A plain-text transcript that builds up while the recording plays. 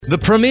The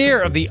premiere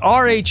of the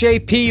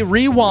RHAP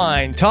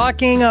Rewind,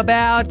 talking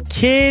about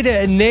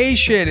Kid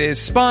Nation,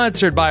 is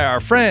sponsored by our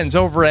friends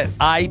over at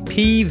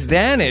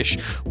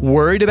IPVanish.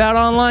 Worried about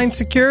online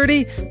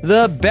security?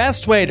 The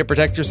best way to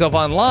protect yourself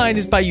online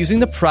is by using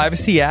the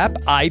privacy app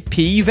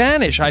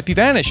IPVanish.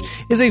 IPVanish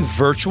is a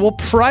virtual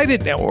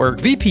private network,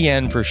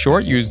 VPN for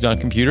short, used on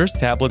computers,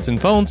 tablets,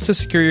 and phones to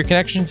secure your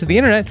connection to the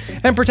internet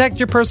and protect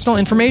your personal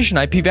information.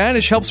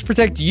 IPVanish helps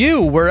protect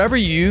you wherever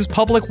you use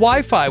public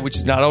Wi-Fi, which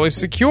is not always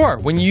secure.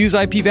 When you use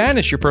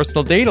IPVanish, your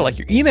personal data like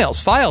your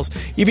emails, files,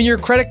 even your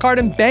credit card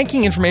and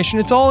banking information,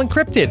 it's all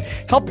encrypted,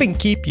 helping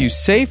keep you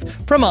safe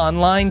from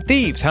online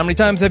thieves. How many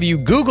times have you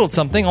Googled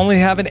something only to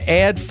have an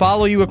ad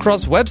follow you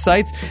across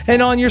websites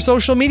and on your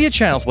social media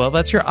channels? Well,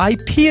 that's your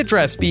IP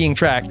address being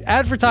tracked.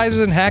 Advertisers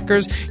and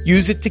hackers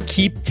use it to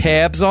keep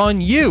tabs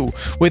on you.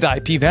 With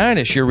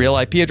IPVanish, your real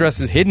IP address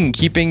is hidden,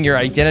 keeping your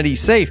identity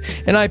safe.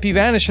 And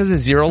IPVanish has a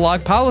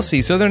zero-log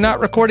policy, so they're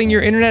not recording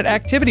your internet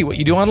activity. What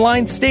you do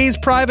online stays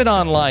private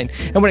online.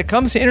 And when it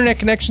comes to internet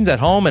connections at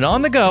home and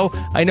on the go,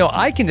 I know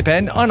I can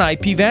depend on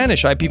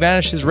IPVanish.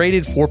 IPVanish is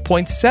rated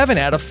 4.7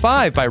 out of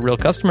 5 by real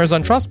customers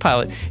on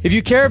Trustpilot. If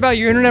you care about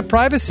your internet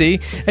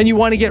privacy and you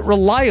want to get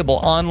reliable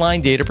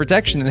online data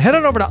protection, then head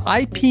on over to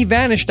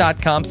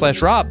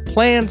IPVanish.com/Rob.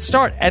 Plans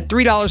start at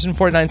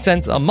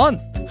 $3.49 a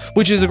month,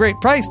 which is a great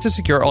price to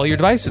secure all your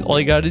devices. All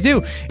you got to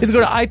do is go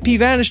to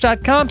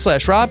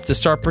IPVanish.com/Rob to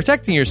start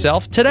protecting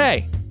yourself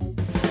today.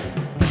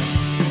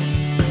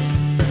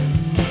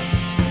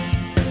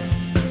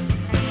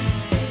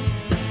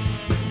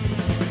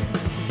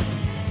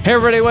 Hey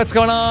everybody, what's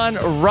going on?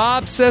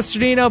 Rob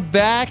Cesternino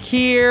back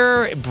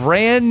here.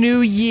 Brand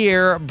new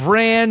year,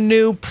 brand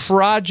new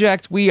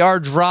project we are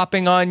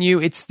dropping on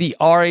you. It's the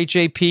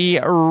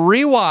RHAP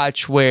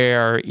Rewatch,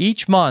 where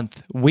each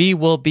month we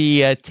will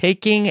be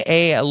taking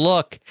a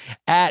look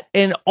at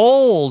an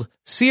old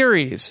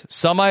series.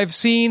 Some I've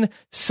seen,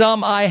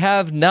 some I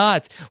have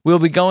not. We'll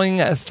be going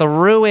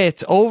through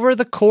it over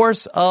the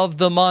course of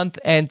the month.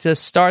 And to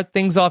start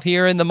things off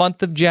here in the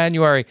month of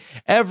January,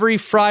 every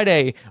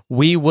Friday,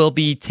 we will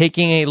be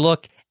taking a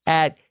look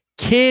at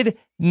Kid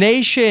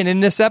Nation. In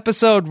this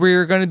episode,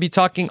 we're going to be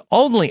talking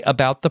only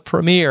about the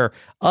premiere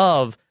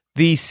of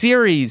the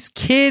series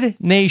Kid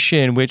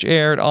Nation, which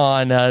aired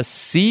on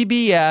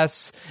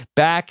CBS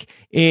back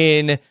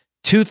in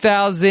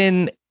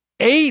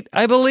 2008,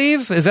 I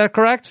believe. Is that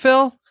correct,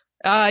 Phil?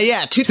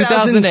 Yeah,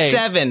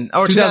 2007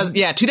 or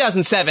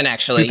 2007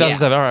 actually.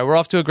 2007. Yeah. All right, we're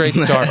off to a great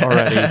start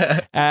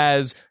already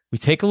as we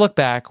take a look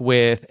back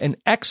with an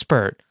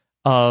expert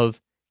of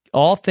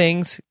all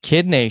things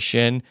Kid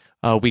Nation.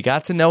 We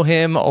got to know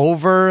him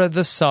over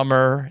the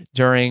summer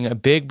during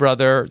Big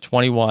Brother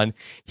 21.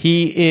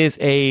 He is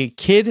a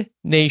Kid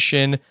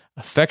Nation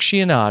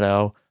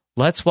aficionado.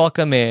 Let's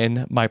welcome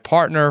in my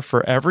partner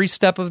for every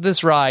step of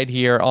this ride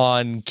here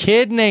on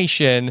Kid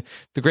Nation,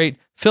 the great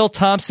Phil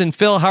Thompson.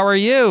 Phil, how are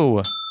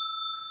you?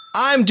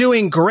 I'm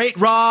doing great,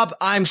 Rob.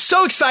 I'm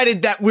so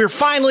excited that we're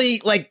finally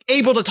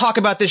able to talk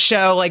about this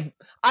show.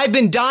 I've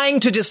been dying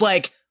to just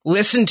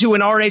listen to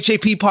an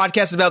RHAP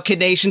podcast about Kid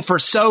Nation for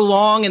so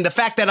long, and the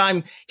fact that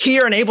I'm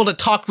here and able to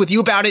talk with you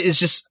about it is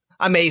just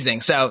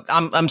amazing. So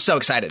I'm so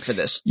excited for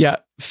this. Yeah,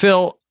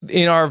 Phil,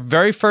 in our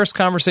very first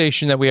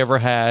conversation that we ever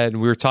had,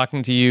 we were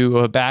talking to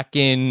you back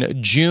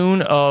in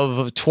June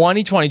of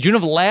 2020, June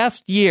of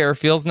last year,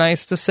 feels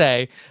nice to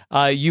say.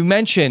 You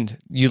mentioned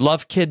you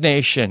love Kid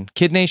Nation.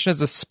 Kid Nation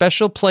has a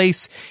special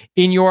place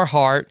in your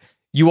heart.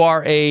 You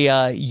are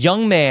a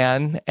young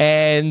man,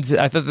 and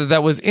I thought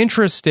that was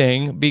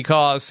interesting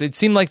because it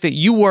seemed like that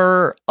you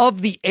were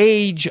of the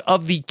age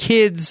of the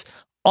kids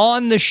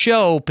on the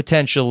show,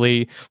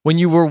 potentially, when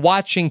you were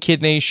watching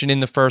Kid Nation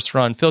in the first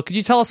run. Phil, could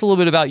you tell us a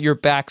little bit about your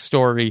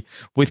backstory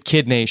with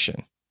Kid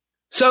Nation?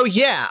 So,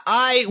 yeah,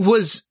 I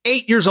was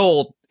 8 years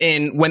old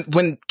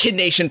when Kid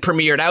Nation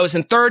premiered. I was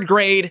in third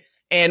grade,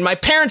 and my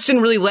parents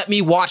didn't really let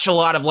me watch a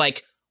lot of,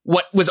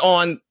 what was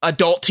on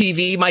adult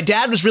TV. My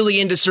dad was really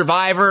into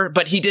Survivor,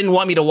 but he didn't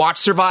want me to watch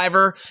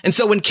Survivor. And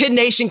so when Kid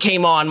Nation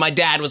came on, my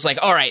dad was like,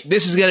 all right,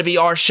 this is going to be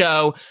our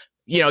show.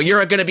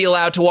 You're going to be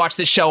allowed to watch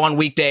this show on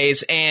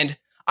weekdays. And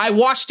I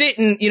watched it,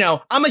 and,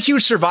 I'm a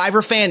huge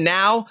Survivor fan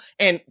now,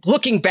 and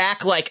looking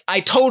back, I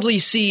totally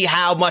see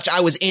how much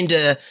I was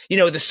into,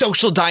 the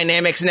social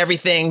dynamics and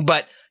everything,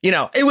 but,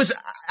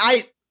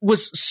 I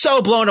was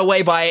so blown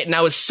away by it, and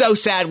I was so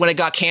sad when it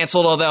got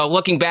canceled, although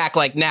looking back,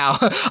 now,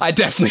 I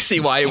definitely see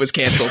why it was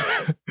canceled.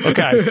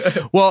 Okay.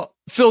 Well,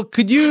 Phil,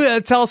 could you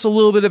tell us a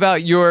little bit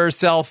about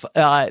yourself,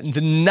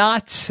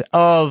 not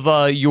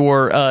of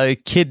your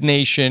Kid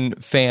Nation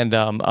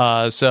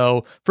fandom?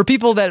 So for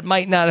people that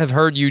might not have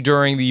heard you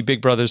during the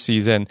Big Brother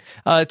season,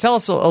 tell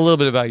us a little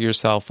bit about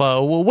yourself.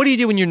 What do you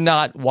do when you're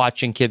not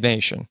watching Kid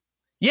Nation?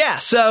 Yeah,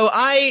 so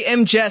I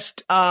am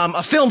just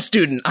a film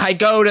student. I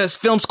go to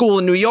film school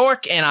in New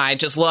York, and I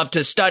just love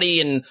to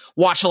study and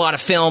watch a lot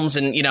of films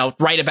and,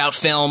 write about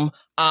film.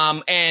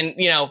 And,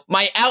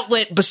 my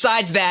outlet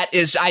besides that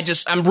is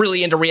I'm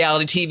really into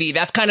reality TV.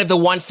 That's kind of the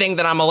one thing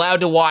that I'm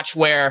allowed to watch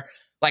where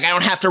Like, I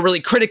don't have to really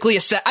critically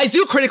assess. I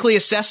do critically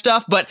assess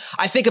stuff, but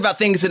I think about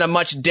things in a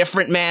much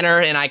different manner,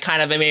 and I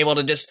kind of am able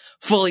to just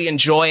fully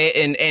enjoy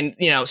it. And,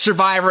 you know,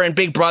 Survivor and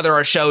Big Brother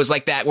are shows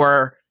like that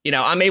where, you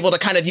know, I'm able to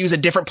kind of use a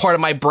different part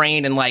of my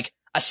brain and like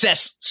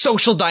assess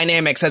social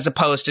dynamics as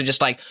opposed to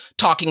just like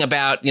talking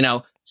about, you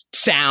know,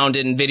 sound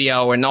and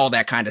video and all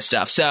that kind of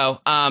stuff.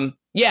 So,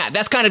 yeah,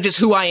 that's kind of just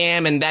who I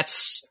am. And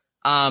that's,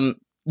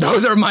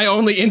 those are my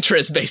only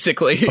interests,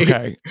 basically.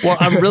 Okay. Well,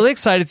 I'm really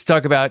excited to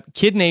talk about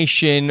Kid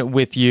Nation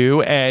with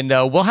you, and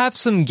we'll have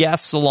some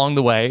guests along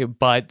the way.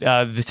 But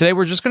today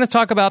we're just going to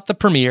talk about the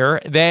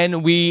premiere.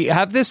 Then we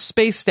have this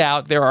spaced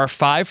out. There are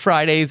 5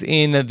 Fridays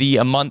in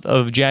the month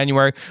of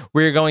January.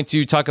 We're going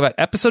to talk about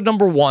episode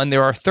number 1.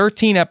 There are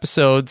 13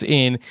 episodes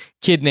in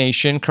Kid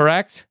Nation,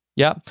 correct?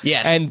 Yep.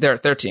 Yes, and there are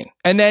 13.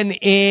 And then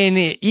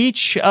in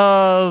each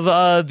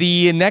of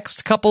the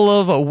next couple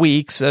of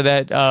weeks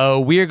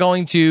that we are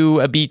going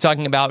to be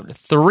talking about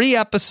 3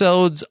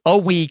 episodes a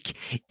week,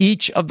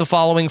 each of the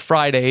following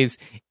Fridays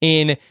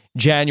in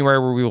January,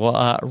 where we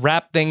will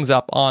wrap things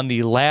up on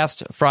the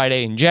last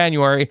Friday in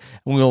January,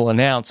 and we will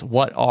announce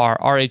what our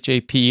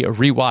RHAP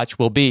rewatch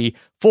will be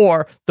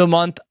for the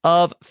month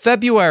of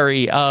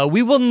February.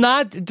 We will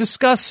not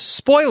discuss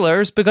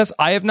spoilers because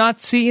I have not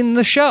seen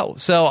the show,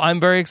 so I'm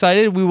very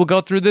excited. We will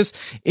go through this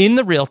in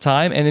the real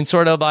time, and in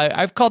sort of,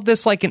 I've called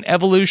this like an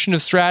evolution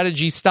of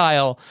strategy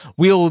style.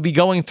 We will be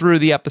going through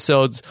the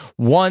episodes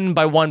one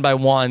by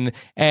one,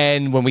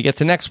 and when we get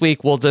to next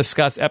week, we'll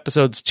discuss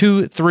episodes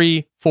 2,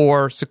 3,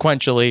 4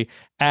 sequentially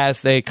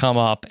as they come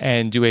up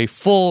and do a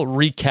full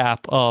recap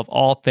of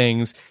all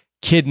things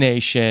Kid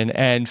Nation.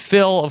 And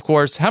Phil, of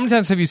course, how many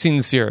times have you seen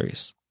the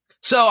series?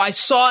 So I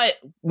saw it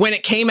when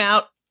it came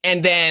out,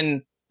 and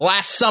then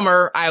last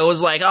summer I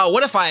was like, oh,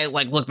 what if I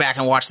like look back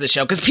and watch this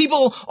show? Because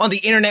people on the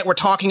internet were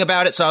talking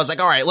about it, so I was like,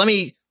 all right, let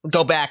me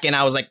go back. And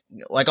I was like,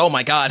 oh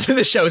my God,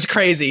 this show is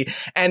crazy.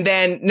 And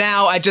then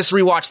now I just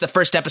rewatched the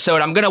first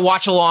episode. I'm going to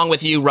watch along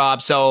with you,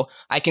 Rob, so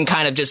I can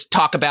kind of just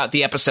talk about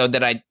the episode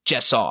that I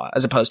just saw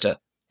as opposed to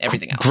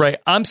everything else. Great.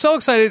 I'm so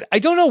excited. I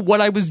don't know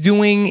what I was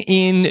doing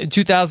in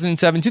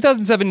 2007.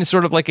 2007 is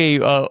sort of like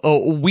a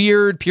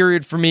weird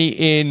period for me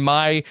in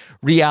my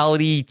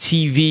reality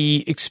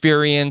TV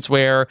experience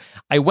where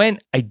I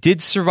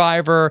did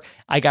Survivor.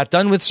 I got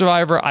done with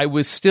Survivor. I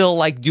was still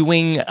like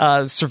doing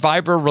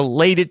Survivor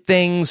related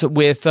things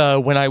with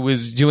when I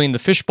was doing the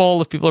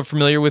Fishbowl, if people are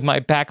familiar with my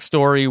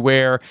backstory,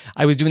 where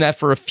I was doing that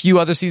for a few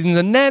other seasons.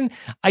 And then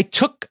I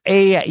took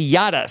a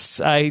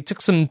hiatus. I took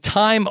some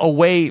time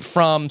away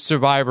from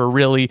Survivor,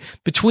 really,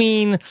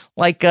 between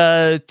like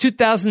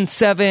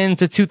 2007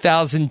 to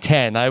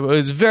 2010. I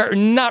was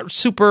not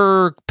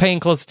super paying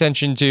close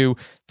attention to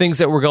things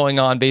that were going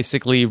on,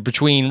 basically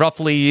between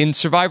roughly, in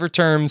Survivor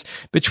terms,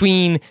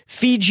 between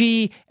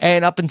Fiji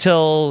and up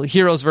until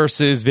Heroes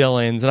versus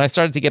Villains. And I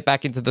started to get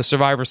back into the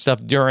Survivor stuff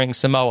during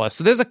Samoa.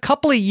 So there's a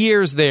couple of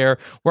years there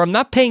where I'm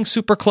not paying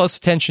super close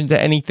attention to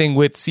anything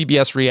with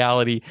CBS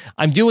reality.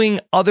 I'm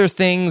doing other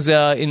things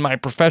in my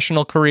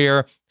professional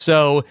career.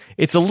 So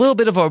it's a little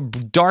bit of a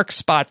dark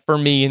spot for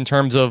me in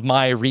terms of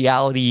my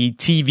reality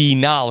TV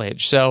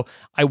knowledge. So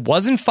I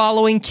wasn't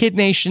following Kid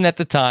Nation at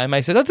the time.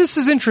 I said, oh, this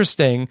is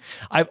interesting.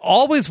 I've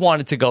always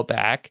wanted to go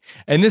back.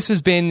 And this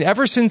has been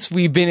ever since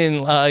we've been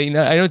in, I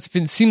know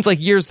seems like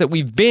years that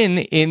we've been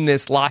in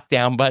this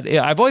lockdown, but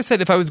I've always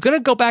said if I was going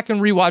to go back and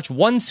rewatch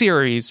one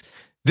series,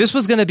 this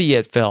was going to be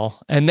it, Phil.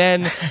 And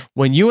then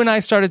when you and I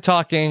started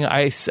talking,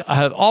 I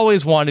have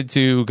always wanted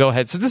to go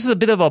ahead. So this is a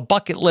bit of a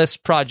bucket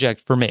list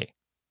project for me.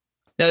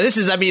 Now, this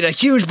is, a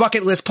huge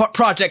bucket list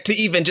project to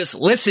even just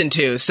listen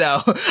to.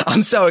 So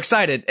I'm so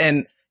excited.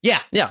 And yeah,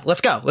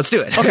 let's go. Let's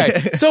do it.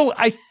 Okay. So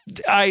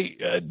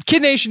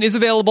Kid Nation is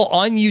available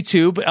on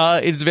YouTube.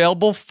 It is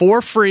available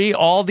for free.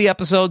 All the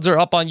episodes are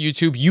up on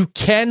YouTube. You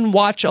can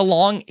watch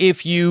along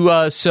if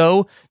you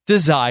so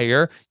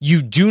desire.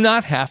 You do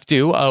not have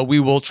to.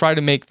 We will try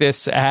to make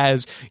this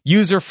as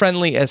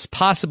user-friendly as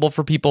possible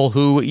for people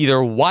who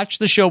either watch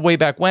the show way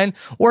back when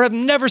or have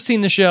never seen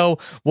the show.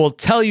 We'll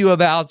tell you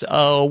about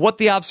what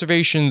the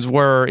observations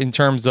were in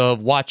terms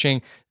of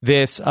watching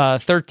this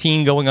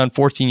 13 going on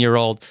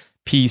 14-year-old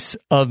piece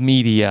of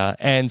media.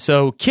 And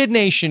so Kid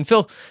Nation,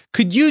 Phil,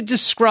 could you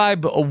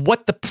describe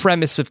what the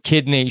premise of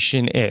Kid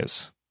Nation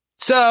is?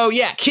 So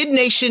yeah, Kid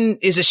Nation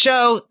is a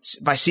show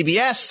by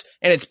CBS,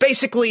 and it's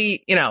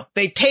basically,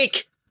 they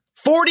take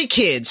 40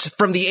 kids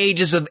from the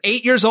ages of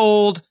 8 years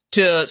old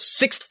to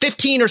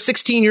 15 or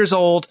 16 years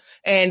old,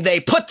 and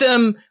they put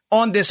them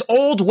on this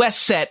old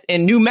West set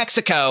in New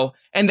Mexico,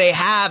 and they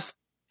have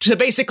to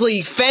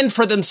basically fend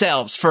for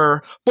themselves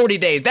for 40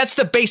 days. That's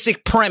the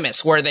basic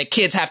premise, where the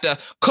kids have to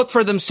cook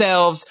for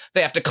themselves.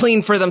 They have to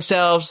clean for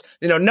themselves.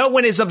 No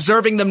one is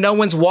observing them. No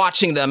one's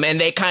watching them,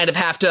 and they kind of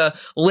have to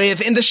live.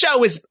 And the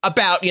show is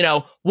about,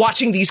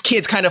 watching these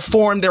kids kind of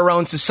form their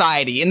own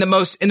society in the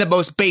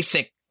most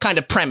basic kind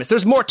of premise.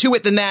 There's more to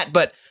it than that,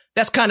 but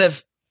that's kind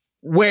of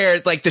where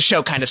like the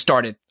show kind of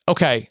started.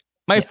 Okay.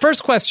 My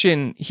first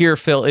question here,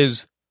 Phil,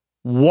 is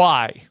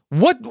why?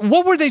 What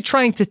were they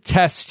trying to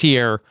test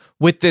here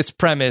with this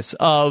premise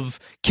of,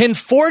 can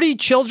 40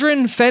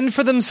 children fend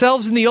for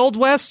themselves in the Old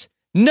West?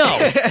 No.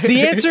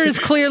 The answer is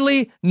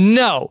clearly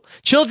no.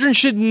 Children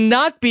should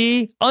not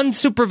be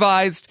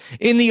unsupervised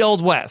in the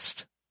Old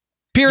West.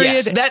 Period.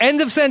 Yes,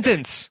 end of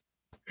sentence.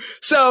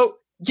 So,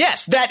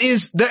 yes, that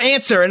is the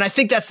answer. And I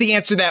think that's the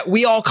answer that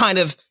we all kind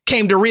of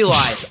came to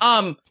realize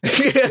over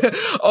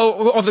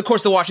the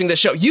course of watching this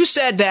show. You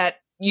said that,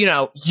 you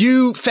know,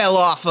 you fell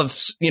off of,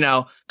 you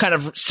know, kind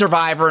of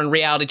Survivor and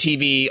reality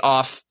TV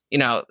off, you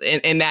know,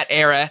 in that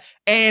era.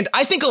 And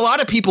I think a lot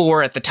of people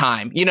were at the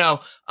time, you know,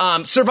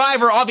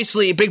 Survivor,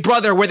 obviously Big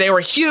Brother, where they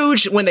were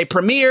huge when they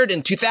premiered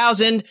in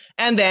 2000.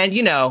 And then,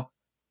 you know,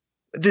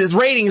 the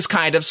ratings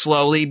kind of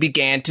slowly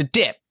began to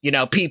dip. You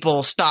know,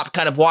 people stopped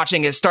kind of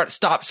watching it,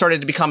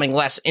 started becoming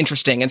less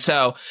interesting. And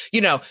so, you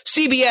know,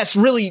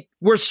 CBS really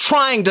was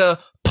trying to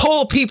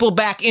pull people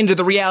back into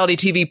the reality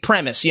TV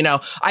premise. You know,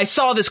 I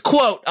saw this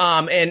quote,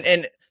 and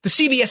the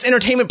CBS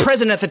entertainment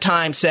president at the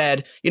time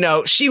said, you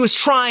know, she was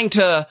trying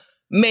to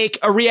make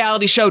a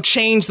reality show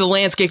change the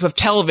landscape of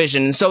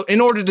television. So in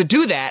order to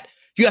do that,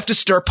 you have to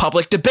stir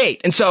public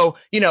debate. And so,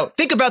 you know,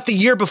 think about the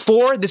year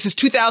before. This is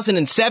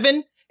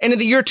 2007. And in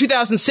the year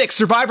 2006,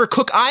 Survivor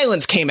Cook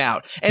Islands came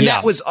out. And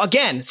that was,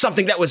 again,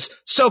 something that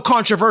was so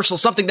controversial,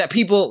 something that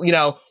people, you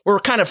know, were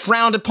kind of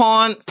frowned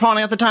upon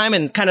at the time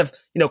and kind of,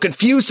 you know,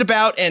 confused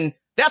about. And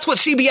that's what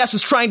CBS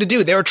was trying to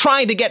do. They were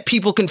trying to get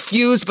people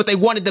confused, but they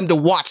wanted them to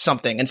watch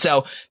something. And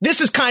so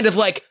this is kind of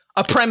like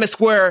a premise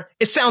where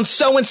it sounds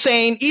so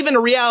insane. Even a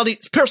reality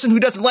person who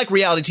doesn't like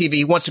reality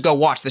TV wants to go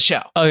watch the show.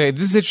 Okay,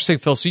 this is interesting,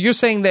 Phil. So you're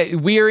saying that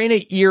we are in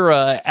an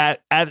era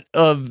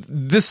of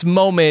this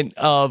moment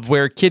of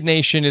where Kid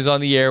Nation is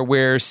on the air,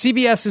 where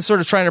CBS is sort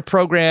of trying to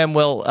program.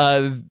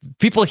 Well,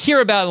 people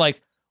hear about it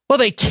like, well,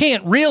 they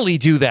can't really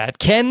do that,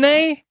 can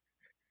they?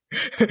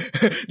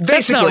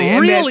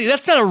 Basically,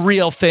 that's not a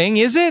real thing,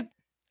 is it?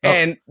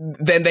 And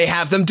then they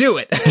have them do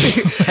it.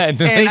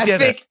 and I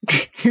think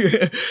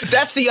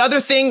that's the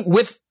other thing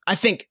with, I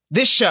think,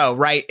 this show,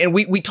 right? And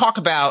we talk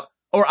about,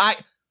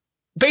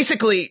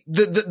 basically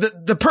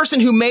the person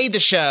who made the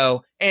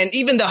show and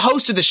even the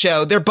host of the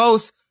show,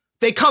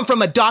 they come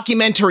from a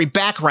documentary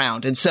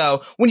background. And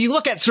so when you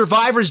look at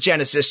Survivor's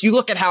genesis, you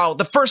look at how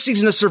the first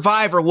season of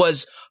Survivor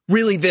was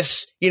really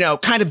this, you know,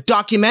 kind of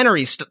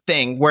documentary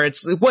thing where it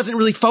wasn't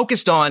really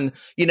focused on,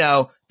 you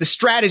know, the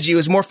strategy. It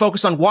was more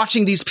focused on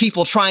watching these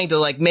people trying to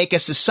like make a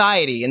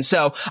society. And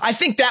so I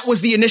think that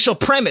was the initial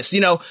premise.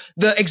 You know,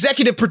 the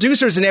executive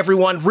producers and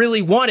everyone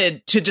really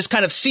wanted to just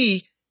kind of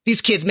see these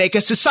kids make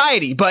a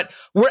society. But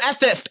we're at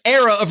the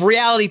era of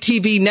reality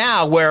TV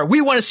now where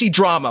we want to see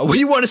drama.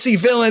 We want to see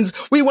villains.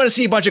 We want to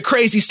see a bunch of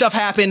crazy stuff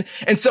happen.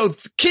 And so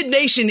Kid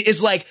Nation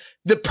is like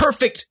the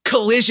perfect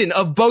collision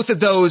of both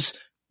of those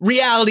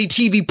reality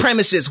TV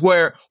premises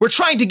where we're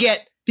trying to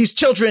get these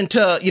children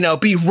to, you know,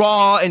 be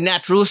raw and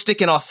naturalistic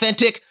and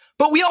authentic.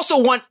 But we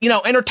also want, you know,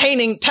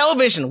 entertaining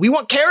television. We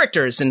want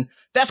characters. And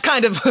that's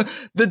kind of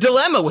the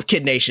dilemma with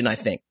Kid Nation, I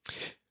think.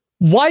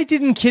 Why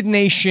didn't Kid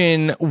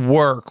Nation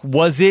work?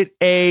 Was it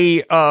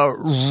a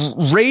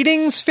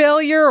ratings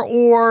failure,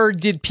 or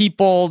did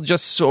people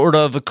just sort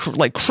of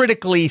like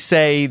critically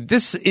say,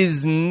 this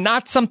is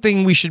not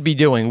something we should be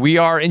doing? We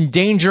are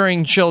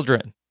endangering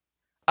children.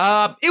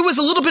 It was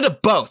a little bit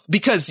of both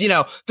because, you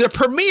know, the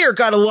premiere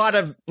got a lot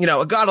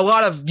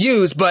of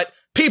views, but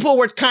people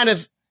were kind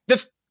of,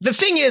 the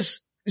thing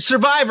is,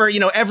 Survivor, you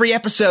know, every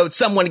episode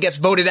someone gets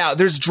voted out.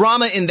 There's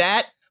drama in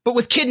that. But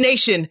with Kid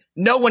Nation,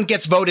 no one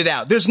gets voted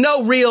out. There's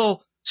no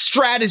real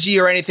strategy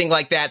or anything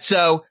like that.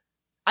 So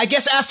I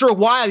guess after a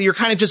while, you're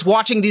kind of just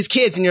watching these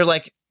kids and you're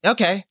like,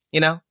 okay, you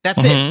know,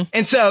 that's it.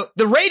 And so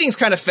the ratings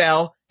kind of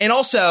fell. And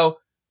also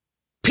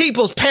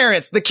people's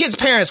parents, the kids'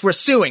 parents were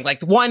suing.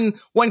 Like one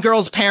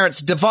girl's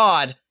parents,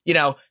 Devod, you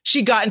know,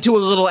 she got into a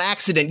little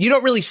accident. You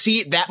don't really see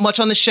it that much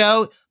on the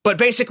show, but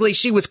basically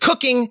she was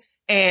cooking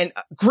and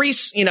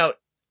grease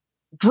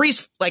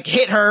like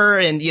hit her,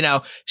 and you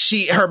know,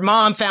 her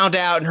mom found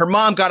out and her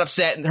mom got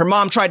upset and her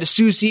mom tried to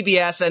sue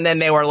CBS, and then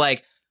they were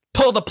like,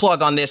 pull the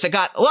plug on this. It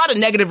got a lot of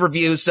negative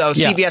reviews, so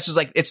CBS was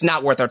like, it's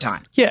not worth our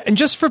time. Yeah, and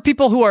just for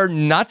people who are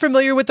not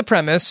familiar with the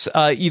premise,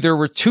 either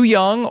were too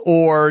young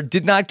or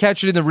did not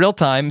catch it in the real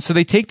time, so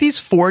they take these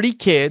 40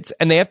 kids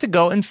and they have to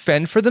go and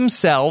fend for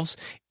themselves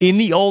in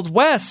the Old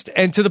West.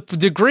 And to the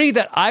degree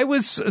that I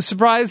was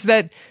surprised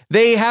that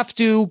they have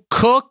to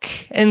cook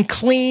and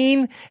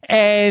clean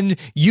and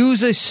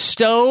use a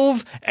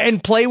stove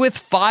and play with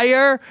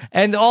fire,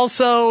 and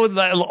also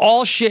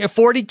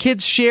 40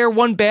 kids share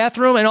one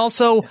bathroom, and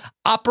also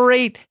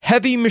operate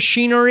heavy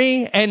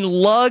machinery and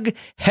lug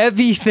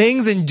heavy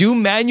things and do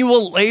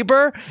manual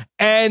labor.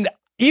 And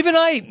even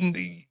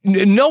I,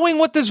 knowing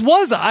what this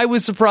was, I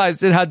was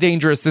surprised at how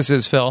dangerous this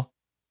is, Phil.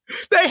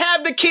 They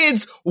have the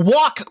kids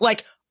walk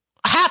like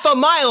half a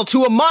mile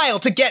to a mile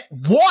to get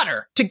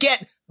water, to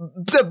get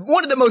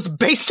one of the most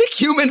basic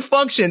human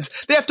functions.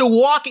 They have to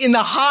walk in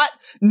the hot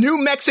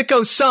New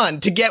Mexico sun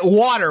to get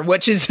water,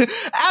 which is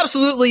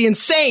absolutely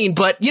insane.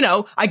 But, you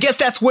know, I guess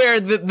that's where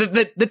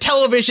the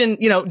television,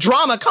 you know,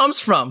 drama comes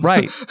from.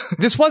 Right.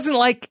 This wasn't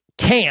like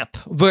camp,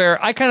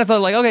 where I kind of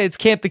thought like, okay, it's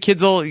camp. The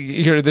kids will,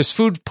 there's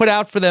food put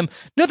out for them.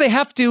 No, they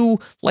have to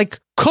like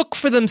cook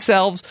for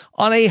themselves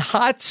on a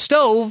hot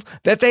stove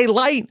that they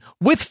light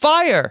with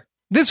fire.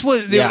 This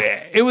was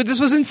this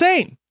was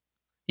insane.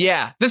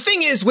 Yeah. The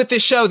thing is with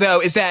this show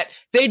though, is that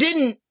they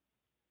didn't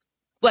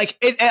like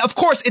it. Of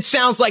course, it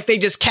sounds like they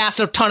just cast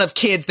a ton of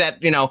kids that,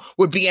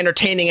 would be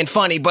entertaining and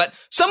funny. But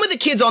some of the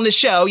kids on the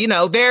show,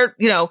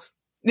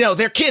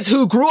 they're kids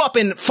who grew up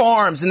in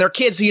farms, and they're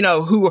kids,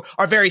 who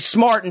are very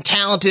smart and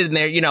talented,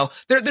 and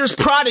there's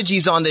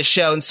prodigies on this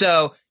show. And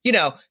so,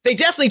 they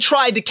definitely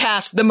tried to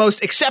cast the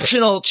most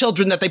exceptional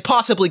children that they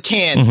possibly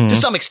can to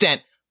some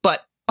extent,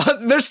 but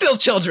they're still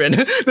children.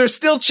 They're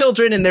still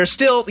children, and they're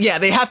still,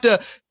 they have to,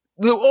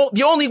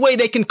 the only way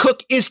they can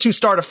cook is to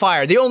start a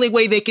fire. The only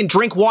way they can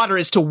drink water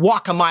is to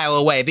walk a mile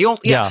away.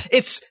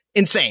 It's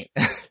insane.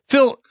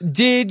 Phil,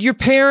 did your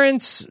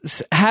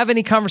parents have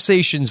any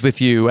conversations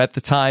with you at the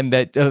time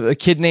that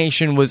Kid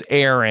Nation was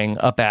airing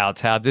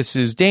about how this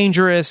is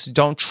dangerous?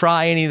 Don't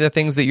try any of the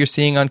things that you're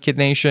seeing on Kid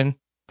Nation?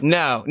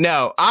 No.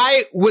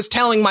 I was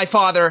telling my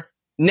father,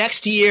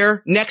 next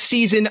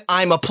season,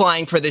 I'm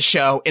applying for this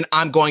show and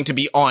I'm going to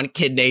be on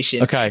Kid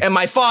Nation. Okay. And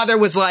my father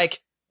was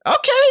like,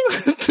 okay.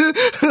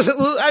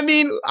 I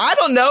mean, I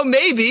don't know,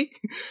 maybe,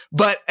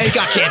 but it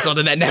got canceled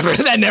and that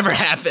never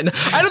happened.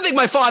 I don't think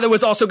my father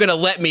was also going to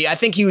let me. I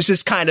think he was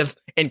just kind of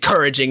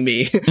encouraging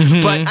me.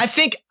 But I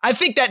think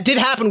that did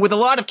happen with a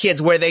lot of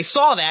kids where they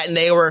saw that and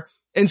they were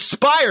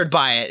inspired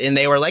by it and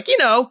they were like,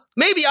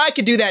 maybe I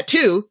could do that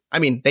too. I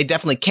mean, they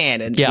definitely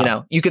can.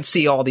 And, you could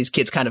see all these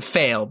kids kind of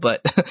fail,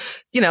 but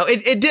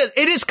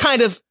it is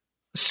kind of,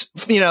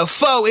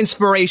 faux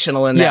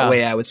inspirational in that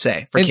way, I would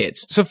say, for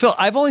kids. So, Phil,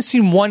 I've only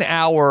seen 1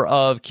 hour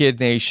of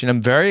Kid Nation.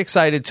 I'm very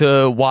excited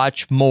to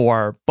watch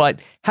more, but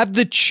have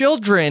the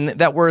children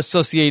that were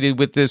associated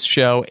with this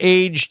show,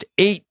 aged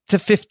 8 to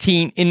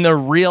 15 in the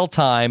real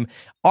time,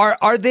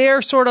 are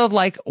there sort of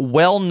like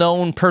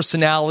well-known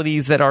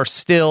personalities that are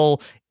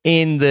still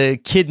in the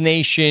Kid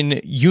Nation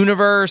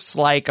universe?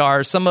 Like,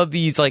 are some of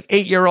these like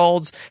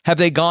 8-year-olds, have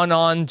they gone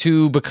on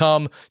to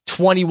become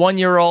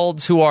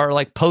 21-year-olds who are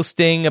like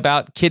posting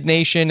about Kid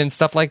Nation and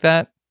stuff like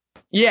that?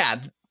 Yeah.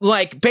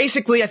 Like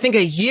basically, I think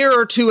a year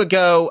or two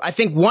ago, I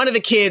think one of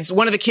the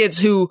kids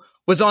who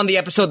was on the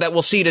episode that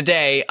we'll see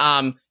today,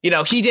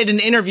 he did an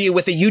interview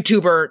with a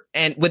YouTuber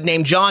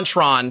named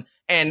JonTron,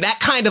 and that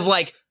kind of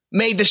like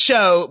made the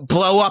show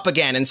blow up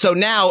again. And so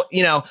now,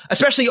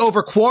 especially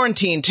over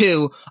quarantine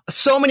too,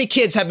 so many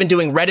kids have been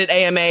doing Reddit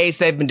AMAs.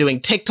 They've been doing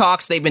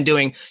TikToks. They've been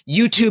doing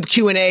YouTube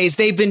Q&As.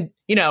 They've been,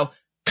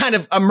 kind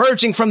of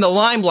emerging from the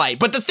limelight.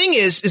 But the thing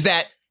is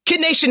that Kid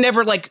Nation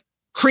never like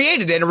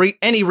created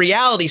any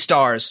reality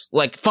stars.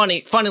 Like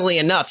funnily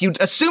enough,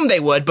 you'd assume they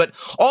would, but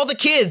all the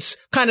kids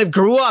kind of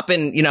grew up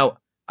and,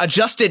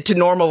 adjusted to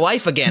normal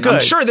life again. Good.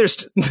 I'm sure they're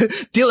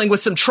dealing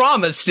with some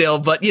traumas still,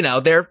 but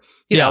they're,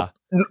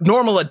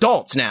 normal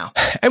adults now.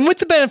 And with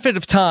the benefit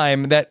of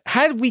time, that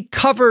had we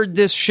covered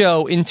this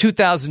show in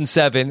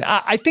 2007,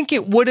 I think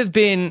it would have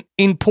been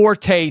in poor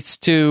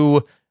taste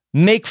to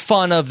make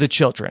fun of the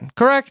children,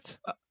 correct?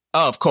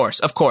 Oh, of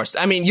course.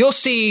 I mean, you'll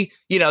see,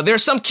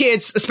 there's some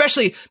kids,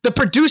 especially the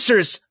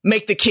producers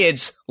make the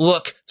kids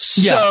look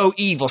so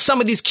evil.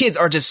 Some of these kids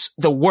are just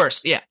the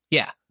worst.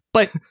 Yeah.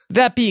 But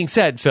that being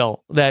said,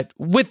 Phil, that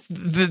with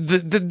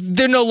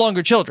they're no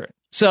longer children.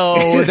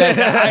 So that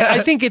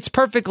I think it's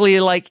perfectly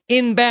like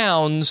in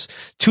bounds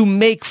to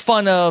make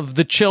fun of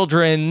the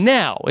children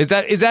now. Is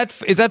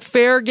that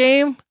fair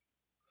game?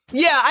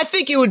 Yeah, I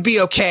think it would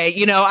be okay.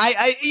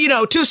 I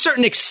to a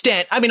certain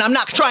extent. I mean, I'm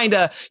not trying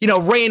to,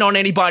 rain on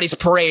anybody's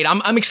parade.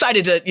 I'm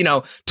excited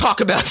to, talk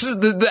about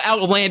the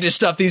outlandish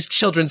stuff these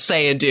children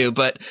say and do.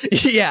 But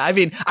yeah, I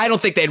mean, I don't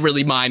think they'd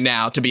really mind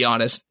now, to be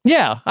honest.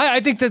 Yeah,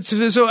 I think that's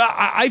so.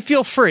 I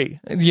feel free.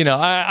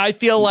 I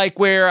feel like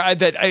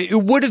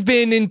it would have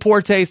been in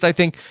poor taste, I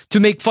think, to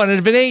make fun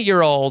of an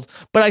 8-year-old.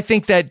 But I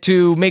think that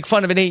to make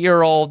fun of an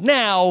 8-year-old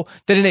now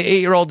that an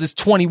 8-year-old is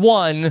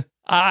 21,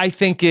 I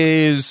think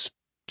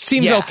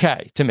seems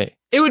okay to me.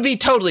 It would be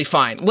totally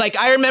fine. Like,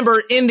 I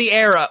remember in the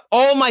era,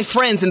 all my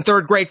friends in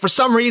 3rd grade, for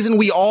some reason,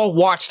 we all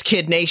watched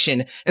Kid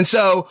Nation. And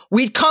so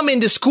we'd come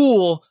into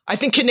school. I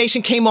think Kid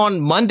Nation came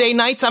on Monday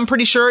nights, I'm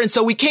pretty sure. And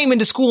so we came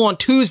into school on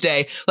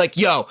Tuesday, like,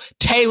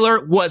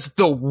 Taylor was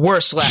the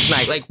worst last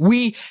night. Like,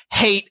 we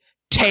hate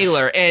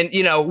Taylor. And,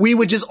 we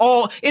would just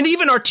and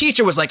even our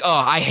teacher was like,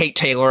 oh, I hate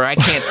Taylor. I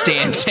can't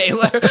stand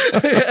Taylor.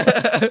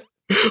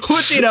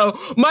 Which,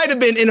 might have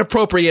been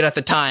inappropriate at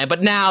the time.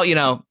 But now,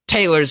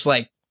 Taylor's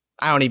like,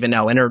 I don't even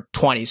know, in her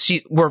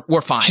 20s.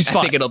 We're fine. She's fine.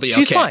 I think it'll be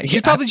okay. She's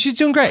fine. She's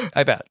doing great,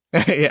 I bet.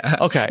 Yeah.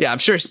 Okay. Yeah, I'm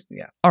sure.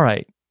 Yeah. All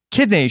right.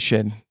 Kid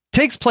Nation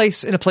takes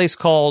place in a place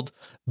called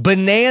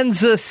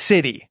Bonanza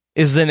City.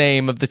 is the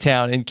name of the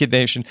town in Kid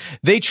Nation.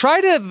 They try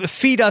to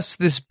feed us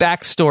this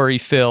backstory,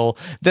 Phil,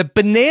 that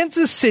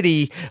Bonanza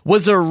City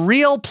was a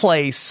real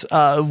place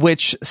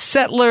which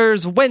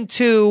settlers went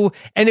to,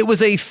 and it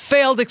was a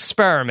failed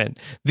experiment.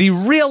 The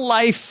real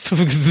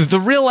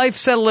life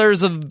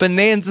settlers of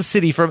Bonanza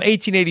City from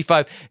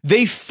 1885,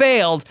 they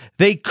failed.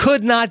 They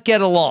could not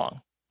get along.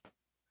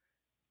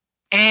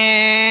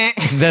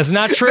 That's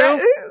not true?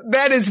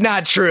 That is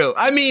not true.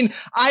 I mean,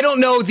 I don't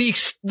know the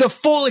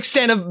full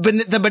extent of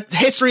the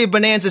history of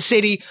Bonanza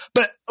City,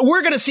 but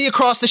we're going to see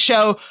across the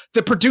show,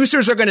 the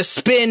producers are going to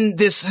spin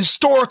this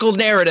historical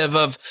narrative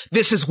of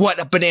this is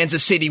what Bonanza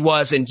City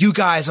was, and you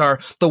guys are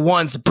the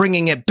ones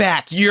bringing it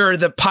back. You're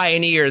the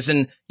pioneers.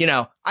 And, you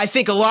know, I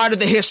think a lot of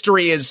the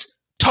history is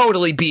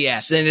totally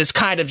BS, and it's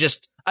kind of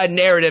just a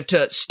narrative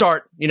to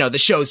start, you know, the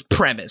show's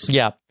premise.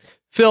 Yeah.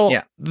 Phil,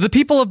 the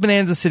people of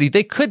Bonanza City,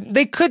 they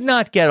could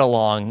not get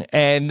along,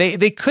 and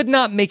they could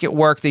not make it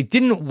work. They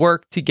didn't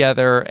work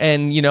together.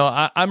 And, you know,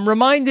 I'm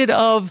reminded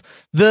of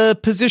the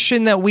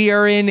position that we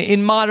are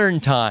in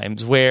modern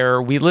times,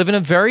 where we live in a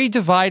very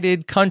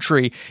divided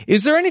country.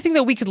 Is there anything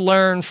that we could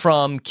learn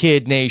from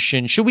Kid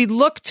Nation? Should we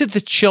look to the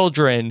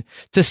children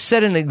to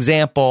set an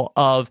example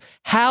of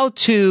how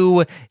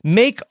to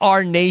make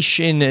our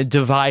nation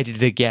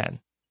divided again?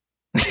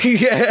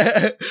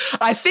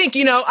 I think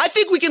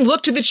we can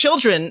look to the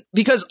children,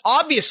 because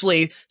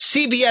obviously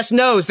CBS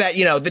knows that,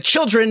 you know, the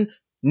children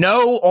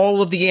know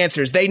all of the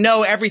answers. They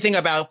know everything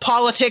about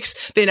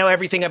politics. They know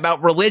everything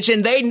about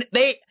religion.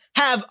 They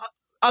have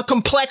a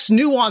complex,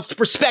 nuanced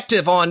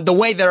perspective on the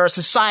way that our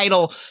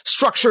societal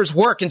structures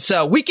work. And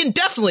so we can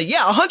definitely,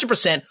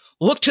 100%.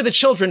 Look to the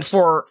children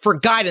for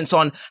guidance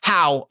on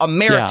how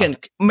American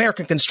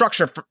can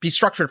be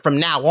structured from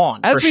now on.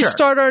 As we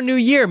start our new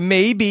year,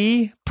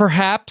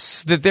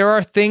 perhaps that there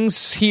are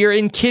things here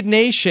in Kid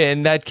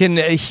Nation that can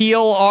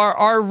heal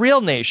our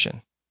real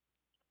nation.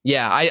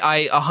 Yeah,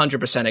 I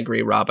 100%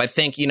 agree, Rob. I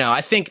think Joe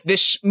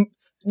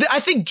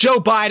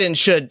Biden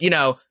should, you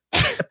know,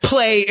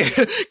 play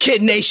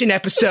Kid Nation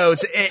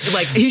episodes.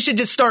 Like, he should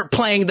just start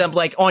playing them,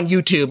 like, on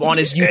YouTube, on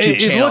his YouTube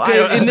channel.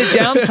 Look, in the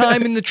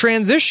downtime, in the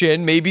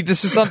transition, maybe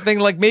this is something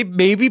like,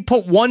 maybe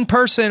put one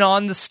person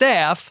on the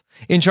staff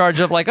in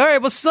charge of, like, all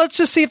right, let's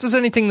just see if there's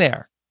anything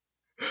there.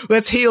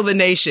 Let's heal the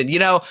nation. You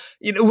know,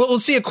 we'll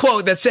see a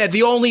quote that said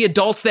the only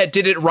adults that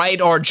did it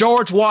right are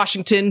George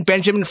Washington,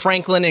 Benjamin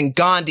Franklin, and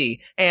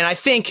Gandhi. And I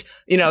think,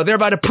 you know, they're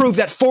about to prove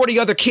that 40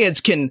 other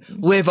kids can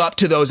live up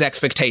to those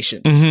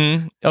expectations.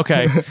 Mm-hmm.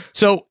 Okay.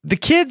 So the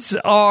kids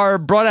are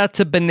brought out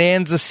to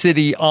Bonanza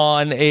City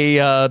on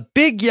a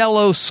big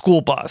yellow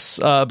school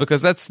bus,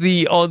 because that's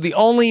the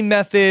only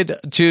method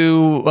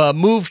to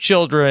move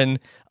children.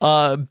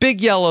 Big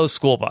yellow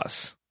school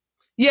bus.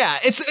 Yeah,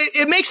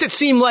 it makes it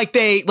seem like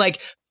they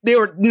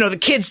were, you know,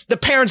 the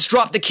parents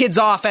dropped the kids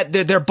off at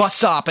their bus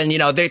stop, and, you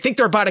know, they think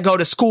they're about to go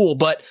to school,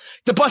 but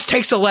the bus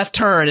takes a left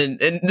turn,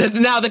 and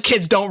now the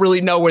kids don't really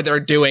know where they're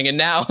doing, and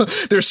now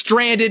they're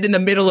stranded in the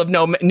middle of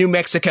New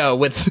Mexico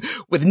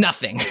with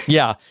nothing.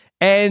 Yeah.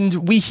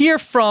 And we hear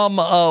from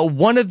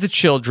one of the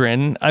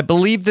children. I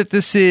believe that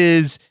this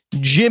is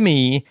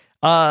Jimmy.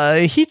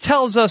 He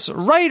tells us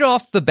right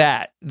off the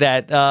bat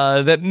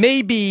that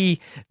maybe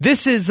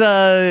this is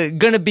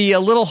going to be a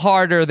little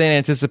harder than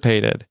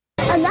anticipated.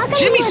 I'm not going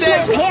to be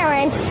with my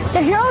parents.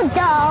 There's no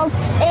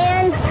adults,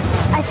 and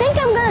I think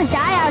I'm going to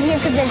die out here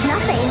because there's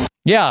nothing.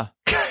 Yeah.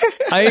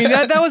 I mean,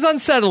 that was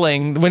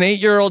unsettling when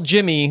 8-year-old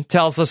Jimmy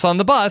tells us on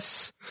the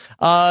bus,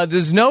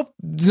 there's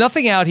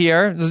nothing out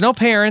here. There's no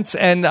parents,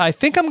 and I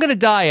think I'm going to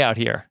die out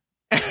here.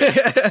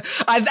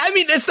 I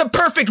mean, it's the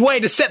perfect way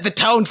to set the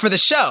tone for the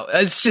show.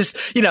 It's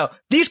just, you know,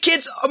 these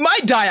kids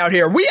might die out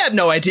here. We have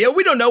no idea.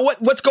 We don't know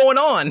what's going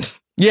on.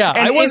 Yeah,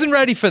 I wasn't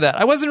ready for that.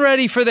 I wasn't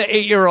ready for the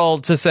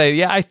 8-year-old to say,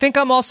 yeah, I think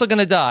I'm also going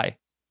to die.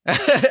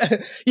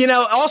 You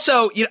know,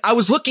 also, I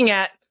was looking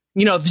at,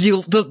 you know,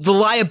 the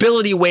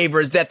liability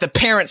waivers that the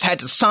parents had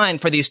to sign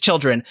for these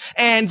children.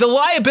 And the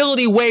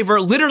liability waiver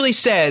literally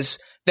says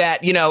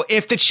that, you know,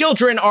 if the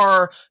children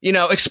are, you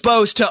know,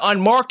 exposed to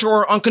unmarked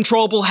or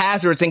uncontrollable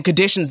hazards and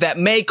conditions that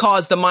may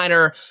cause the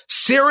minor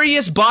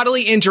serious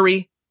bodily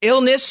injury,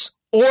 illness,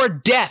 or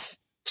death,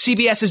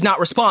 CBS is not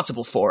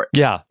responsible for it.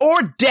 Yeah.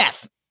 Or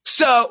death.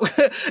 So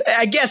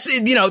I guess,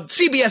 you know,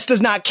 CBS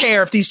does not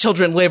care if these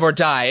children live or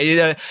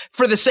die,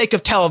 for the sake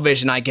of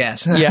television, I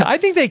guess. Yeah, I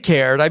think they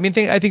cared. I mean,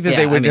 I think that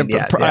they would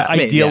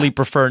ideally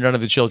prefer none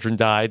of the children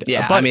died.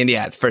 Yeah,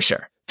 but, for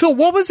sure. Phil,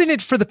 what was in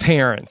it for the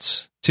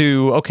parents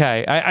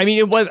I mean,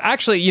 it was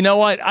actually, you know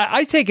what?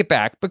 I take it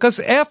back, because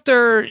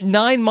after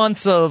 9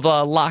 months of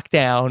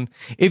lockdown,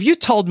 if you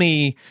told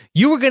me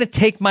you were going to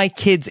take my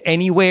kids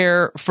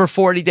anywhere for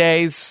 40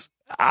 days,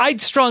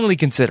 I'd strongly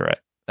consider it.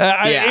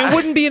 It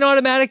wouldn't be an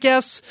automatic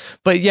yes,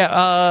 but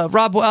yeah,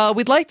 Rob,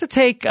 we'd like to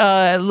take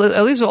at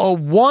least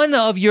one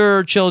of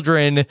your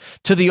children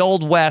to the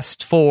Old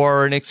West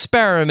for an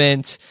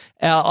experiment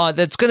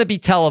that's going to be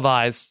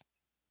televised.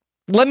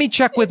 Let me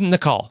check with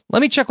Nicole.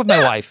 Let me check with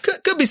my wife.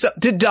 Could be so.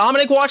 Did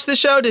Dominic watch the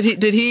show? Did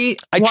he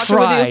watch it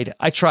with you?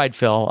 I tried,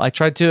 Phil. I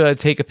tried to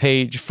take a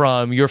page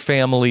from your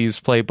family's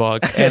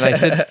playbook, and I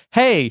said,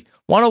 hey,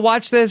 want to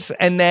watch this?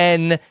 And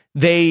then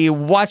they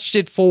watched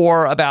it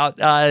for about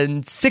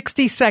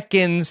 60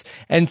 seconds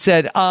and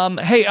said,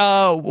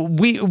 hey,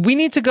 we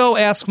need to go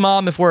ask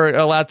Mom if we're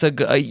allowed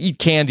to eat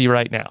candy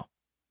right now.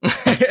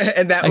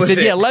 And that I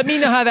said, yeah, let me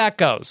know how that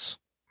goes.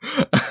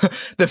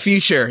 The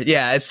future.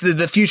 Yeah, it's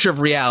the future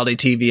of reality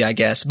TV, I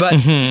guess. But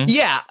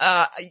yeah,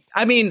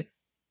 I mean,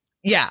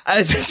 yeah.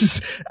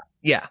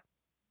 Yeah.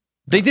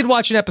 They did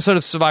watch an episode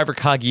of Survivor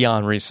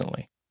Cagayan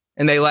recently.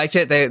 And they liked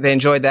it? They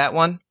enjoyed that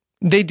one?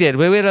 They did.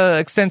 We had an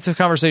extensive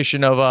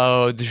conversation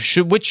of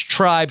which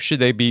tribe should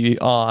they be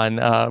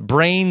on,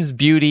 brains,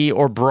 beauty,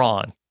 or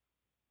brawn?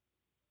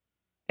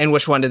 And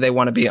which one do they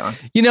want to be on?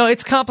 You know,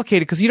 it's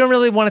complicated because you don't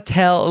really want to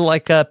tell,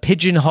 like,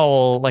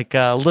 pigeonhole, like,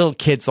 little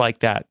kids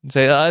like that.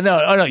 Say,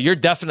 no, you're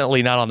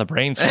definitely not on the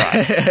brains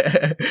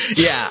tribe.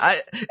 Yeah.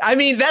 I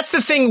mean, that's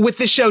the thing with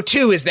this show,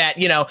 too, is that,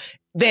 you know,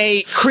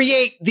 they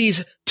create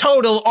these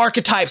total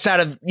archetypes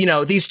out of, you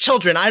know, these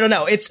children. I don't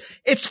know.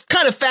 It's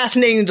kind of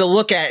fascinating to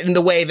look at in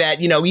the way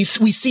that, you know, we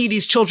see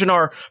these children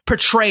are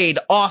portrayed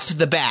off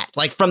the bat,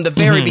 like from the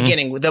very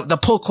beginning. The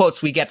pull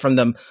quotes we get from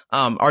them,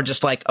 are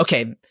just like,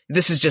 okay,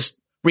 this is just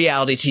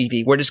reality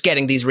TV. We're just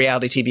getting these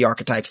reality TV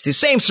archetypes, the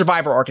same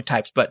Survivor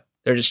archetypes, but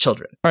they're just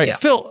children. All right, yeah.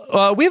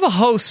 Phil, we have a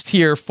host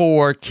here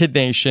for Kid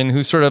Nation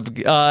who's sort of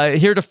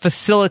here to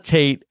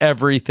facilitate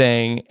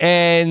everything,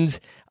 and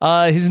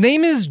his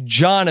name is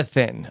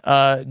Jonathan.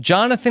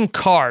 Jonathan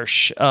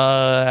Karsh.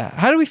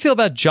 How do we feel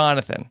about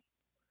Jonathan?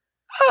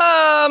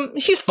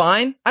 He's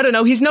fine. I don't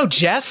know. He's no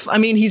Jeff. I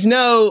mean,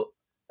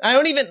 I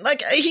don't even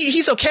like.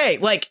 He's okay.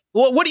 Like,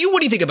 what do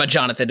you think about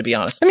Jonathan? To be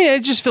honest, I mean, I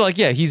just feel like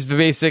he's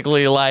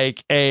basically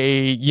like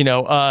a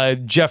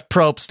Jeff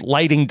Probst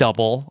lighting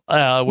double,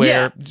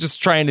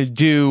 just trying to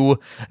do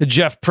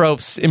Jeff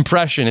Probst's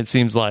impression. It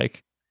seems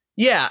like.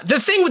 Yeah, the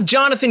thing with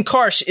Jonathan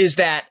Karsh is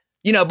that,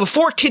 you know,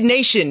 before Kid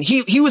Nation,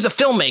 he was a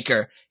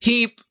filmmaker.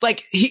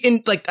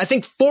 I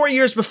think 4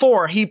 years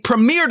before, he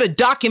premiered a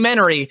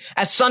documentary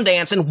at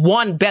Sundance and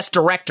won Best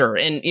Director.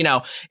 And, you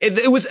know,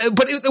 it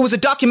was a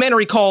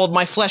documentary called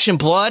My Flesh and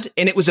Blood,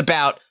 and it was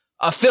about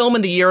a film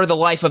in the year of the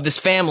life of this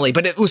family,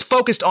 but it was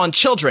focused on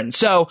children.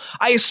 So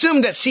I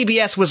assumed that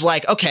CBS was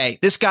like, okay,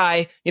 this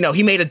guy, you know,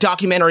 he made a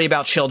documentary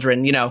about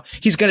children, you know,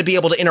 he's going to be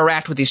able to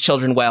interact with these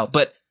children well.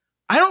 But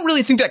I don't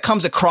really think that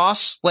comes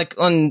across like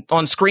on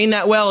screen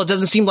that well. It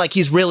doesn't seem like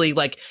he's really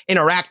like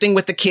interacting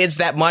with the kids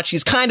that much.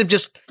 He's kind of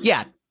just,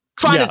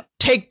 trying to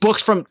take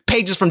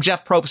pages from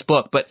Jeff Probst's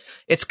book, but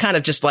it's kind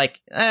of just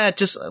like,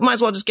 just might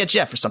as well just get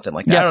Jeff or something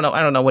like that. Yeah.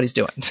 I don't know what he's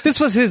doing. This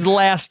was his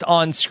last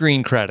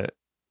on-screen credit.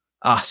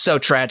 So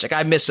tragic.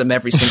 I miss him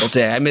every single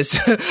day.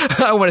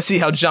 I want to see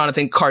how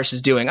Jonathan Karsh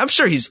is doing. I'm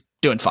sure he's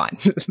doing fine.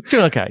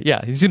 Doing okay.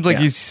 Yeah. He seems like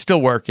he's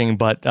still working,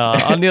 but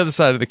on the other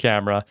side of the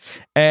camera.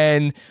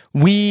 And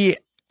we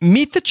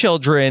meet the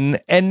children,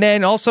 and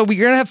then also we're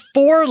going to have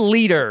 4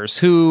 leaders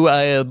who,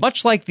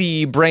 much like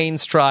the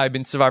Brains tribe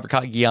in Survivor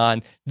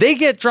Cagayan, they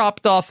get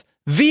dropped off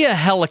via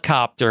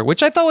helicopter,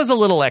 which I thought was a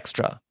little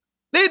extra.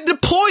 They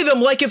deploy them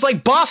like it's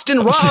like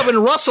Boston Rob and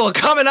Russell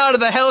coming out of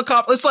the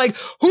helicopter. It's like,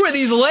 who are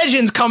these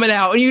legends coming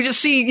out? And you just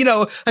see, you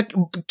know, a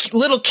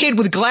little kid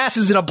with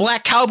glasses and a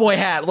black cowboy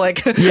hat.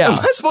 Like, am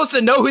I supposed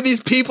to know who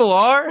these people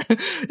are?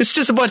 It's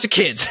just a bunch of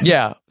kids.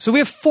 Yeah. So we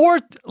have 4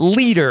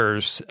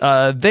 leaders.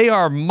 They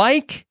are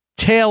Mike,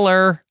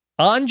 Taylor,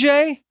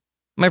 Anjay.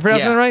 Am I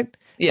pronouncing that right?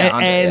 Yeah.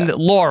 And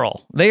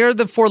Laurel. They are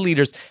the 4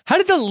 leaders. How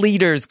did the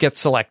leaders get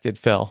selected,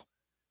 Phil?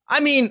 I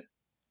mean,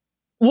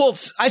 well,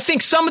 I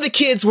think some of the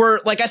kids were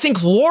like, I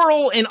think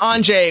Laurel and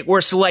Anjay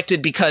were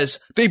selected because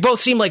they both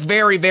seem like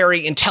very,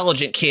 very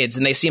intelligent kids,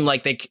 and they seem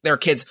like they're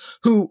kids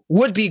who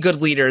would be good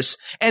leaders.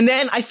 And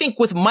then I think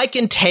with Mike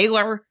and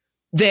Taylor,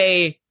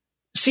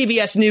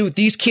 CBS knew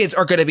these kids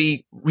are going to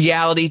be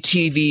reality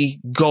TV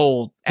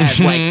gold,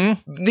 as like,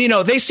 you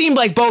know, they seemed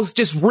like both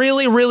just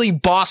really, really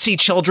bossy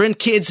children,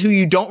 kids who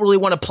you don't really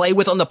want to play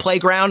with on the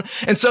playground.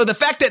 And so the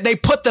fact that they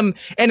put them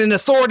in an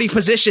authority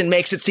position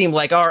makes it seem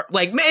like, I don't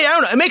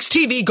know, it makes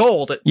TV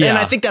gold. Yeah. And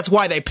I think that's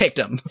why they picked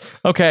them.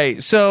 Okay.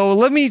 So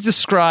let me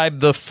describe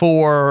the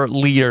 4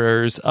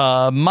 leaders.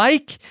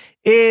 Mike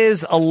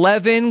is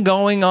 11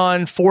 going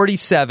on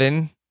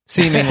 47,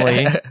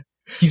 seemingly.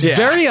 He's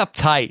very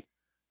uptight.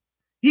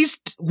 He's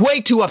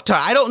way too uptight.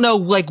 I don't know,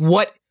 like,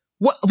 what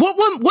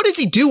does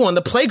he do on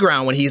the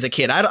playground when he's a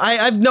kid? I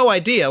have no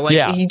idea.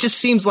 Like, he just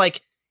seems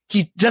like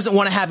he doesn't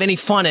want to have any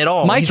fun at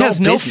all. Mike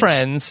has no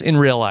friends in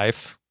real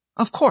life.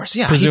 Of course,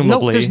 yeah.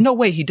 Presumably. There's no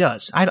way he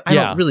does. I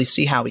don't really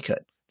see how he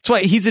could. That's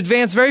why he's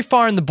advanced very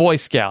far in the Boy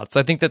Scouts.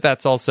 I think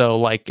that's also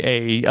like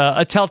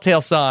a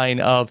telltale sign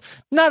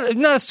of not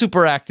a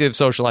super active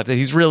social life, that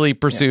he's really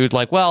pursued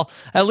like, well,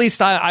 at least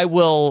I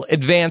will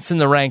advance in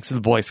the ranks of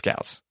the Boy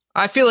Scouts.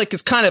 I feel like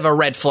it's kind of a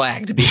red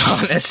flag, to be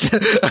honest.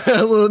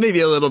 Maybe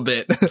a little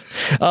bit.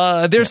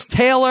 There's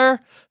Taylor,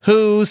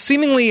 who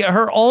seemingly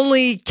her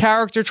only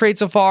character trait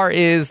so far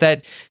is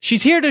that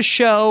she's here to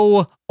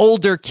show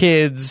older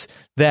kids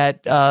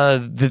that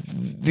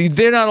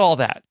they're not all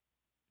that.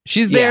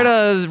 She's there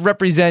to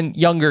represent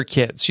younger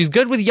kids. She's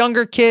good with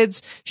younger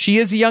kids. She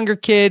is a younger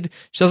kid.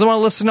 She doesn't want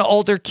to listen to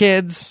older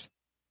kids.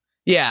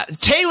 Yeah,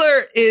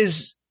 Taylor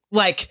is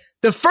like,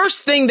 the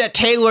first thing that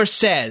Taylor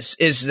says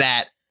is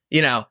that,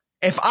 you know,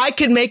 if I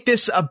could make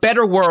this a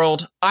better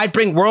world, I'd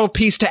bring world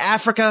peace to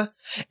Africa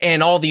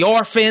and all the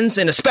orphans,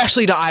 and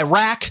especially to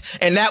Iraq,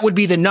 and that would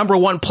be the number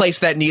one place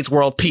that needs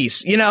world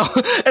peace, you know?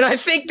 And I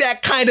think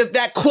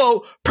that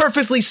quote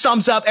perfectly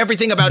sums up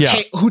everything about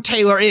who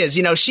Taylor is.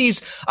 You know,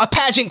 she's a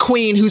pageant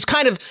queen who's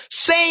kind of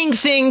saying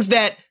things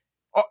that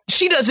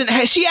she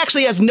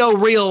actually has no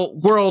real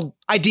world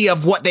idea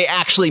of what they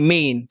actually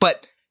mean,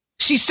 but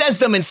she says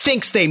them and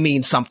thinks they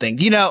mean something,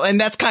 you know, and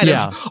that's kind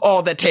of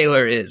all that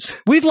Taylor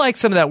is. We'd like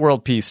some of that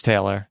world peace,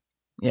 Taylor.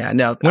 Yeah,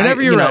 no.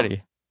 Whenever you're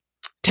ready.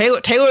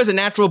 Taylor is a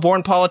natural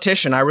born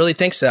politician. I really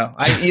think so.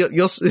 I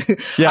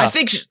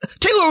think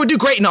Taylor would do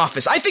great in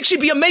office. I think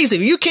she'd be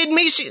amazing. Are you kidding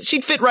me?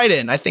 She'd fit right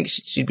in. I think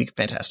she'd be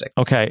fantastic.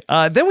 Okay.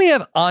 Then we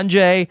have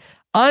Anjay.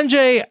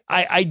 Anjay,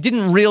 I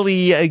didn't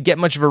really get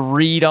much of a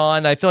read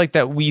on. I feel like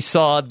that we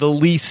saw the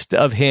least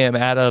of him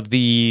out of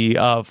the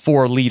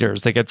 4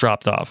 leaders that get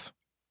dropped off.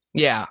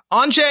 Yeah.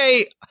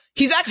 Anjay,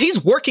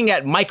 he's working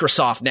at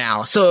Microsoft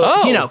now.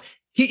 So, you know,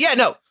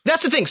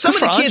 that's the thing. Some of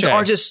the kids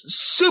are just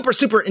super,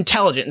 super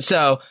intelligent. And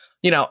so,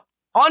 you know,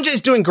 Anjay's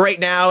doing great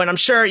now. And I'm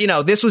sure, you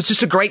know, this was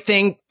just a great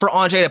thing for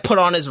Anjay to put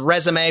on his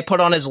resume, put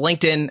on his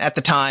LinkedIn at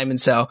the time. And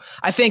so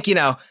I think, you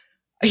know,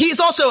 he's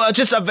also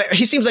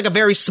he seems like a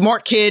very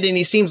smart kid, and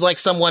he seems like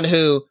someone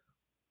who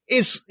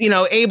is, you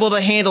know, able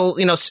to handle,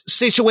 you know,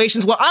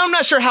 situations. Well, I'm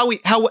not sure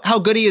how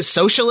good he is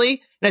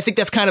socially. And I think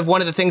that's kind of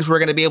one of the things we're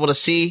going to be able to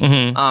see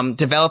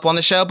develop on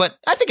the show. But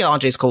I think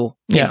Anjay's cool.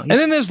 Yeah. And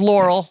then there's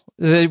Laurel.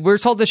 We're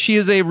told that she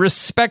is a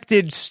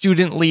respected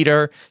student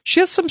leader.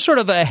 She has some sort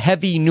of a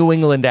heavy New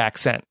England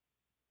accent.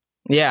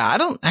 Yeah. I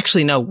don't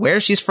actually know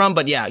where she's from,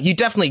 but yeah, you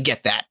definitely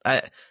get that.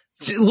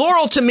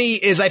 Laurel to me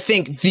is, I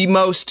think, the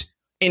most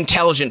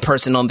intelligent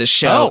person on this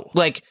show.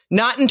 Like,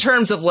 not in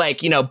terms of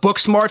like, you know, book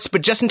smarts,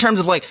 but just in terms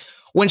of like,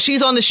 when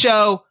she's on the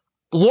show,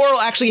 Laurel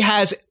actually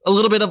has a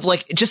little bit of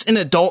like just an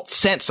adult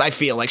sense. I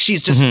feel like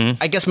she's just,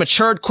 I guess,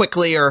 matured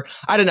quickly, or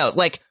I don't know,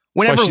 like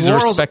whenever she's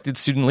Laurel's a respected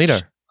student leader.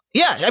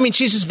 Yeah. I mean,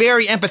 she's just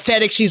very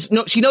empathetic.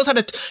 She knows how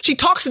to, she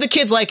talks to the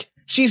kids like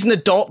she's an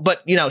adult,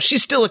 but you know,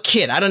 she's still a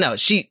kid. I don't know.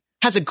 She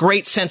has a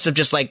great sense of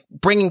just like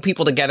bringing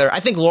people together. I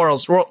think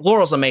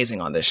Laurel's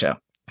amazing on this show.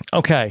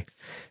 Okay.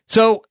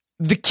 So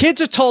the kids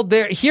are told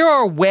here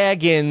are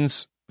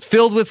wagons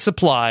filled with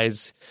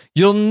supplies.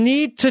 You'll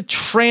need to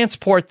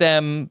transport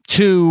them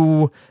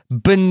to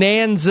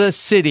Bonanza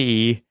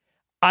City.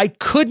 I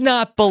could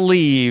not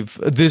believe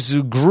this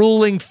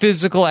grueling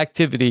physical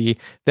activity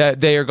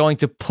that they are going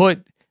to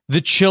put the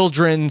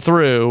children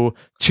through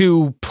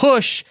to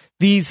push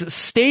these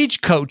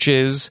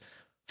stagecoaches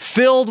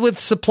filled with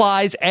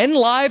supplies and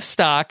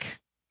livestock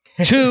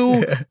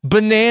to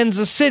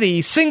Bonanza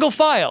City, single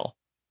file.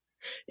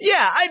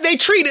 Yeah, they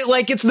treat it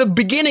like it's the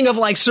beginning of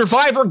like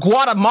Survivor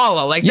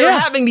Guatemala. Like they're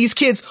having these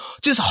kids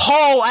just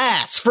haul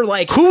ass for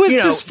like, who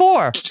is this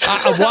for?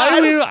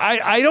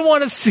 I don't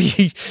want to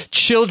see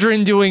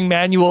children doing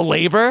manual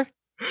labor.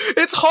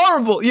 It's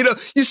horrible. You know,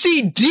 you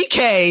see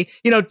DK,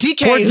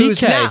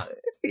 who's now,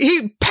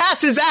 he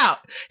passes out.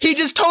 He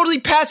just totally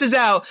passes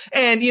out.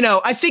 And, you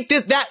know, I think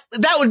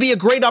that would be a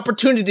great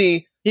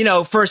opportunity, you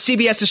know, for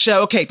CBS to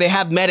show, okay, they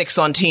have medics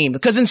on team.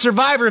 Because in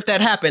Survivor, if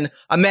that happened,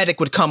 a medic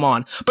would come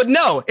on. But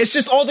no, it's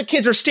just all the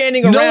kids are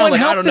standing around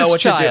like, I don't know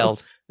what to do.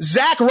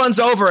 Zach runs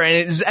over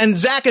and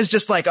Zach is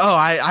just like, oh,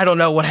 I don't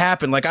know what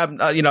happened. Like, I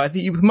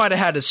think you might have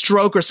had a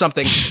stroke or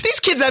something.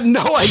 These kids have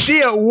no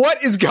idea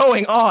what is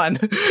going on.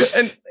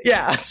 And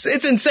yeah,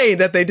 it's insane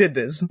that they did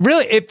this.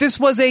 Really, if this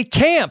was a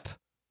camp,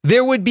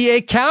 there would be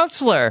a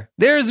counselor.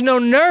 There's no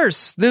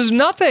nurse. There's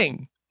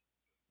nothing.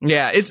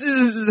 Yeah,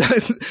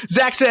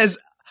 Zach says,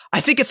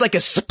 I think it's like a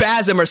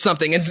spasm or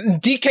something. And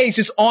DK's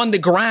just on the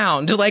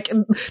ground. Like,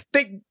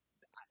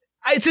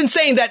 it's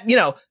insane that, you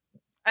know,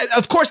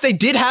 of course they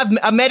did have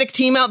a medic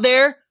team out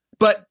there,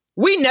 but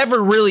we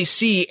never really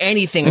see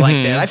anything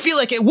like that. I feel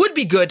like it would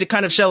be good to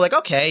kind of show like,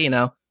 okay, you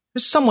know,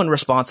 there's someone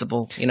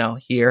responsible, you know,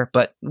 here,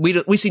 but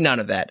we see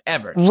none of that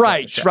ever.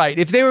 Right.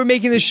 If they were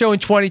making this show in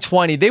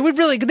 2020, they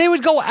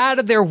would go out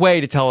of their way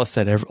to tell us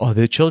that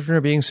the children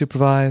are being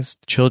supervised,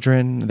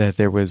 that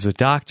there was a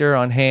doctor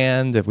on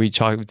hand, that we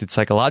did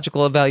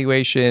psychological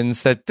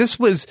evaluations, that it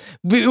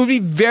would be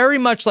very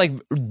much like,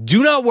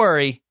 do not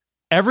worry,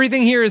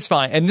 everything here is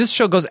fine. And this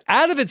show goes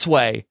out of its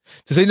way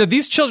to say, no,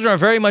 these children are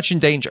very much in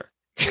danger.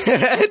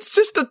 It's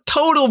just a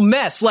total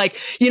mess. Like,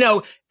 you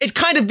know, it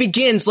kind of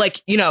begins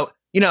like, you know,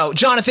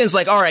 Jonathan's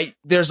like, all right,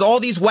 there's all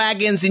these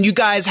wagons and you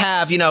guys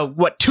have,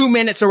 2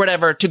 minutes or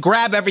whatever to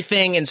grab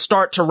everything and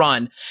start to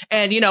run.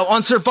 And,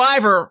 on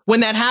Survivor, when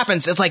that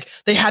happens, it's like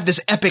they have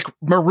this epic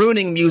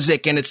marooning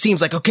music and it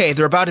seems like, okay,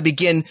 they're about to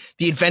begin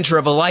the adventure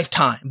of a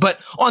lifetime. But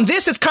on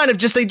this, it's kind of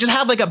they just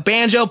have like a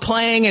banjo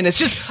playing and it's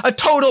just a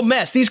total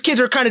mess. These kids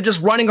are kind of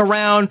just running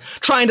around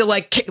trying to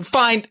like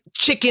find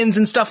chickens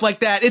and stuff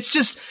like that. It's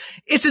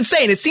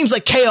insane. It seems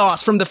like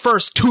chaos from the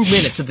first 2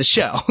 minutes of the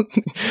show.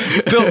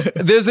 Phil,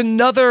 there's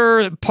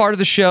another part of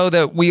the show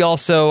that we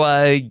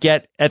also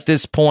get at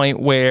this point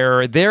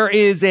where there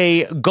is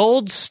a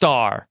gold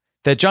star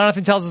that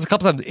Jonathan tells us a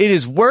couple times. It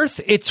is worth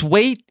its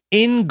weight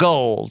in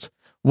gold,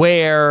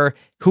 where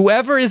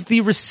whoever is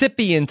the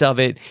recipient of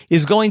it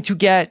is going to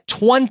get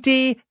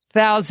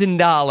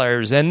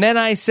 $20,000. And then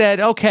I said,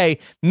 okay,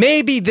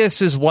 maybe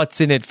this is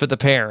what's in it for the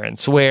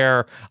parents,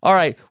 where, all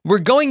right, we're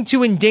going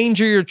to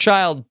endanger your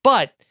child,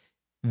 but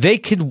they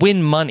could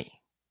win money.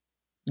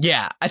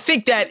 Yeah, I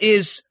think that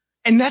is,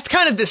 and that's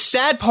kind of the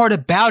sad part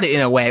about it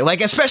in a way,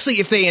 like, especially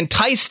if they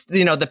entice,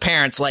 the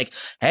parents, like,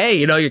 hey,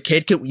 your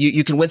kid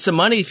you can win some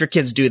money if your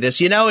kids do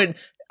this, and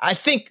I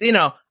think,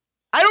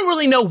 I don't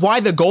really know why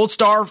the gold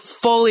star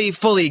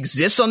fully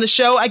exists on the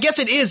show. I guess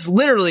it is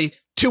literally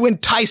to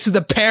entice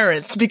the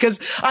parents, because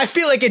I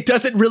feel like it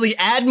doesn't really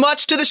add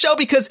much to the show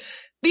because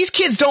these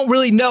kids don't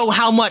really know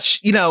how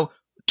much,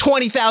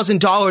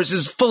 $20,000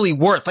 is fully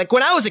worth. Like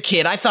when I was a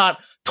kid, I thought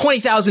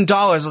 $20,000,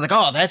 I was like,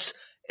 oh,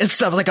 it's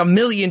like $1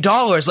 million.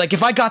 Like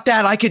if I got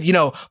that, I could,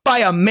 buy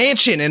a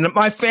mansion and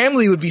my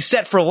family would be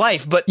set for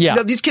life. But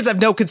these kids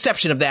have no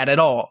conception of that at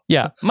all.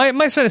 Yeah.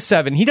 My son is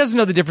 7. He doesn't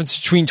know the difference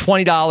between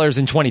 $20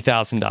 and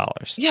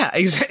 $20,000. Yeah,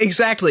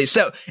 exactly.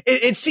 So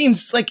it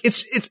seems like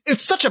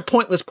it's such a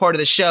pointless part of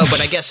the show,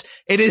 but I guess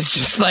it is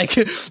just like,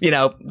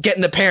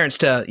 getting the parents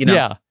to,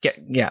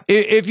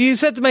 If you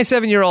said to my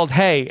 7-year-old,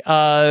 hey,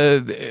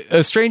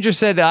 a stranger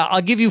said,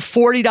 I'll give you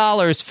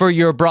 $40 for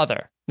your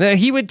brother,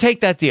 he would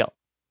take that deal.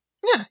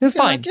 Yeah,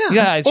 fine.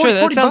 Yeah, sure.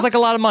 That sounds like a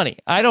lot of money.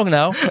 I don't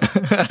know.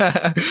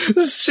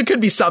 It could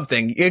be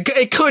something.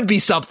 It could be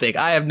something.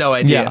 I have no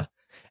idea. Yeah.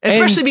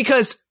 Especially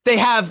because they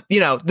have,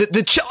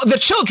 the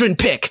children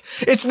pick.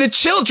 It's the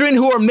children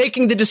who are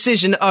making the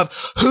decision of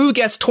who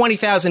gets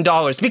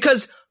 $20,000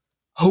 because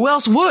who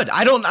else would?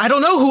 I don't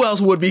know who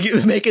else would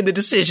be making the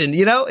decision.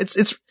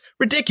 It's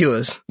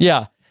ridiculous.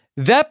 Yeah.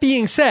 That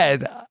being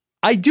said,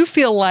 I do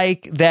feel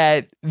like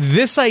that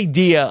this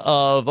idea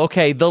of,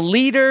 okay, the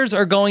leaders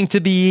are going to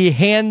be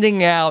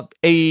handing out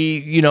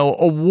a,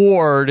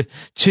 award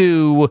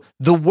to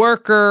the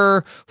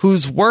worker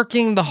who's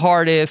working the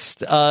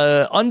hardest,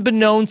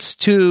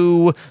 unbeknownst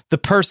to the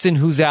person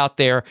who's out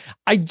there.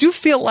 I do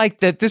feel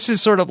like that this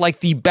is sort of like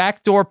the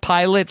backdoor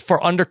pilot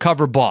for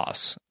Undercover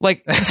Boss.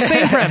 Like,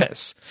 same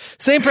premise.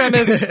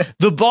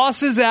 The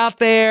boss is out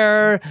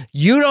there.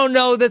 You don't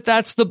know that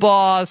that's the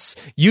boss.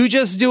 You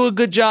just do a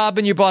good job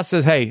and your boss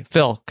says, hey,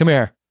 Phil, come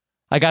here.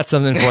 I got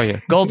something for you.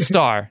 Gold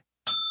star.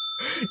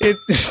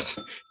 It's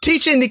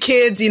teaching the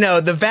kids,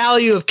 the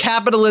value of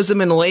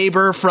capitalism and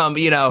labor from,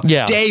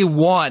 day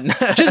one.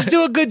 Just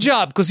do a good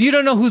job because you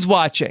don't know who's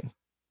watching.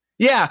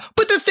 Yeah.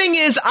 But the thing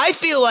is, I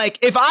feel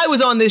like if I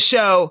was on this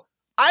show,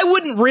 I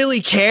wouldn't really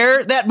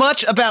care that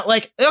much about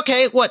like,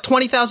 okay, what,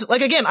 20,000?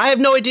 Like, again, I have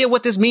no idea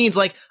what this means.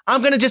 Like,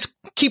 I'm going to just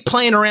keep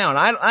playing around.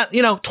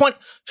 20,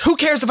 who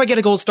cares if I get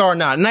a gold star or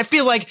not? And I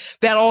feel like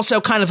that also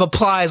kind of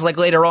applies like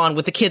later on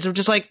with the kids who are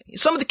just like,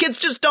 some of the kids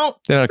just don't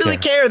really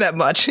care that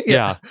much.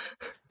 Yeah.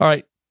 All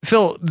right.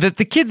 Phil, that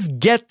the kids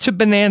get to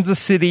Bonanza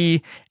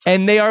City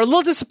and they are a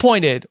little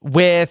disappointed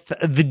with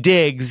the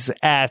digs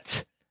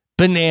at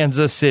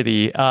Bonanza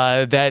City,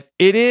 that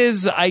it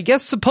is, I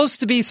guess,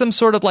 supposed to be some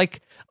sort of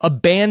like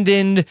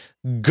abandoned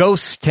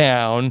ghost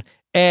town,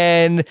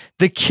 and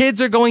the kids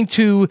are going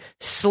to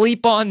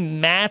sleep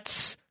on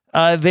mats.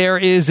 There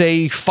is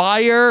a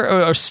fire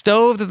or a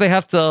stove that they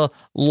have to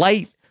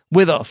light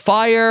with a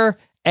fire,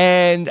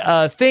 and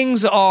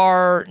things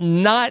are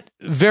not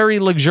very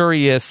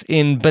luxurious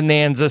in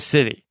Bonanza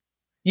City.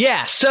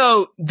 Yeah,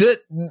 so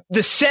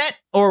the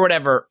set or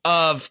whatever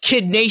of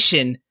Kid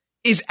Nation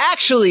is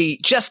actually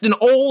just an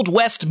Old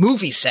West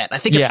movie set. I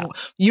think it's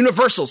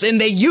Universal's, and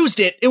they used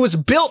it. It was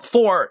built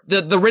for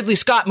the Ridley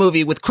Scott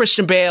movie with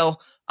Christian Bale,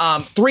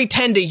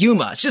 3:10 to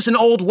Yuma. It's just an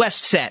Old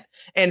West set.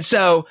 And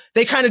so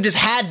they kind of just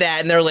had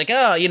that, and they're like,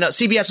 oh,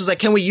 CBS was like,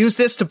 can we use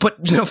this to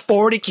put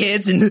 40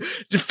 kids and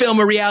to film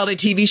a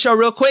reality TV show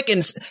real quick?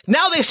 And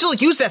now they still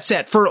use that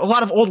set for a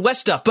lot of Old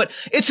West stuff. But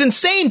it's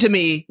insane to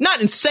me.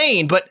 Not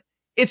insane, but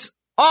it's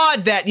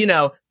odd that,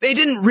 they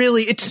didn't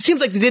really, it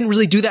seems like they didn't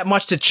really do that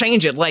much to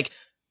change it. Like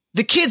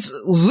the kids'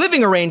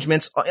 living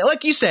arrangements,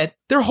 like you said,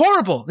 they're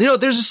horrible.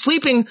 There's a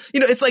sleeping,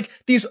 it's like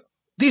these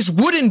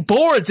wooden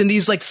boards and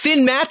these like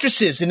thin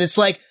mattresses. And it's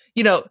like,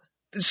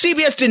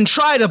 CBS didn't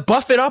try to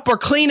buff it up or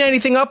clean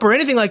anything up or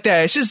anything like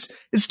that.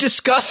 It's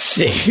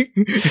disgusting.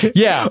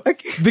 Yeah.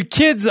 The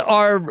kids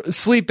are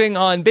sleeping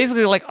on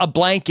basically like a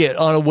blanket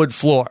on a wood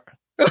floor.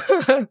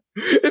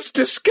 It's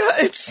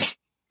disgusting.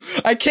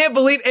 I can't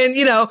believe,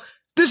 and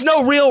there's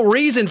no real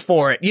reason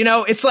for it. You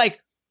know, it's like,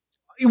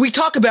 we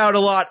talk about a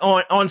lot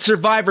on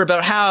Survivor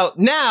about how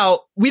now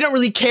we don't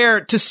really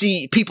care to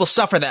see people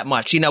suffer that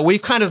much. You know,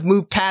 we've kind of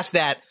moved past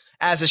that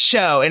as a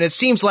show. And it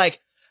seems like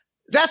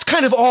that's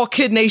kind of all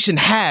Kid Nation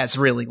has,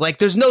 really. Like,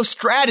 there's no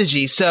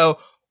strategy. So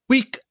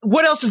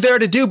what else is there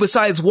to do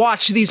besides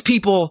watch these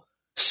people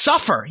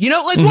suffer? You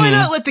know, like, why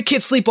not let the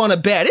kids sleep on a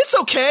bed? It's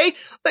okay.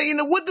 Like, you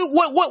know,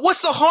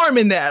 what's the harm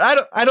in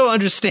that? I don't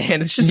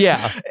understand. It's just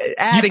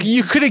adding.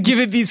 You could have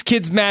given these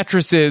kids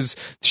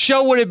mattresses.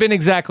 Show would have been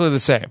exactly the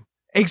same.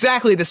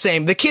 Exactly the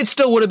same. The kids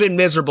still would have been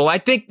miserable. I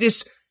think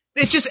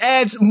it just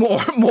adds more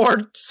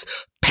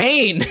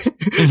pain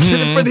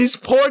for these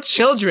poor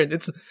children.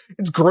 It's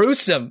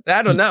gruesome.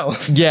 I don't know.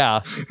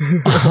 Yeah.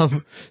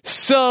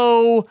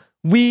 So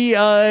we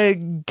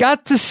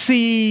got to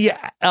see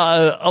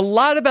a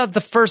lot about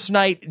the first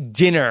night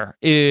dinner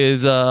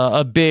is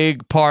a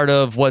big part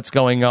of what's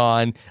going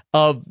on.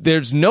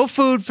 There's no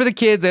food for the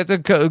kids. They have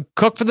to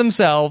cook for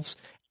themselves.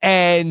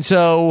 And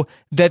so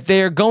that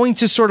they're going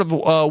to sort of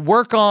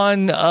work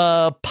on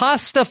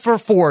pasta for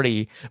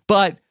 40.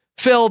 But,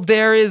 Phil,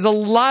 there is a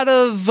lot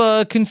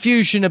of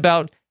confusion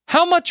about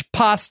how much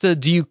pasta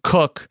do you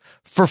cook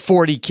for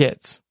 40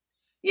 kids?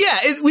 Yeah,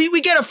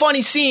 we get a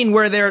funny scene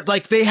where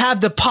they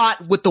have the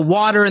pot with the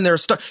water and they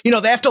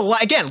have to,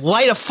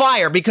 light a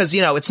fire because,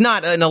 you know, it's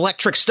not an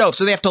electric stove.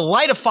 So they have to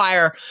light a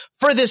fire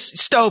for this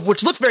stove,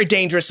 which looks very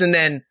dangerous. And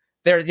then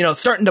they're, you know,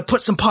 starting to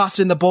put some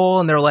pasta in the bowl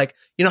and they're like,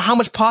 you know, how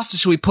much pasta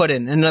should we put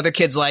in? And another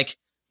kid's like,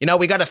 you know,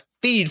 we got to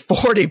feed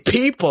 40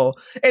 people.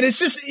 And it's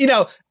just, you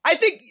know, I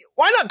think,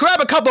 why not grab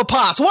a couple of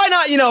pots? Why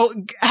not, you know,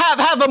 have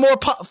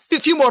a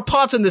few more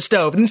pots in the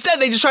stove? And instead,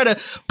 they just try to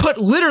put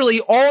literally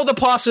all the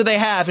pasta they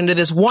have into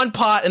this one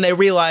pot, and they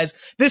realize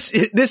this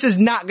is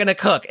not going to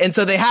cook. And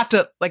so they have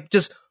to, like,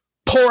 just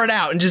pour it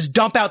out and just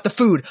dump out the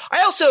food.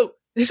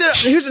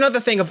 Here's another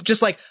thing of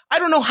just like, I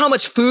don't know how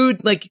much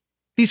food, like,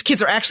 these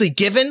kids are actually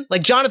given.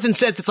 Like, Jonathan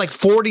says it's like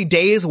 40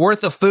 days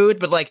worth of food,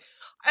 but like,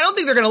 I don't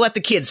think they're going to let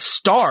the kids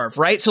starve,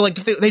 right? So like,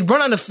 if they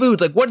run out of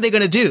food, like, what are they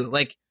going to do?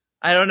 Like,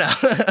 I don't know.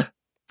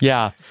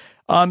 Yeah.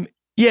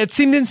 It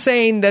seemed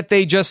insane that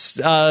they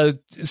just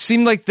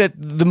seemed like that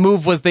the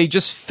move was they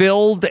just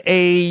filled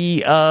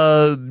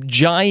a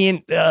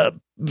giant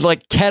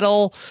like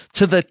kettle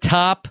to the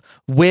top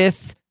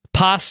with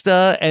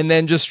pasta and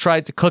then just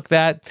tried to cook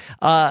that.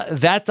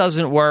 That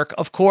doesn't work.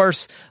 Of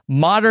course,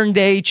 modern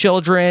day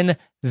children,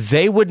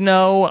 they would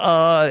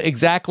know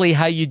exactly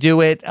how you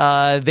do it.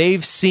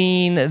 They've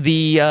seen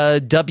the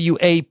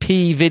WAP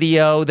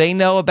video. They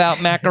know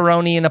about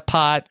macaroni in a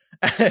pot.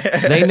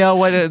 They know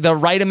what the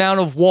right amount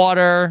of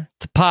water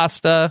to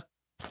pasta.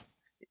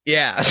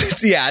 Yeah.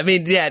 Yeah. I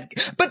mean, yeah.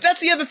 But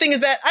that's the other thing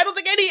is that I don't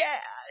think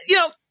you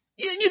know,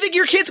 you think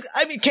your kids,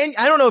 I mean,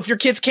 I don't know if your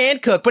kids can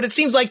cook, but it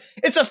seems like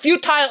it's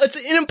it's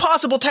an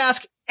impossible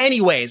task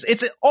anyways.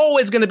 It's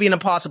always going to be an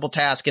impossible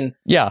task. And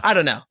yeah, I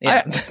don't know.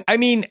 Yeah. I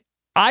mean,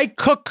 I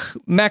cook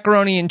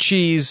macaroni and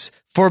cheese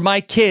for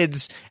my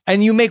kids,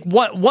 and you make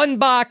one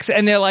box,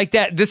 and they're like,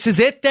 "That this is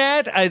it,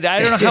 Dad." I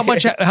don't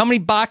know how many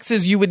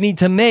boxes you would need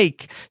to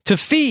make to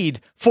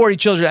feed 40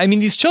 children. I mean,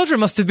 these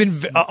children must have been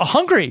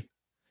hungry.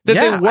 That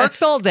they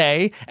worked all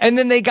day, and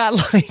then they got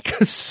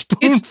like a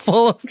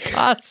spoonful of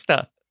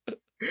pasta.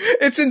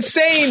 It's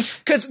insane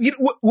because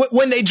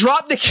when they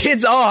drop the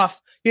kids off,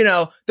 you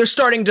know, they're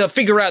starting to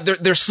figure out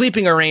their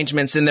sleeping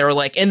arrangements, and they're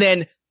like, and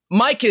then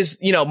Mike,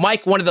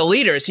 one of the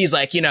leaders, he's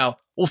like, you know,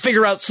 we'll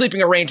figure out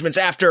sleeping arrangements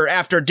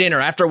after dinner,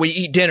 after we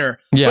eat dinner.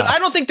 Yeah. But I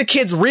don't think the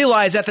kids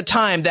realize at the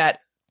time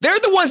that they're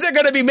the ones that are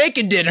going to be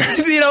making dinner.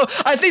 You know,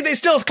 I think they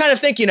still kind of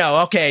think, you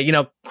know, okay, you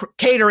know,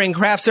 catering,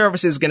 craft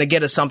services is going to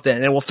get us something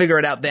and we'll figure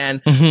it out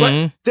then.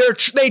 Mm-hmm.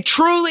 But they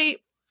truly,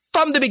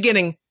 from the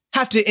beginning,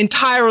 have to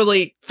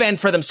entirely fend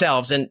for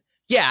themselves. And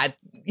yeah,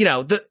 you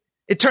know,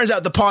 it turns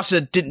out the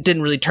pasta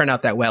didn't really turn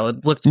out that well.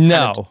 It looked kind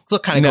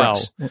of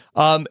gross.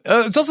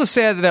 It's also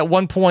sad at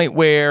one point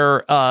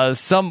where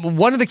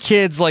one of the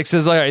kids like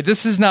says, "All right,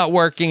 this is not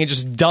working," and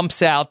just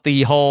dumps out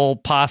the whole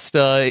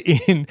pasta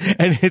in,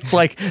 and it's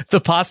like the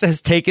pasta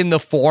has taken the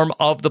form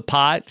of the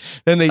pot.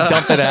 Then they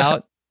dump it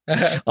out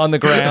on the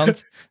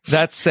ground.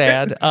 That's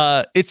sad.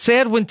 It's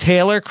sad when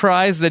Taylor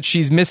cries that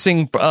she's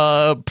missing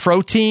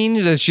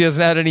protein, that she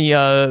hasn't had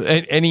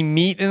any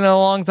meat in a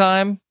long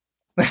time.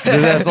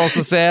 That's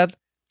also sad.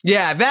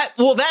 Yeah,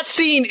 that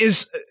scene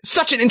is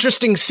such an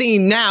interesting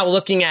scene now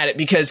looking at it,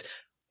 because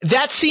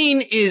that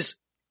scene is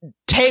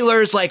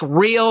Taylor's like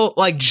real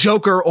like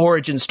Joker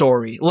origin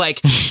story. Like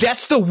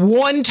that's the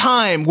one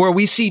time where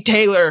we see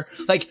Taylor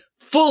like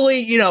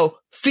fully, you know,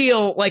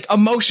 feel like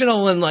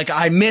emotional and like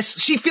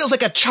she feels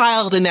like a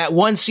child in that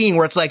one scene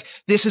where it's like,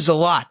 this is a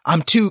lot.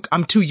 I'm too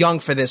young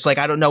for this. Like,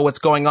 I don't know what's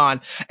going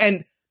on.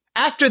 And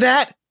after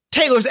that,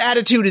 Taylor's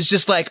attitude is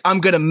just like, I'm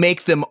going to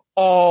make them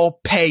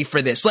all pay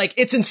for this. Like,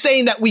 it's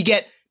insane that we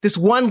get this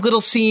one little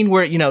scene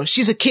where, you know,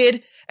 she's a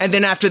kid. And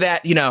then after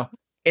that, you know,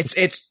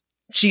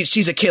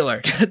 she's a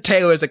killer.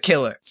 Taylor's a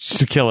killer.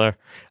 She's a killer.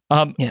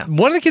 Yeah.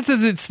 One of the kids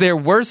says it's their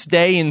worst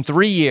day in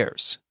 3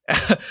 years.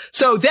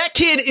 So that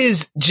kid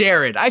is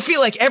Jared. I feel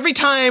like every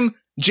time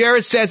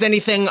Jared says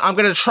anything, I'm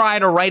going to try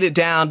to write it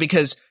down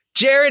because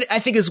Jared, I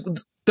think, is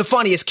the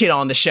funniest kid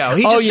on the show.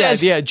 He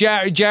just says,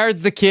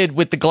 Jared's the kid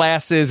with the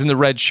glasses and the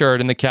red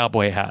shirt and the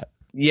cowboy hat.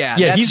 Yeah,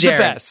 he's Jared.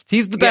 the best.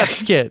 He's the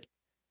best kid.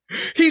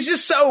 He's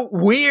just so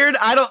weird.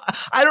 I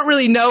don't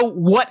really know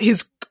what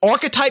his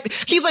archetype.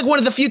 He's like one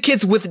of the few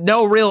kids with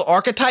no real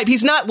archetype.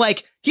 He's not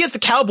like, he has the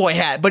cowboy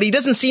hat, but he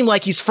doesn't seem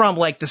like he's from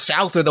like the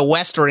South or the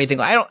West or anything.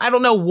 I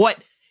don't know what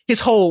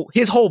his whole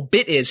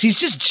bit is. He's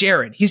just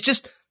Jared. He's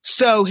just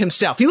so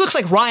himself. He looks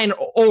like Ryan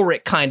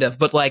Ulrich kind of,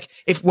 but like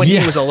when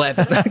he was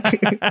 11.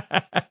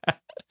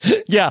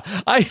 Yeah,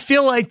 I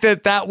feel like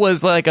that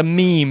was like a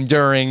meme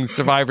during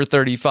Survivor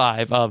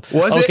 35. Was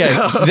it?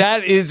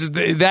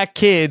 Okay, that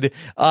kid.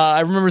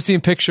 I remember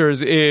seeing pictures.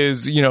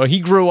 He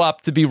grew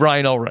up to be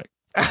Ryan Ulrich.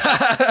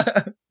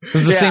 It's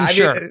the same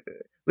shirt.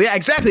 Yeah,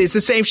 exactly. It's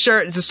the same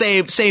shirt. It's the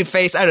same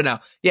face. I don't know.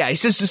 Yeah, he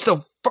says it's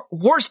the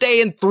worst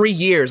day in 3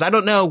 years. I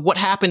don't know what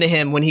happened to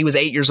him when he was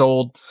 8 years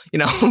old.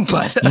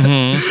 But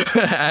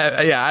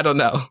yeah, I don't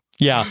know.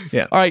 Yeah.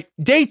 All right.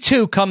 Day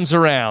 2 comes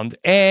around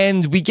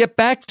and we get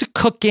back to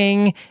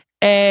cooking.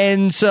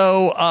 And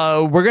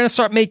so we're going to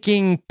start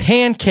making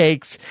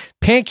pancakes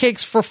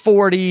for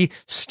 40.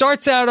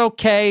 Starts out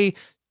okay.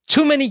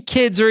 Too many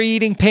kids are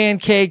eating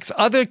pancakes.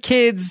 Other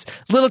kids,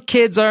 little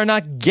kids, are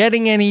not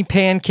getting any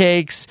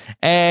pancakes.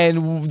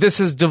 And this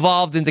has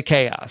devolved into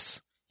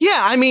chaos.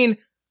 Yeah. I mean,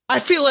 I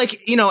feel like,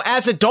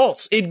 as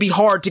adults, it'd be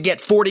hard to get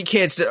 40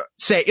 kids to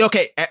say,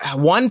 okay,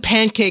 one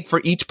pancake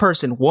for each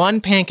person, one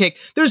pancake.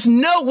 There's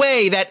no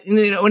way that,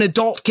 an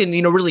adult can,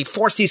 really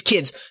force these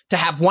kids to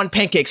have one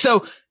pancake.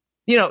 So,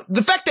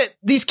 the fact that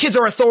these kids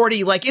are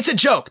authority, like, it's a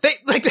joke.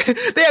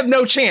 They have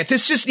no chance.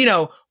 It's just,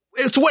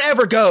 it's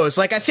whatever goes.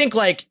 Like, I think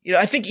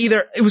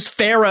either it was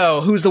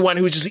Pharaoh who's the one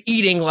who was just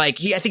eating, I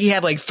think he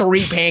had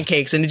 3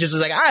 pancakes and it just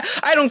is like,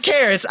 I don't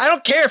care. I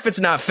don't care if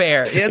it's not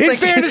fair. In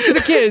fairness to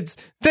the kids,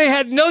 they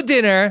had no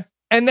dinner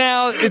and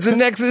now it's the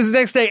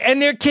next day and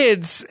they're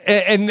kids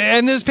and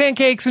there's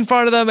pancakes in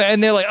front of them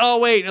and they're like, oh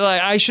wait,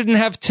 I shouldn't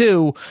have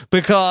 2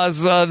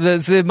 because,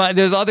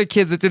 there's other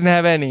kids that didn't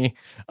have any.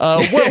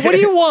 What do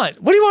you want?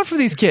 What do you want from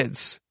these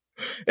kids?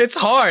 It's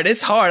hard.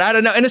 I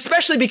don't know. And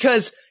especially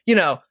because,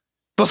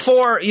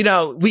 before,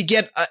 we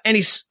get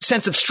any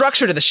sense of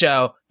structure to the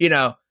show,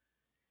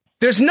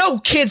 there's no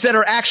kids that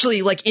are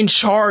actually in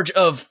charge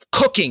of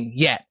cooking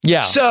yet. Yeah.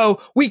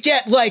 So we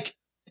get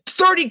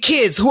 30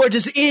 kids who are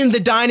just in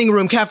the dining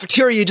room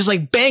cafeteria,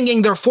 just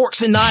banging their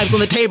forks and knives on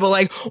the table.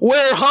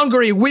 We're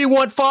hungry. We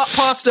want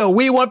pasta.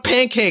 We want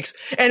pancakes.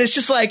 And it's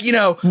just right.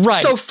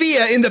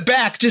 Sophia in the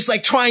back, just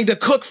trying to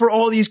cook for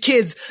all these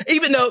kids,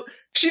 even though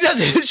she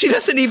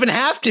doesn't even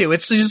have to.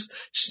 It's just,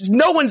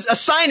 no one's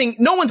assigned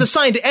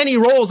to any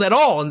roles at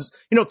all. And,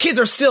 kids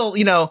are still,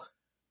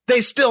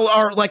 they still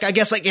are I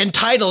guess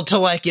entitled to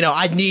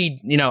I need,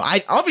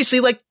 I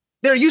obviously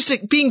they're used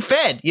to being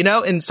fed,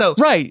 and so.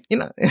 Right.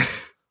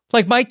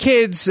 My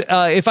kids,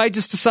 if I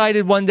just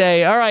decided one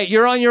day, all right,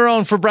 you're on your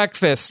own for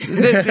breakfast,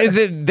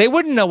 they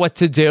wouldn't know what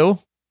to do.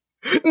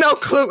 No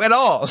clue at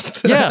all.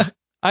 Yeah.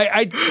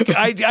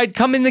 I'd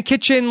come in the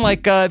kitchen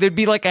there'd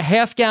be a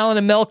half gallon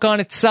of milk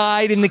on its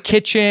side in the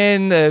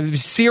kitchen,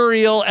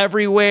 cereal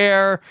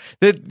everywhere.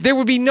 That there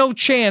would be no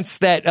chance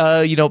that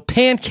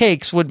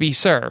pancakes would be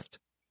served.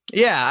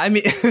 Yeah, I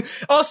mean,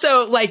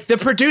 also the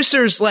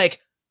producers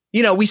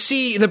we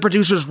see the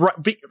producers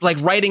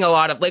writing a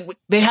lot of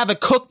they have a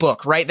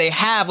cookbook, right? They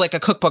have a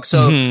cookbook,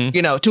 so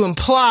to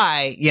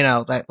imply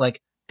that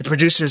the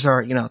producers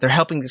are they're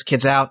helping these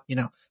kids out,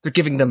 they're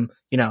giving them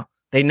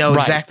they know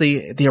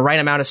exactly the right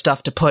amount of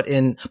stuff to put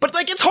in. But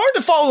it's hard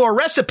to follow a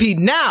recipe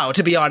now,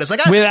 to be honest.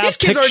 Without these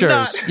kids pictures. Are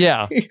not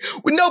yeah.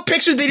 With no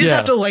pictures, they just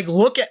have to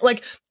look at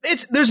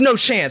there's no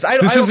chance. I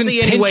don't see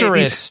any way.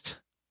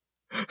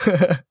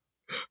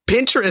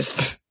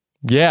 Pinterest.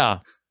 Yeah.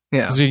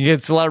 Yeah. So you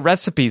get a lot of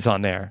recipes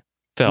on there,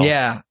 Phil.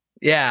 Yeah.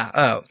 Yeah.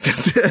 Oh,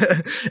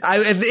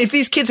 if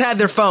these kids had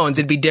their phones,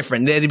 it'd be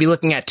different. They'd be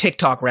looking at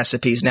TikTok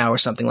recipes now or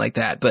something like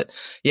that. But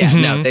yeah,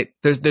 no,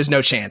 there's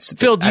no chance.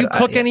 Phil, do you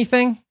cook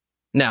anything?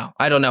 No,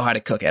 I don't know how to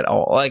cook at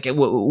all.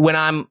 When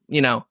I'm,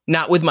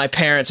 not with my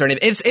parents or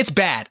anything, it's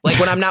bad.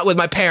 When I'm not with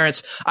my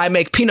parents, I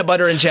make peanut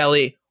butter and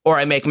jelly or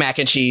I make mac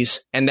and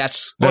cheese, and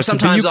or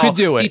sometimes you could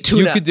do it. Eat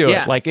tuna. You could do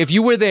it. If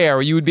you were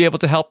there, you would be able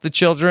to help the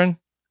children.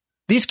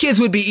 These kids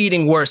would be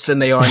eating worse than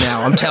they are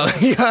now. I'm telling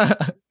you.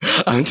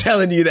 I'm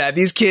telling you that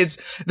these kids,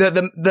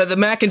 the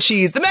mac and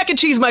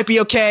cheese might be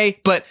okay,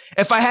 but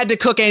if I had to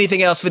cook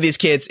anything else for these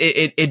kids,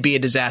 it'd be a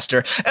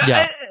disaster.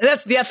 Yeah.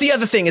 That's the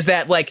other thing is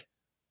that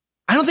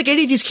I don't think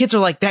any of these kids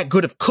are that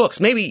good of cooks.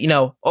 Maybe,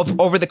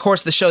 over the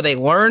course of the show, they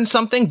learn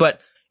something, but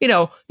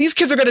these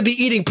kids are going to be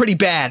eating pretty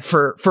bad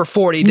for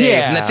 40 days.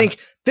 Yeah. And I think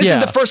this is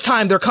the first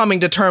time they're coming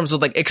to terms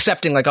with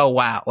accepting oh,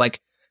 wow,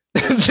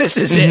 this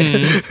is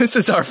it. This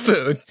is our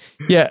food.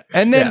 Yeah.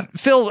 And then,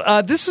 Phil,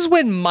 this is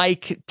when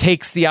Mike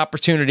takes the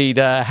opportunity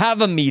to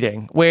have a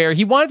meeting where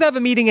he wanted to have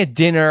a meeting at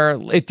dinner.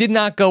 It did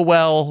not go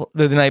well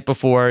the night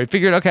before. He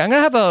figured, okay, I'm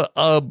going to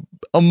have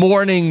a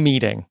morning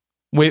meeting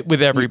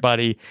with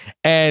everybody.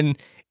 And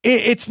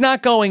it's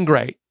not going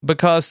great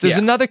because there's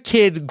another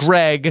kid,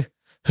 Greg,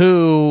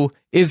 who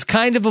is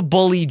kind of a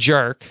bully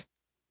jerk,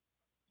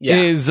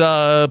 is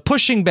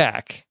pushing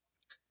back.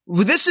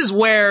 This is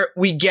where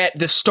we get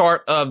the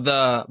start of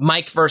the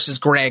Mike versus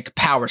Greg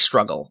power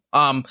struggle.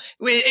 And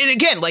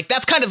again, like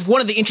that's kind of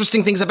one of the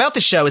interesting things about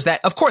the show is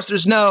that, of course,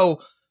 there's no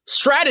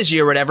strategy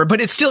or whatever,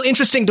 but it's still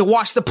interesting to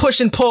watch the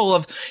push and pull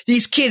of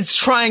these kids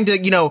trying to,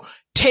 you know,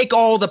 take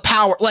all the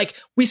power. Like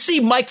we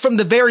see Mike from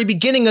the very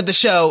beginning of the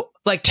show,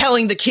 like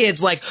telling the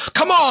kids, like,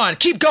 come on,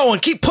 keep going,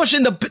 keep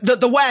pushing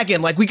the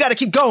wagon. Like we got to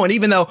keep going,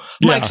 even though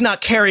Mike's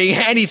not carrying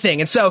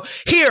anything. And so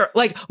here,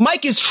 like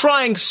Mike is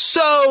trying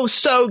so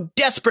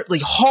desperately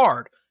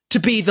hard to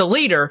be the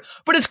leader,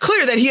 but it's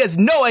clear that he has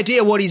no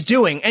idea what he's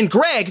doing. And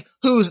Greg,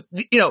 who's,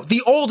 you know,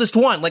 the oldest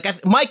one, like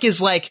Mike is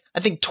like,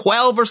 I think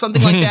 12 or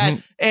something like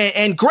that.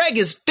 And Greg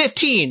is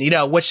 15, you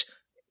know, which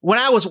when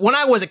I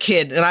was a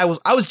kid and I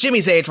was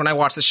Jimmy's age when I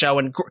watched the show,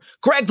 and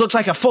Greg looked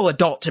like a full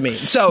adult to me.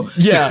 So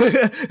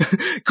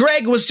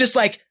Greg was just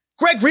like,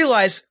 Greg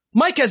realized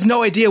Mike has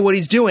no idea what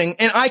he's doing,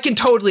 and I can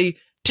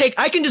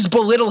just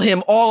belittle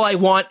him all I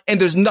want, and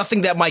there's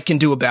nothing that Mike can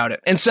do about it.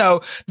 And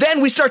so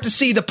then we start to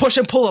see the push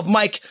and pull of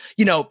Mike,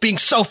 you know, being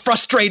so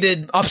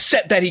frustrated,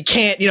 upset that he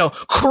can't, you know,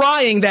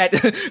 crying that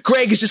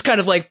Greg is just kind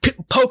of like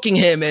poking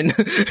him and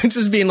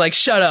just being like,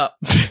 shut up.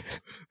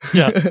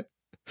 Yeah.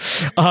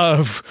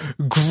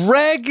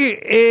 Greg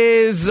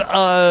is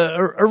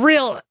a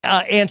real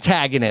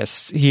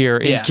antagonist here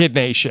in Kid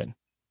Nation.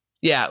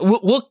 Yeah,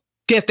 we'll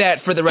get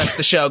that for the rest of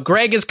the show.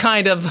 Greg is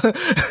kind of,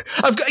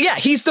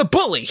 he's the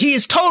bully. He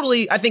is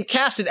totally, I think,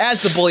 casted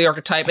as the bully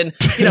archetype, and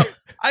you know,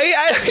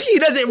 he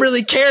doesn't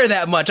really care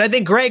that much. I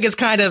think Greg is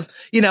kind of,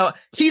 you know,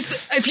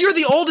 if you're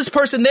the oldest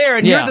person there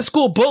and you're the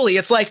school bully,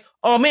 it's like,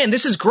 oh man,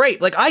 this is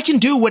great. Like I can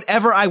do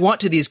whatever I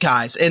want to these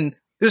guys, and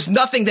there's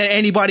nothing that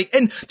anybody,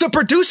 and the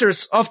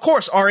producers, of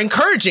course, are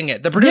encouraging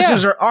it. The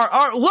producers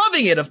are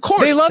loving it. Of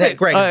course, they love it.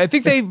 Greg. I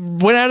think they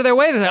went out of their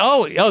way to say,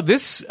 "Oh,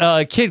 this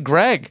kid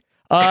Greg,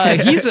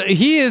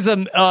 he is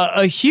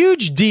a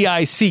huge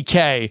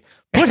DICK.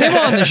 Put him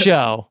on the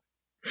show."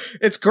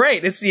 It's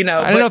great. It's, you know,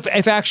 I don't know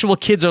if actual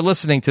kids are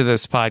listening to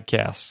this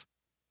podcast.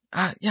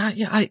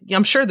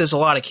 I'm sure there's a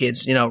lot of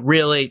kids, you know,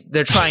 really,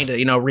 they're trying to,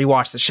 you know,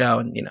 rewatch the show,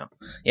 and you know,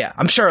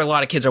 I'm sure a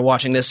lot of kids are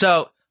watching this.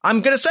 So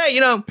I'm gonna say,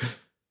 you know,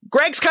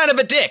 Greg's kind of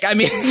a dick. I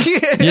mean,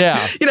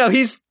 you know,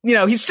 he's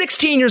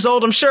 16 years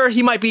old. I'm sure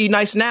he might be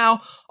nice now.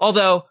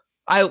 Although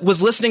I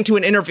was listening to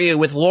an interview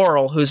with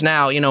Laurel, who's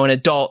now, you know, an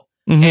adult,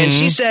 and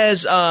she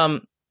says,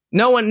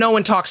 no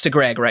one talks to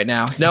Greg right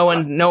now. No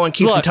one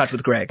keeps in touch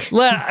with Greg.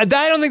 I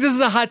don't think this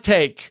is a hot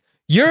take.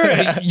 You're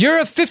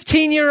a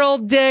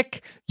 15-year-old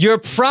dick. You're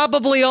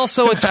probably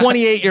also a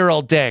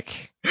 28-year-old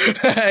dick.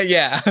 That's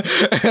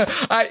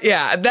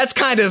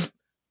kind of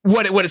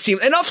what it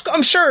seems. And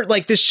I'm sure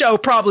like this show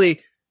probably,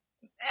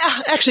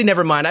 actually,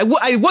 never mind. I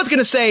was going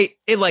to say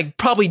it like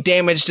probably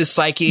damaged his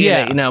psyche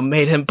and it, you know,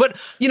 made him, but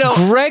you know,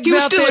 Greg's he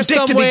was out still there a dick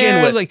somewhere, to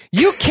begin with. Like,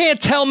 you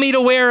can't tell me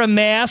to wear a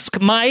mask,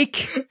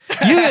 Mike.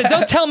 You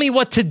don't tell me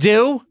what to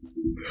do.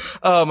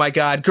 Oh my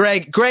God.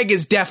 Greg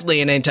is definitely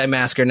an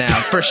anti-masker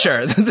now, for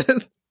sure.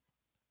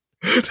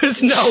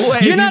 There's no way.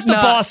 You're not the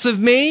boss of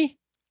me.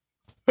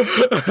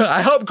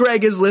 I hope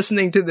Greg is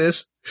listening to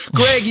this.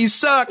 Greg, you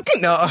suck.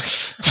 No.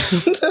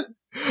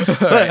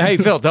 Right. Hey,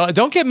 Phil,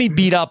 don't get me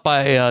beat up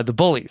by the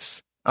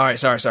bullies. All right.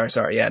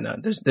 Sorry. Yeah, no,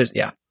 there's.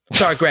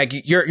 Sorry, Greg.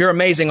 You're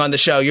amazing on the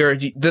show.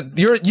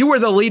 You were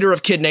the leader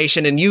of Kid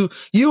Nation, and you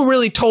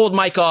really told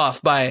Mike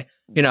off by,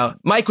 you know,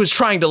 Mike was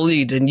trying to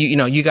lead, and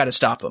you got to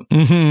stop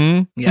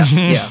him.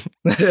 Yeah.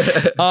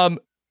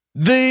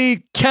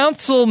 The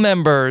council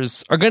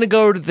members are going to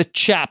go to the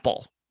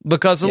chapel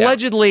because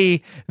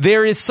allegedly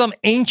there is some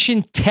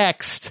ancient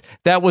text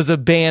that was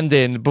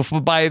abandoned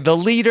by the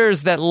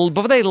leaders that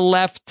before they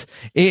left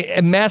a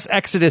mass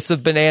exodus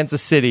of Bonanza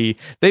City.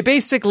 They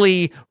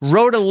basically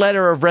wrote a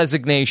letter of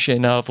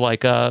resignation of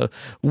like,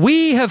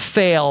 we have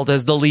failed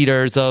as the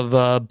leaders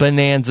of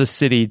Bonanza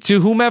City to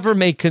whomever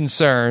may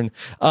concern.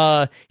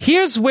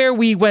 Here's where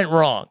we went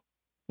wrong.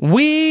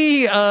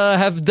 We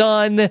have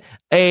done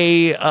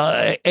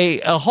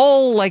a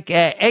whole like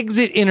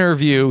exit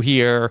interview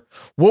here.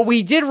 What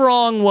we did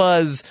wrong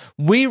was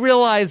we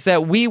realized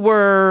that we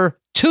were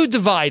too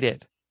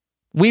divided.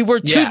 We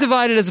were too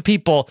divided as a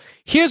people.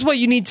 Here's what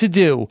you need to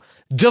do.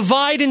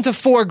 Divide into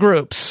 4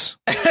 groups.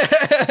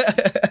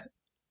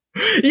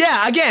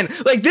 Yeah, again,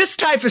 like this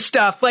type of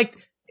stuff, like,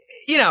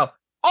 you know,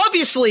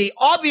 obviously,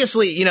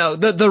 you know,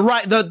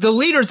 the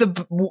leaders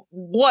of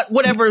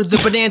whatever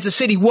the Bonanza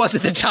City was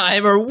at the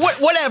time, or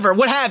what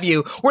have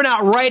you, we're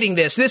not writing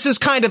this. This is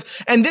kind of,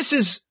 and this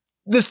is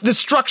the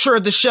structure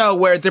of the show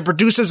where the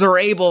producers are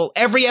able,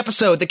 every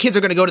episode, the kids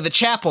are going to go to the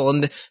chapel,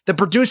 and the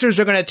producers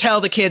are going to tell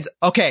the kids,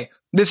 okay,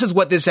 this is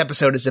what this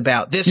episode is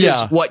about. This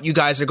is what you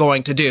guys are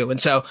going to do. And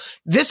so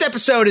this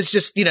episode is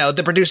just,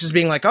 the producers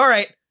being like, all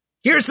right,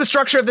 here's the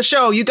structure of the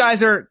show. You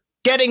guys are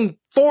getting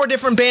 4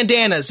 different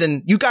bandanas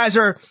and you guys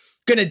are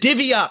going to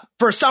divvy up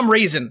for some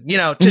reason,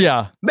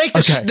 to make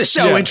the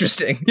show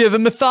interesting. Yeah, the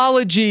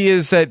mythology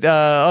is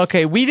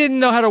that, we didn't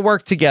know how to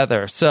work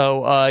together.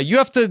 So you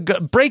have to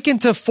break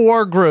into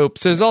 4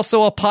 groups. There's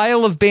also a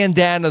pile of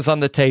bandanas on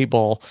the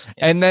table.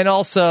 And then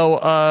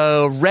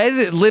also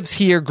red lives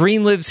here,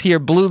 green lives here,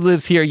 blue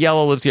lives here,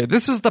 yellow lives here.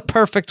 This is the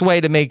perfect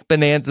way to make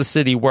Bonanza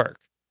City work.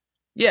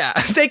 Yeah,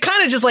 they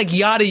kind of just like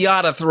yada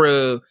yada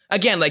through,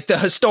 again, like the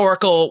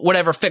historical,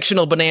 whatever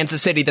fictional Bonanza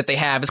City that they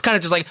have. It's kind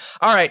of just like,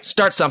 all right,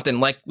 start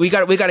something. Like, we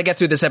got to get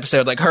through this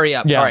episode. Like, hurry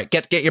up. Yeah. All right,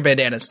 get your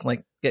bandanas.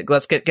 Like,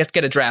 let's get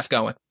a draft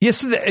going.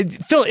 Yes,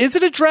 Phil, is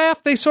it a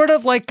draft? They sort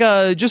of like,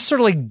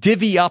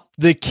 divvy up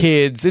the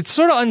kids. It's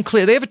sort of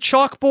unclear. They have a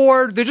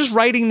chalkboard. They're just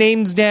writing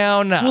names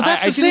down. Well,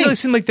 that's the thing. It didn't really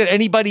seem like that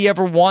anybody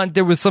ever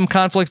there was some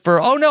conflict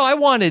for, oh no, I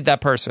wanted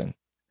that person.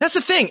 That's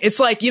the thing. It's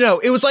like,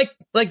 it was like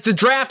the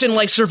draft in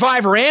like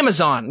Survivor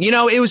Amazon.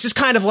 It was just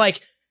kind of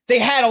like they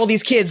had all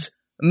these kids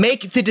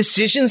make the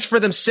decisions for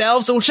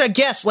themselves, which I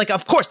guess, like,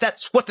 of course,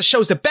 that's what the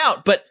show's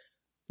about. But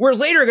we're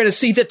later going to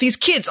see that these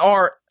kids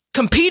are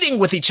competing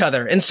with each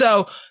other. And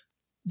so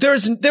there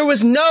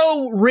was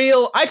no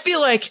real, I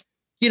feel like,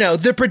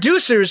 the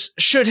producers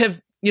should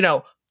have,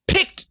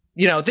 picked,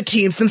 the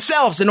teams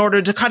themselves in order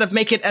to kind of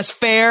make it as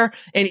fair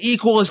and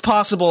equal as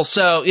possible.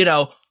 So,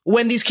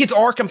 when these kids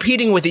are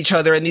competing with each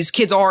other and these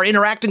kids are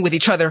interacting with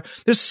each other,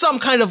 there's some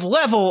kind of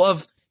level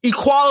of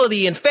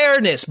equality and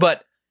fairness.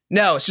 But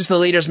no, it's just the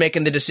leaders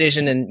making the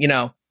decision. And,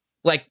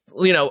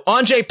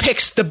 Andre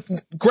picks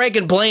Greg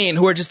and Blaine,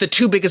 who are just the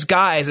 2 biggest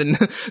guys. And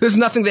there's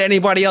nothing that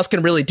anybody else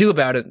can really do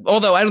about it.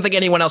 Although I don't think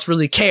anyone else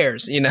really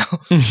cares,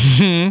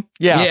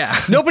 Yeah.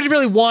 Nobody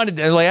really wanted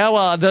it. Like, oh,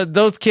 well,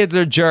 those kids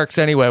are jerks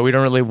anyway. We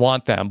don't really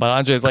want them. But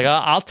Andre's like,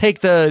 I'll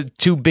take the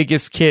 2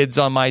 biggest kids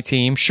on my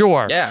team.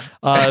 Sure. Yeah.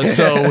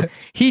 So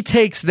he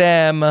takes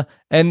them.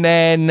 And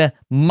then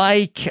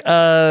Mike,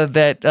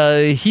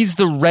 he's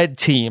the red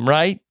team,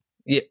 right?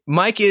 Yeah.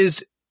 Mike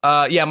is,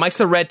 Mike's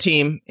the red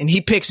team, and he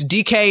picks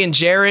DK and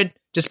Jared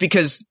just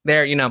because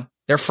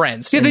they're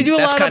friends. Yeah, they do a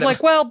lot of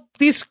like, well,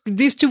 these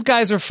 2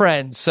 guys are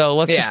friends, so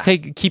let's just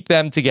keep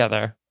them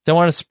together. Don't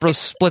want to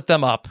split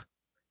them up.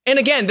 And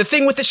again, the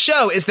thing with the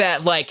show is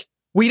that, like,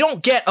 we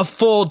don't get a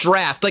full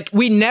draft. Like,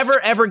 we never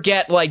ever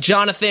get like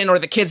Jonathan or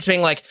the kids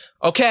being like,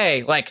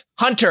 okay, like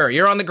Hunter,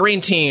 you're on the green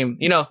team.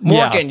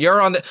 Morgan,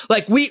 you're on the,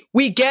 like,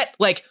 we get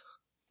like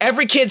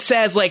every kid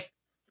says like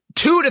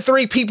 2 to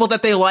 3 people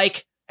that they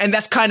like. And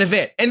that's kind of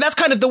it. And that's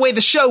kind of the way the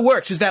show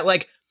works, is that,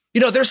 like,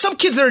 there's some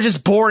kids that are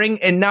just boring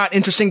and not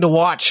interesting to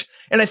watch.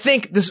 And I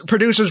think the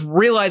producers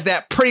realized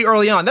that pretty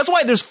early on. That's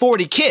why there's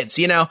 40 kids,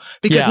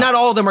 because not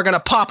all of them are going to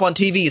pop on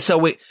TV.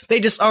 So they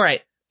just, all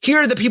right,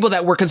 here are the people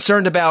that we're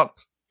concerned about.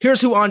 Here's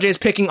who Andre's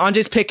picking.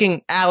 Andre's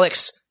picking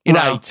Alex,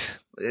 right.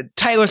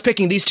 Tyler's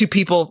picking these 2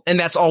 people. And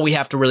that's all we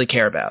have to really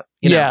care about.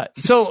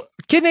 So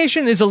Kid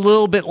Nation is a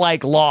little bit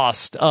like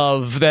Lost,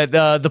 of that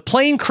the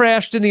plane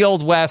crashed in the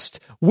Old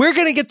West. We're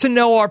going to get to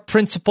know our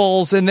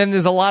principals, and then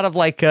there's a lot of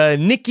like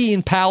Nikki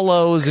and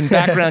Paolo's and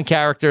background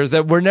characters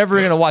that we're never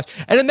going to watch.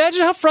 And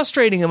imagine how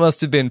frustrating it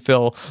must have been,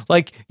 Phil.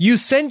 Like, you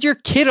send your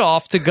kid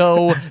off to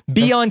go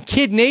be on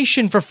Kid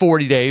Nation for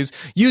 40 days.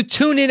 You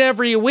tune in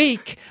every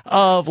week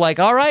of like,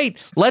 all right,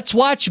 let's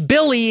watch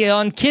Billy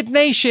on Kid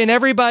Nation.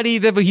 Everybody,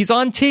 he's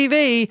on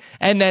TV.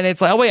 And then it's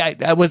like, oh,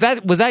 wait, was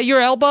that your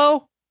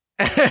elbow?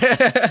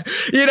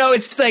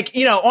 It's like,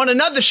 on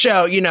another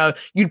show,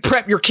 you'd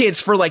prep your kids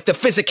for like the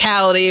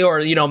physicality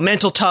or,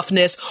 mental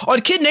toughness.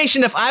 On Kid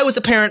Nation, if I was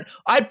a parent,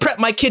 I'd prep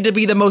my kid to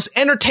be the most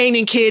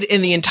entertaining kid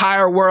in the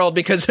entire world,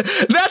 because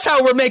that's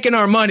how we're making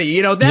our money.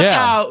 That's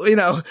how,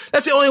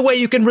 that's the only way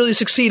you can really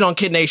succeed on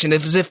Kid Nation,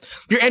 is if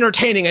you're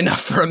entertaining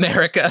enough for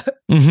America.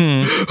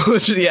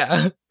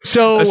 Mm-hmm.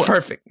 So that's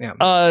perfect.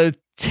 Yeah.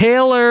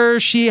 Taylor,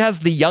 she has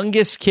the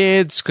youngest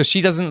kids because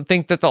she doesn't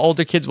think that the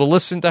older kids will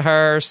listen to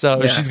her, so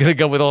she's going to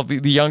go with all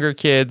the younger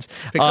kids.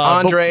 Picks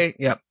Andre.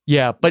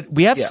 Yeah, but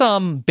we have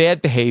some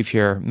bad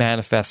behavior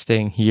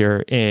manifesting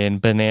here in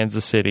Bonanza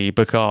City,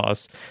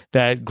 because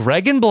that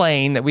Greg and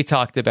Blaine that we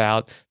talked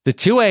about, the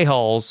 2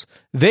 a-holes,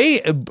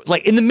 they,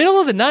 like, in the middle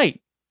of the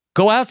night,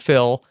 go out,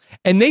 Phil,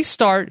 and they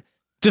start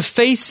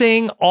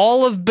defacing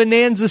all of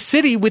Bonanza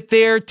City with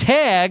their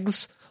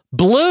tags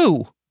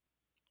blue.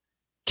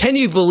 Can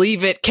you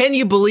believe it? Can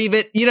you believe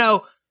it?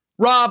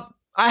 Rob,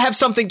 I have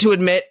something to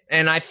admit,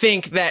 and I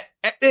think that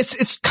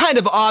it's kind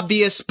of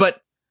obvious, but,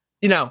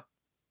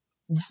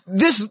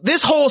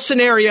 this whole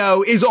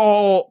scenario is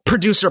all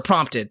producer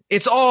prompted.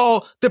 It's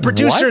all the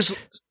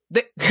producers.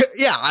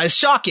 It's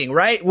shocking,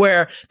 right?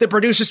 Where the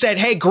producer said,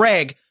 hey,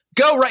 Greg,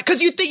 go right.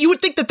 Because you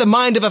would think that the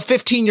mind of a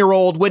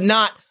 15-year-old would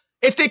not.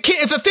 If a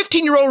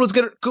 15-year-old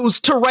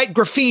was to write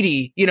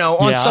graffiti,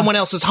 on someone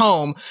else's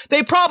home,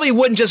 they probably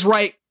wouldn't just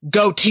write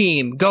go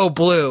team, go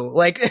blue.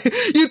 Like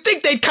you'd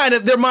think they'd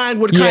their mind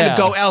would kind of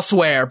go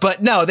elsewhere,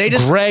 but no, they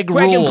just Greg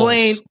and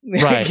Blaine.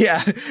 Right.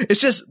 Yeah.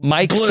 It's just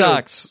Mike blue.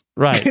 sucks.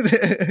 Right.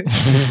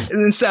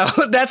 And so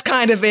that's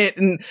kind of it.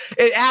 And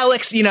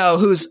Alex,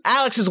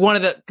 Alex is one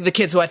of the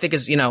kids who I think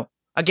is,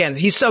 again,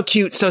 he's so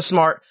cute, so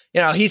smart.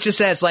 He just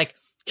says like,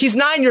 he's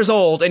 9 years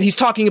old and he's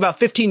talking about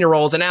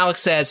 15-year-olds. And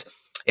Alex says,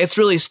 it's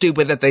really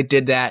stupid that they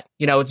did that.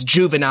 It's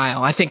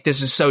juvenile. I think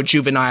this is so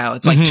juvenile.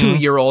 It's like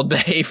 2-year-old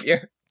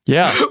behavior.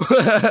 Yeah.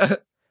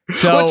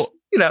 So,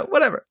 which,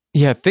 whatever.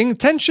 Yeah.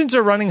 Tensions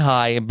are running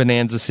high in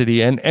Bonanza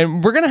City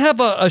and we're going to have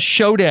a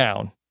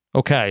showdown.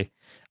 Okay.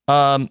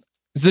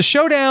 The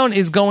showdown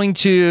is going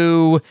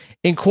to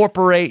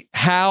incorporate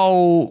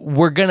how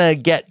we're going to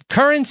get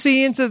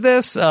currency into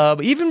this.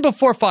 Even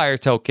before Fire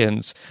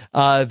Tokens,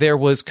 there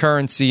was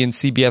currency in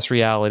CBS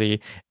Reality.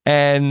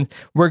 And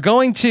we're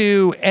going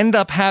to end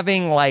up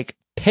having like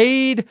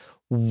paid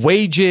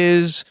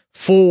wages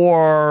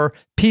for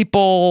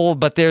people,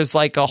 but there's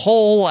like a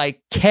whole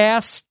like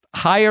caste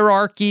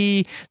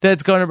hierarchy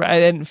that's going to,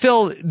 and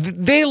Phil,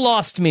 they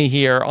lost me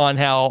here on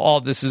how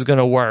all this is going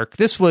to work.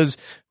 This was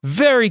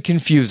very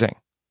confusing.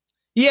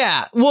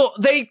 Yeah, well,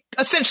 they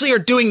essentially are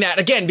doing that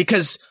again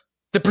because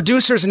the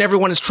producers and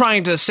everyone is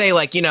trying to say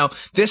like,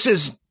 this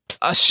is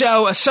a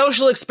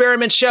social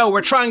experiment show.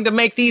 We're trying to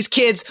make these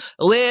kids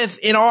live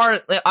in our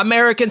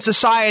American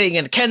society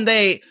and can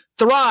they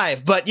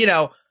thrive? But,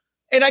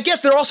 and I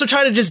guess they're also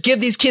trying to just give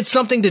these kids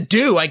something to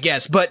do, I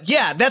guess. But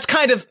yeah, that's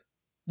kind of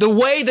the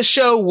way the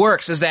show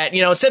works is that,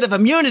 instead of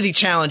immunity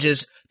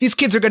challenges, these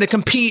kids are going to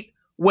compete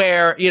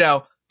where,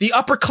 the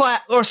upper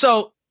class or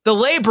so the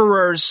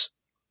laborers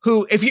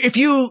who, if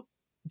you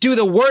do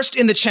the worst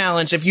in the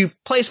challenge, if you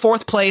place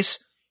 4th place,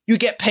 you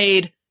get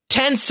paid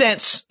 10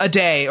 cents a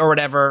day or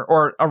whatever,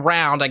 or a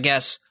round, I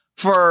guess,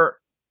 for,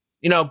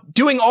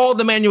 doing all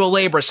the manual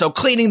labor. So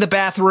cleaning the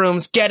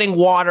bathrooms, getting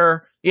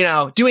water,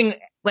 doing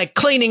like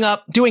cleaning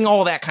up, doing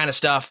all that kind of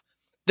stuff.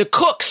 The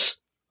cooks,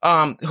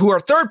 who are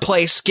 3rd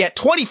place get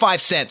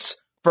 25 cents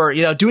for,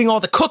 doing all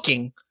the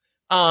cooking.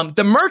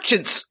 The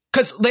merchants,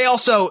 cause they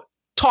also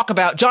talk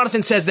about,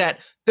 Jonathan says that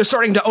they're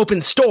starting to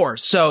open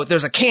stores. So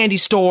there's a candy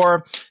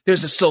store,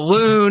 there's a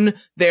saloon,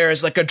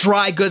 there's like a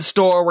dry goods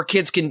store where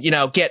kids can,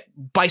 get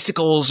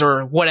bicycles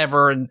or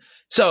whatever. And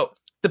so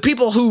the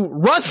people who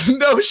run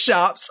those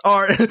shops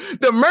are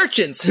the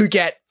merchants who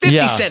get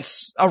 50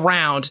 cents a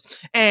round.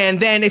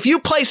 And then if you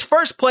place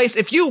 1st place,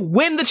 if you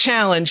win the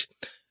challenge,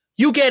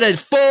 you get a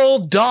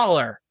full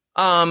 $1.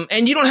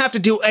 And you don't have to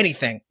do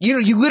anything.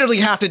 You literally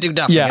have to do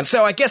nothing. Yeah. And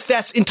so I guess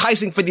that's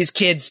enticing for these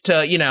kids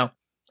to,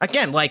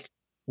 again, like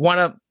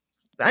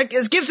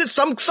it gives it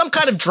some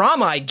kind of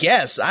drama, I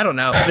guess. I don't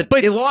know.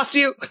 But it lost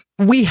you.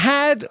 We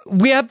have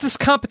this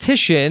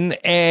competition,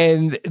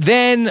 and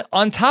then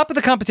on top of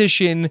the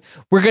competition,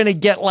 we're going to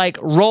get like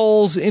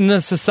roles in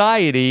the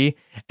society,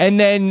 and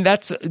then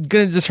that's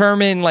going to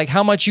determine like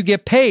how much you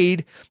get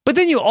paid. But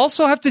then you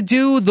also have to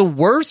do the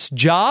worst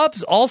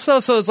jobs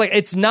also. So it's like,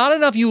 it's not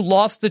enough you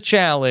lost the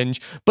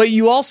challenge, but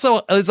you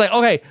also, it's like,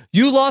 okay,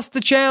 you lost the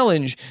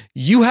challenge.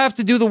 You have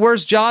to do the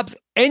worst jobs.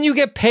 And you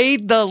get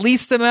paid the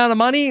least amount of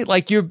money.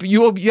 Like you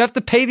have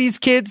to pay these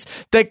kids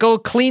that go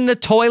clean the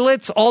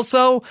toilets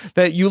also,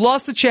 that you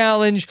lost the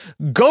challenge,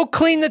 go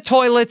clean the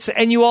toilets,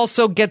 and you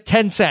also get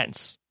 10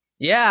 cents.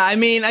 Yeah, I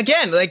mean,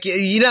 again, like,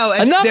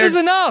 enough is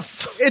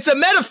enough. It's a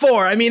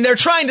metaphor. I mean, they're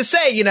trying to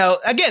say,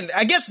 again,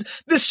 I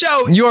guess this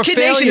show, Kid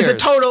Nation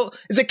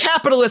is a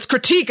capitalist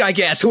critique, I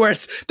guess, where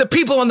it's the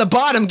people on the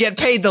bottom get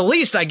paid the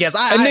least, I guess.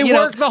 And they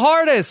work the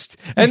hardest.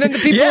 And then the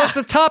people at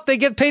the top, they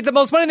get paid the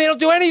most money and they don't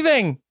do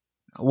anything.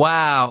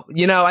 Wow.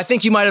 I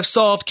think you might have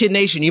solved Kid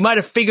Nation. You might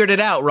have figured it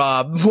out,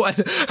 Rob.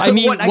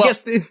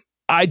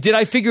 Did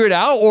I figure it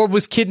out, or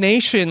was Kid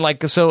Nation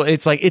like, so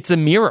it's like, it's a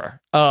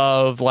mirror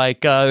of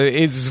like,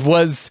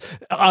 was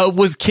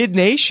Kid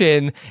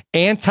Nation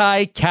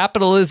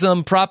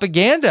anti-capitalism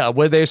propaganda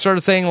where they're sort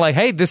of saying like,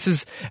 hey, this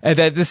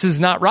is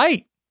not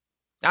right.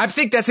 I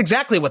think that's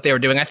exactly what they were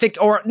doing. I think,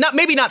 or not,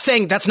 maybe not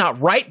saying that's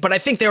not right, but I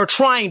think they were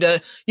trying to,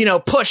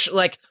 push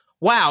like,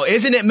 wow,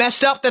 isn't it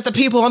messed up that the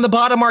people on the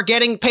bottom are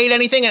getting paid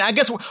anything? And I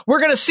guess we're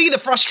going to see the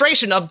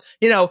frustration of,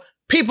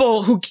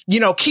 people who,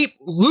 keep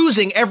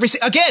losing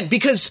again,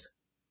 because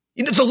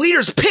the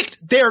leaders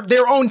picked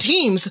their own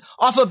teams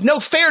off of no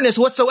fairness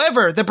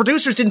whatsoever. The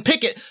producers didn't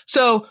pick it.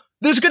 So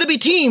there's going to be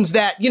teams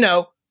that,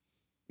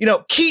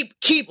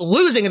 keep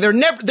losing, and they're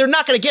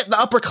not going to get the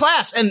upper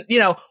class. And,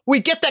 we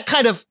get that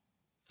kind of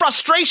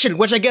frustration,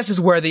 which I guess is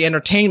where the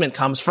entertainment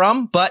comes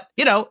from. But,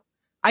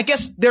 I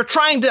guess they're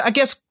trying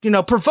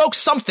to, provoke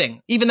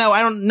something, even though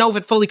I don't know if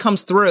it fully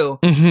comes through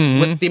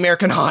with the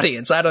American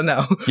audience. I don't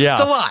know. Yeah.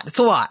 It's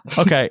a lot.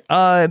 Okay.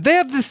 They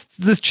have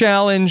this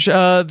challenge.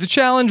 The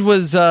challenge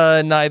was,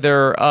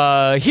 neither,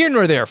 here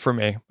nor there for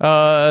me. They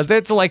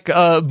had to like,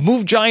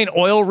 move giant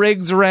oil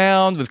rigs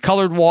around with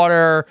colored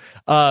water.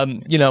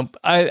 I'm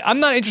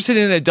not interested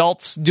in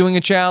adults doing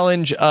a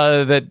challenge,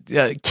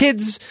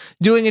 kids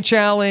doing a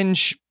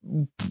challenge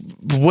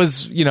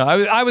was,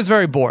 I was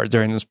very bored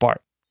during this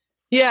part.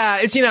 Yeah,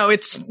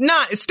 it's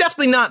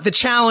definitely not the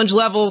challenge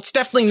level. It's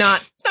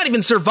not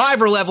even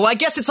Survivor level. I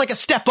guess it's like a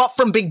step up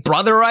from Big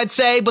Brother, I'd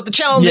say. But the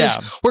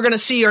challenges we're going to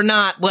see are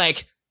not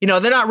like, they're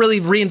not really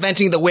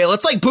reinventing the wheel.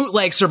 It's like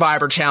bootleg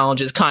Survivor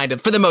challenges, kind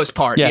of, for the most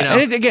part. Yeah,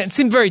 and it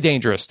seemed very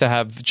dangerous to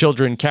have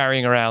children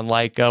carrying around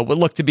like what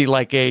looked to be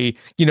like a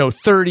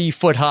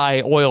 30-foot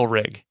high oil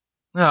rig.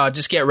 Oh,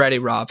 just get ready,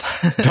 Rob.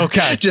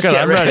 Okay, just good.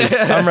 get ready.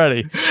 I'm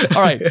ready.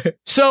 All right.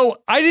 So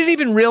I didn't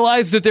even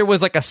realize that there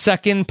was like a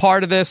second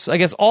part of this. I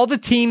guess all the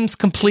teams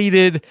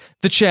completed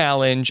the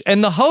challenge,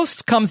 and the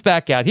host comes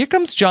back out. Here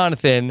comes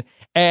Jonathan,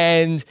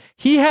 and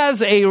he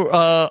has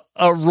a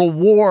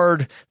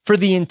reward for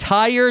the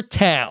entire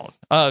town.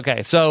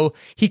 Okay, so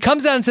he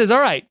comes out and says, "All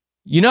right,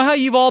 you know how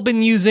you've all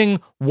been using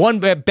one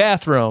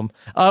bathroom?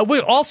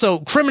 We're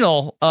also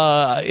criminal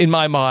in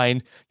my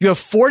mind. You have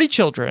 40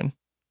 children."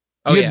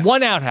 You have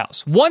one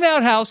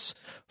outhouse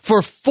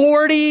for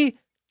 40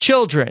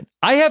 children.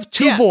 I have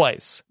two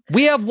boys.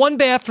 We have one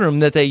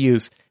bathroom that they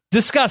use.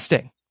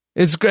 Disgusting.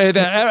 It's great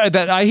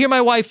that I hear my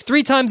wife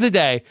 3 times a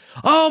day.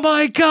 Oh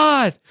my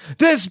God,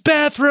 this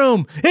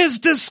bathroom is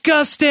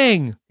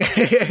disgusting.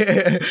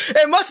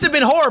 It must have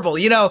been horrible.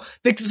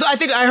 Because I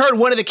think I heard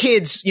one of the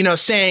kids,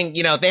 saying,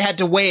 they had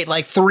to wait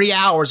like 3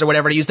 hours or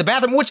whatever to use the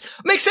bathroom, which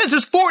makes sense.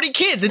 There's 40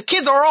 kids and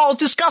kids are all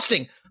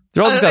disgusting.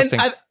 They're all disgusting.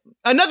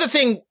 Another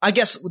thing, I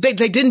guess, they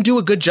didn't do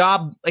a good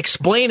job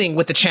explaining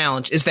with the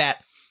challenge is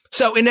that,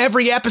 so in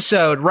every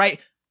episode, right,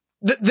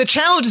 the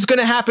challenge is going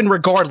to happen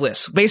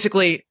regardless.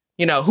 Basically,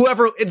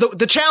 whoever,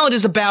 the challenge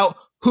is about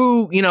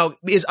who,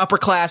 is upper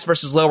class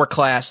versus lower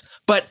class.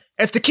 But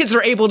if the kids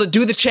are able to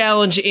do the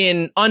challenge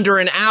in under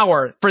an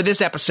hour for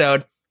this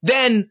episode,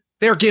 then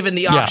they're given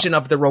the option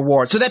of the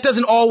reward. So that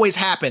doesn't always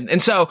happen.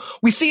 And so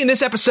we see in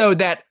this episode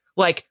that,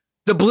 like,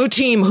 the blue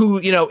team who,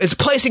 is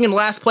placing in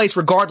last place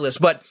regardless,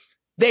 but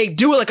they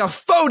do like a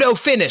photo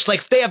finish.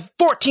 Like they have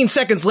 14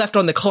 seconds left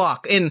on the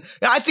clock. And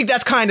I think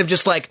that's kind of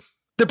just like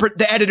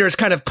the editors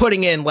kind of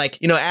putting in like,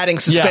 adding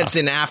suspense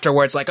in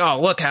afterwards. Like, oh,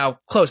 look how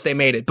close they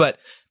made it. But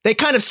they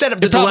kind of set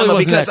up the dilemma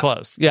because that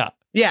close. Yeah.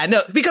 Yeah.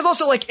 No, because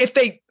also like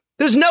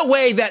there's no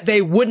way that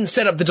they wouldn't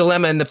set up the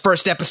dilemma in the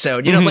first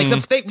episode. Like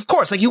of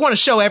course, like you want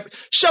to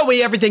show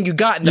me everything you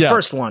got in the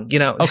first one,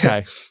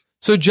 Okay.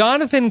 So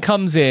Jonathan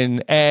comes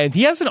in and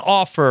he has an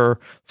offer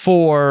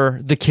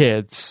for the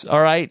kids. All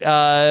right.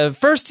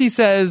 First he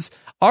says,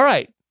 all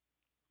right,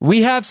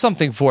 we have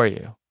something for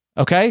you.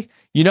 Okay.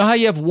 You know how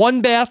you have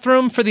one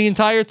bathroom for the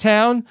entire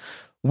town?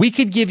 We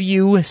could give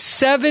you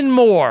 7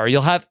 more.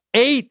 You'll have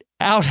 8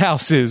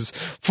 outhouses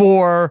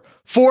for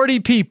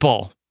 40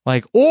 people.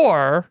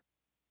 Or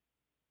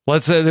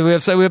let's say we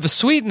have a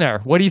sweetener.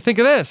 What do you think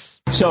of this?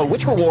 So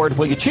which reward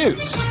will you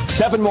choose?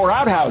 7 more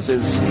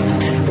outhouses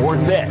or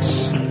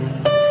this?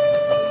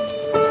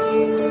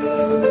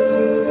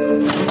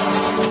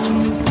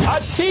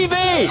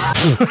 TV.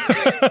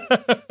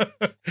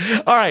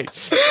 All right,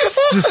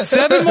 so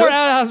 7 more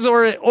outhouses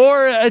or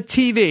a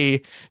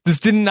TV. This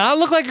did not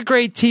look like a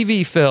great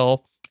TV,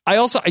 Phil.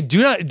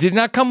 Did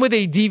not come with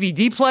a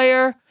DVD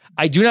player.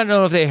 I do not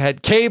know if they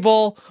had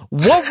cable.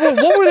 What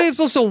were they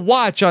supposed to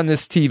watch on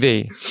this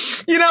TV?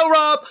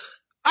 Rob,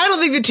 I don't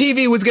think the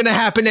TV was going to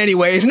happen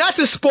anyways. Not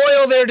to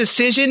spoil their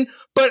decision,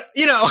 but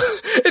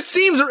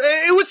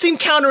it would seem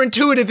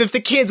counterintuitive if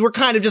the kids were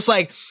kind of just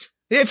like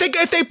if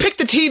they picked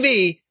the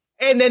TV.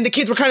 And then the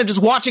kids were kind of just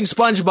watching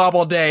SpongeBob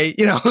all day,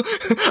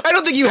 I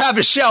don't think you have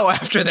a show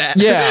after that.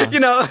 Yeah.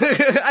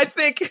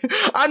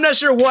 I'm not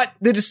sure what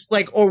they just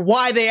like or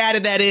why they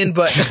added that in,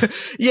 but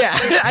yeah,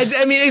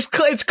 I mean,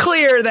 it's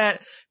clear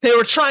that they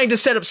were trying to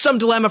set up some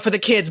dilemma for the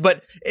kids,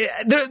 but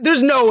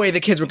there's no way the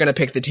kids were going to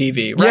pick the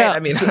TV, right? Yeah, I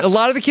mean, a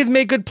lot of the kids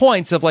made good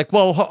points of like,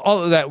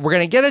 well, that we're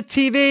going to get a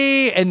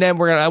TV, and then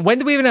when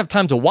do we even have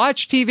time to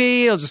watch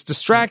TV? It'll just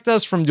distract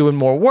us from doing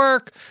more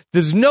work.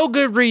 There's no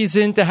good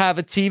reason to have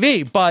a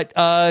TV, but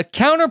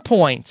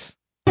counterpoint.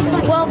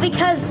 Well,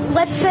 because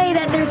let's say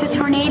that there's a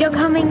tornado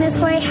coming this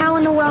way, how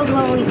in the world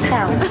will we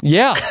tell?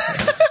 Yeah.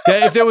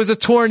 If there was a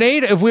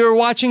tornado, if we were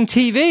watching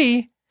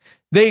TV,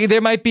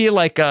 there might be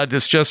like,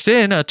 this just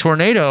in, a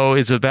tornado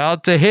is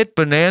about to hit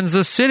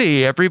Bonanza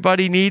City.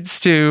 Everybody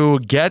needs to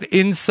get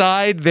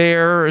inside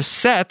their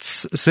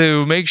sets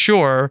to make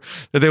sure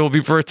that they will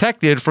be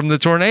protected from the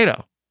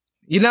tornado.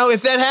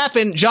 If that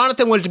happened,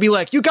 Jonathan would be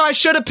like, you guys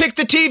should have picked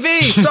the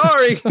TV.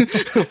 Sorry.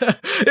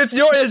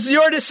 It's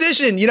your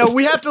decision.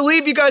 We have to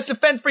leave you guys to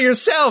fend for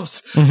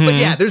yourselves. Mm-hmm. But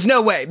yeah, there's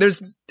no way.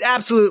 There's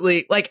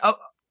absolutely like,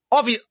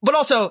 obvious, but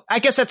also, I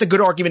guess that's a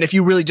good argument if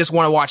you really just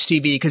want to watch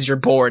TV because you're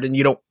bored and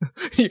you don't.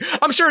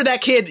 I'm sure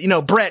that kid,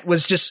 Brett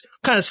was just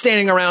kind of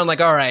standing around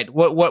like, all right,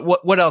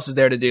 what else is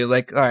there to do?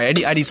 Like, all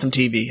right, I need some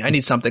TV. I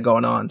need something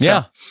going on.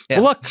 Yeah. So, yeah.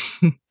 Well, look,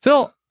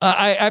 Phil,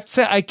 I have to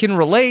say I can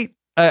relate.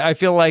 I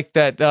feel like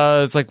that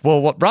it's like,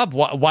 well, Rob,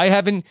 why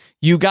haven't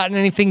you gotten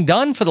anything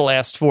done for the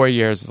last 4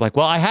 years? It's like,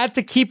 well, I had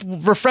to keep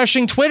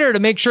refreshing Twitter to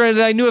make sure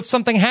that I knew if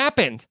something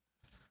happened.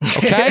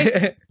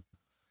 Okay.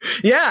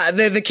 Yeah,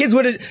 the kids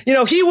would have,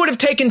 he would have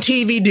taken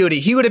TV duty.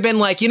 He would have been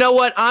like, you know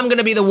what? I'm going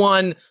to be the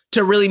one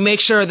to really make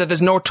sure that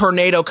there's no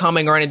tornado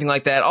coming or anything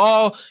like that.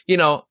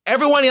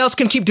 Everyone else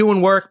can keep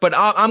doing work, but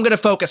I'm going to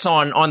focus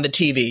on the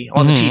TV,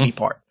 the TV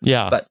part.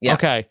 Yeah. But yeah.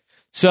 Okay.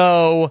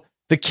 So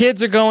the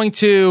kids are going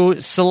to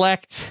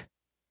select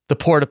the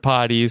porta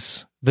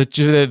potties,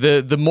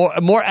 the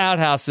more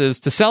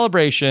outhouses to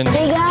Celebration. We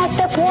got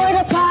the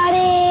porta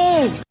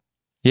potties.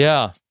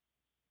 Yeah.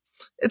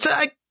 It's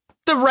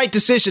the right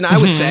decision, I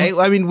would say.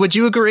 I mean, would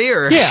you agree?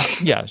 Or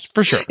yeah,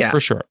 for sure,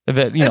 for sure.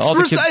 That all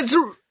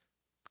the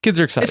kids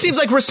are excited. It seems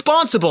like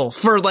responsible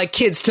for like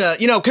kids to,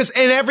 because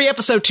in every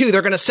episode too,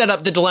 they're going to set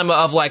up the dilemma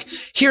of like,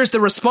 here's the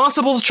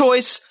responsible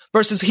choice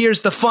versus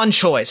here's the fun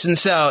choice, and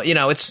so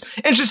it's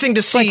interesting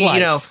to see,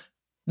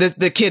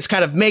 the kids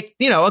kind of make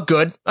a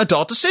good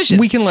adult decision.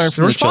 We can learn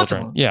from the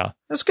children. Yeah,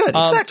 that's good.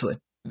 Exactly.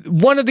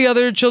 One of the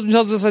other children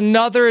tells us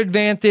another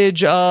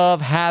advantage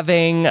of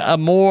having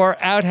more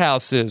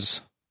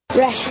outhouses.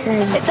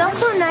 Restroom. It's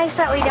also nice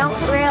that we don't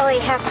really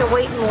have to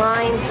wait in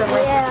line for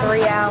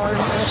 3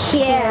 hours.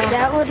 Yeah,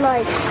 that would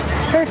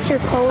hurt your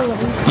colon.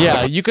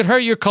 Yeah, you could hurt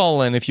your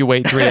colon if you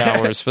wait 3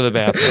 hours for the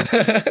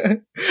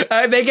bathroom.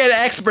 They get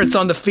experts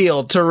on the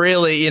field to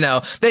really,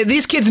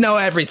 these kids know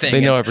everything.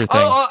 They know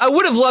everything. I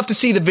would have loved to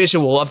see the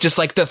visual of just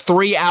like the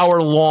 3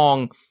 hour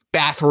long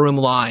bathroom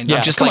line. Yeah,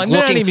 of just come like on,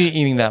 they're not even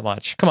eating that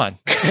much. Come on.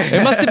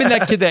 It must have been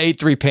that kid that ate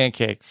 3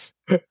 pancakes.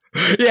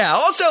 Yeah.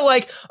 Also,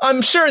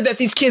 I'm sure that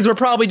these kids were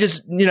probably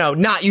just,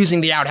 not using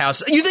the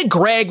outhouse. You think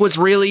Greg was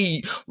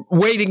really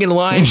waiting in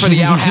line for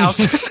the outhouse?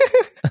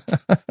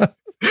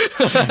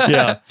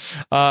 Yeah.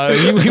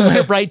 He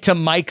went right to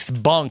Mike's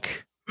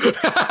bunk.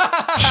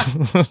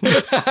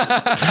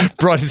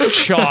 Brought his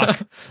chalk.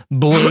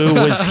 Blue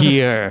was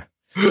here.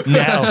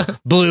 Now,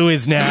 blue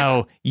is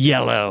now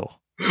yellow.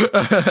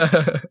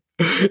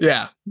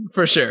 Yeah,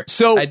 for sure.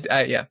 So,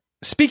 yeah.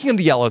 Speaking of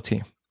the yellow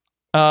team,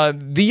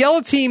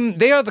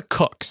 they are the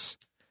cooks.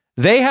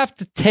 They have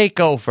to take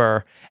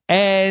over,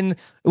 and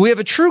we have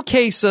a true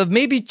case of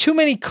maybe too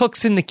many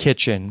cooks in the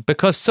kitchen,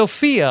 because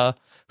Sophia,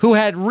 who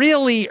had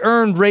really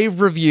earned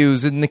rave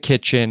reviews in the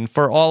kitchen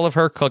for all of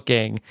her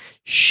cooking,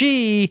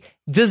 she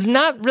does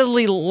not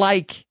really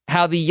like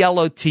how the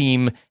yellow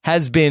team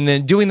has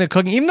been doing the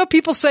cooking. Even though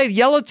people say the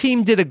yellow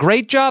team did a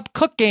great job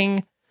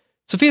cooking,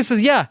 Sophia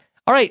says, yeah,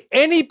 all right,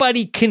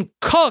 anybody can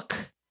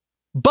cook,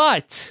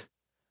 but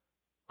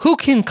who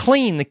can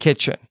clean the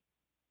kitchen?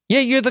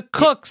 Yeah, you're the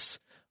cooks,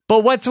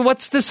 but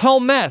what's this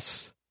whole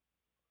mess?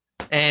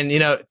 And,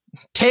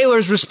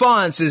 Taylor's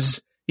response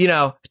is,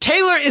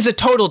 Taylor is a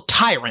total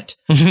tyrant.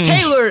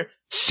 Taylor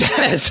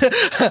says,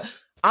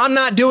 I'm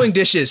not doing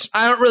dishes.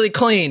 I don't really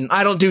clean.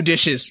 I don't do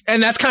dishes.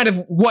 And that's kind of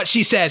what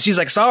she says. She's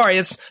like, sorry,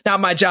 it's not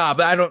my job.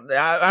 I don't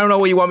know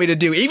what you want me to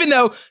do. Even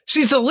though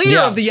she's the leader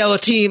of the yellow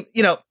team,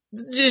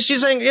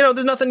 she's saying,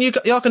 there's nothing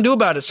y'all can do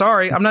about it.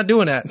 Sorry, I'm not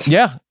doing that.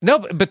 Yeah, no,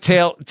 but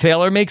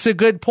Taylor makes a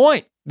good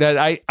point that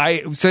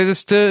I say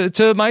this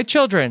to my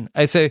children.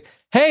 I say,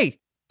 hey,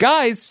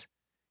 guys,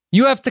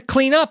 you have to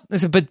clean up. I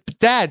said, but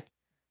Dad,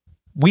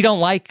 we don't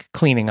like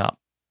cleaning up.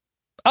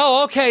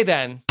 Oh, okay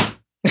then.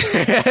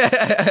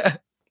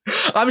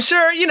 I'm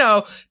sure,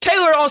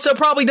 Taylor also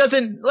probably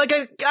doesn't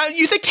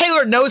you think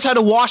Taylor knows how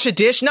to wash a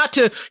dish? Not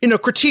to,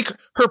 critique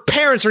her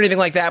parents or anything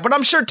like that, but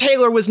I'm sure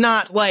Taylor was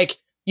not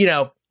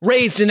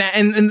raised in that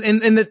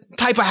in the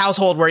type of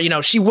household where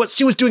she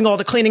was doing all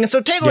the cleaning, and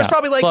so Taylor was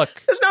probably like, look,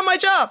 it's not my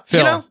job.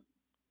 Phil,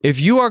 if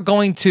you are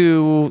going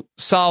to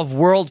solve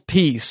world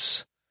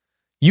peace,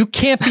 you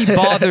can't be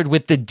bothered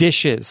with the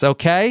dishes,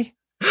 okay?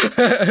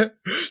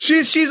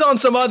 She's on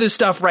some other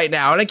stuff right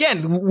now, and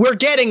again, we're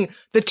getting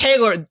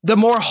the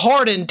more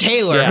hardened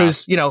Taylor,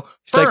 who's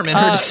firm in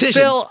her decisions.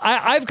 Phil,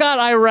 I've got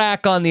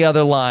Iraq on the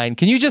other line.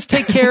 Can you just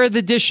take care of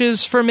the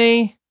dishes for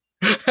me?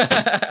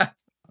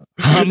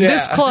 I'm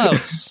this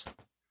close.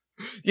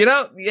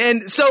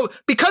 And so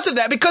because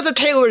of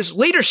Taylor's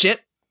leadership,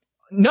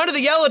 none of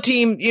the yellow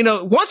team,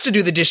 wants to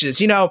do the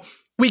dishes.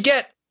 We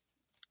get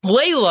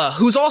Layla,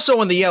 who's also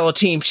on the yellow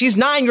team. She's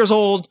 9 years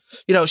old.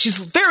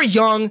 She's very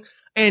young.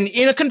 And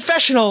in a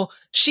confessional,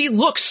 she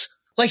looks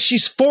like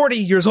she's 40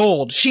 years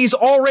old. She's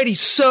already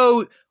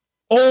so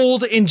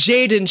old and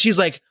jaded. And she's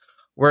like,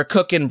 we're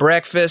cooking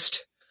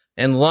breakfast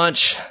and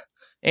lunch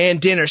and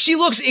dinner. She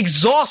looks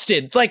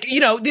exhausted. Like,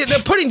 they're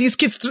putting these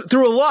kids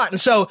through a lot. And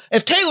so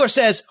if Taylor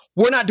says,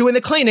 we're not doing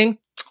the cleaning,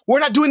 we're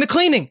not doing the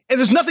cleaning. And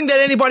there's nothing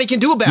that anybody can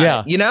do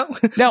about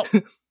it, Now,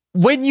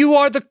 when you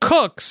are the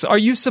cooks, are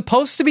you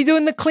supposed to be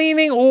doing the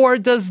cleaning, or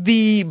does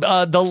the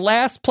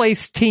last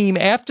place team,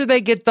 after they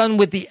get done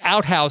with the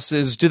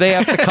outhouses, do they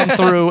have to come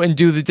through and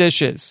do the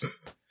dishes?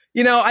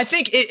 I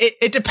think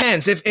it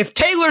depends. If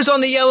Taylor's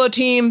on the yellow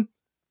team,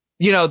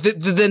 then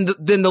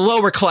the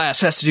lower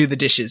class has to do the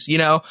dishes,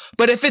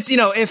 But if it's,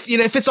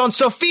 if it's on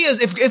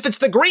Sophia's, if it's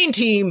the green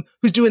team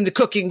who's doing the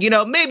cooking,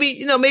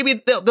 maybe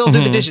they'll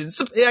do the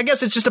dishes. I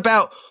guess it's just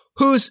about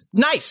who's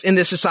nice in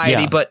this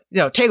society, but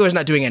Taylor's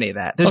not doing any of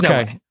that. There's no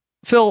way.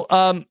 Phil,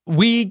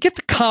 we get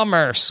the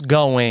commerce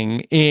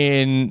going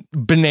in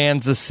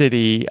Bonanza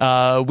City.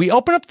 We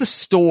open up the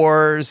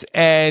stores,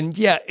 and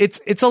yeah,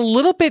 it's a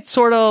little bit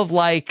sort of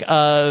like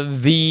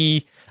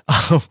the.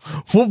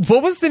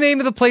 What was the name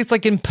of the place,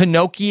 like in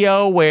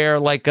Pinocchio, where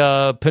like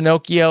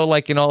Pinocchio,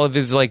 like in all of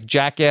his like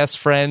jackass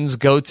friends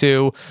go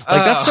to?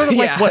 Like that's sort of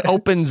like what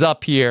opens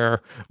up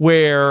here,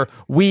 where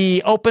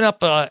we open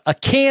up a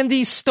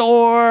candy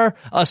store,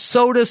 a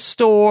soda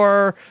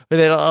store,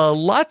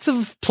 lots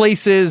of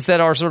places that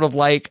are sort of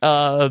like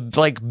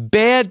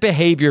bad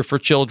behavior for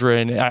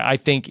children. I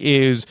think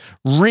is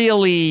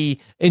really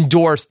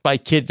endorsed by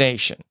Kid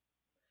Nation.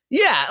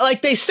 Yeah,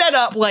 like they set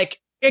up like.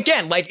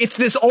 Again, like it's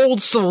this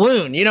old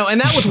saloon, you know,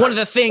 and that was one of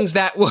the things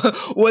that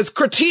was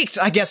critiqued,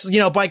 I guess, you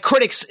know, by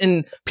critics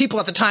and people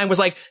at the time was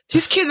like,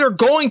 these kids are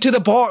going to the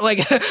bar,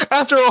 like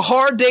after a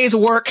hard day's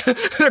work,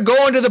 they're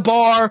going to the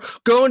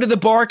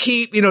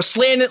barkeep, you know,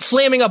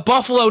 slamming a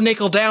buffalo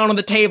nickel down on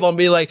the table and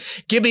be like,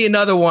 give me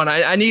another one.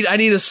 I need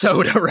a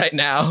soda right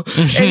now.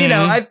 And, you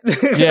know,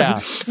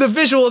 the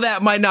visual of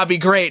that might not be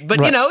great,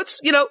 but you know,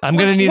 it's, you know, I'm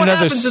going to need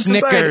another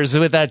Snickers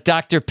with that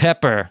Dr.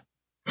 Pepper.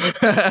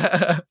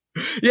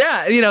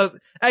 Yeah, you know,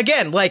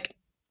 again, like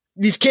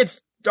these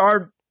kids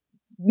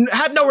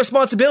have no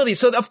responsibility,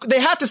 so they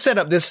have to set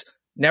up this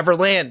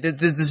Neverland,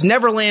 this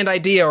Neverland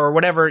idea or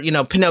whatever, you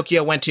know,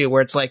 Pinocchio went to,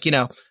 where it's like, you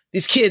know,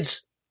 these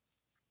kids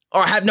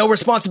have no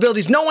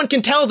responsibilities. No one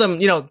can tell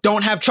them, you know,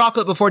 don't have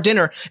chocolate before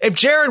dinner. If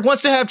Jared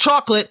wants to have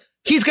chocolate,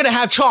 he's going to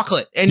have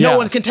chocolate, and no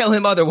one can tell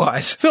him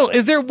otherwise. Phil,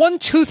 is there one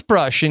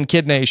toothbrush in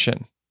Kid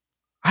Nation?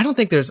 I don't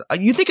think there's.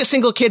 You think a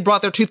single kid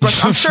brought their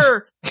toothbrush? I'm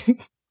sure.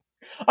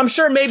 I'm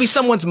sure maybe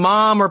someone's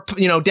mom or,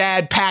 you know,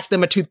 dad packed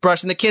them a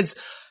toothbrush, and the kids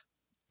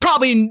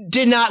probably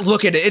did not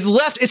look at it.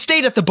 It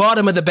stayed at the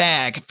bottom of the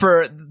bag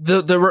for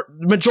the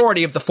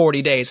majority of the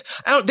 40 days.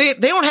 They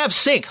don't have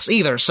sinks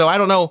either, so I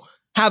don't know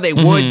how they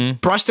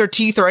would brush their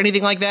teeth or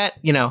anything like that,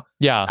 you know.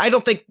 Yeah. I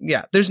don't think,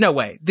 there's no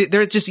way.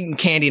 They're just eating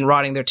candy and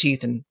rotting their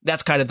teeth, and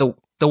that's kind of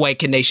the way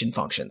Kid Nation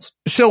functions.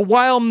 So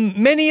while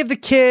many of the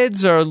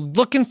kids are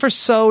looking for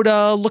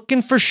soda,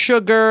 looking for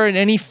sugar in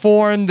any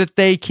form that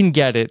they can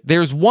get it,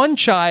 there's one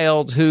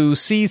child who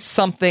sees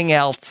something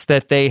else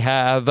that they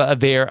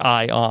have their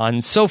eye on.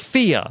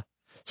 Sophia,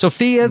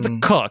 the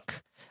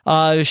cook,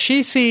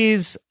 she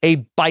sees a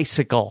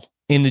bicycle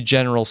in the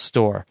general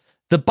store.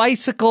 The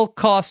bicycle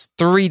costs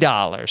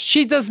 $3.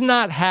 She does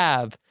not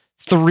have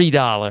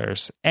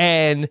 $3.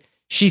 And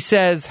she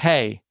says,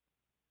 hey,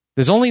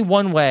 there's only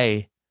one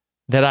way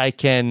that I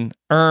can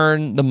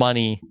earn the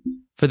money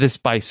for this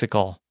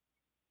bicycle.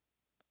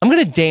 I'm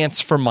going to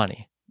dance for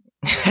money.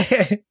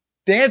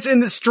 Dance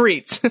in the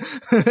streets.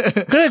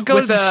 I'm going to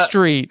go to the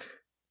street,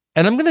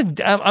 and I'm going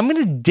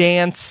to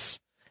dance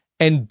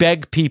and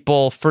beg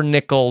people for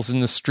nickels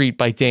in the street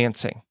by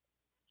dancing.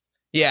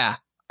 Yeah.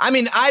 I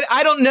mean,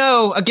 I don't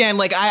know. Again,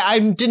 like I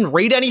didn't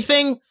read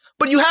anything,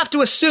 but you have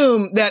to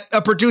assume that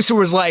a producer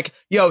was like,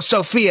 yo,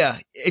 Sophia,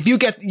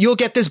 you'll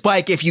get this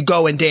bike if you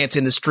go and dance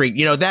in the street.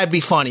 You know, that'd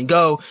be funny.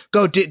 Go.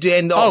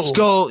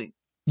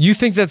 You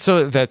think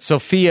that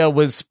Sophia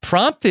was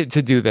prompted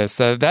to do this?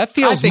 That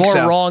feels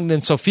more wrong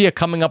than Sophia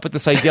coming up with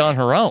this idea on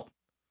her own.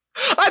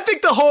 I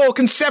think the whole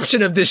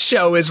conception of this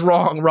show is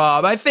wrong,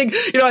 Rob. I think,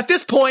 you know, at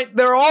this point,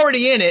 they're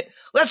already in it.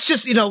 Let's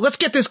just, you know, let's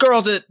get this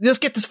girl to just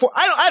get this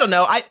I don't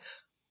know.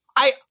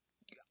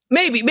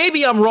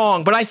 Maybe I'm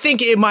wrong, but I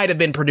think it might have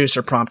been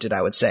producer prompted,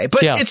 I would say.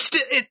 But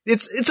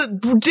it's a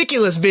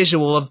ridiculous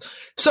visual of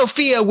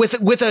Sophia with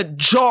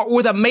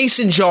a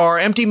mason jar,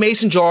 empty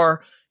mason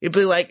jar. It'd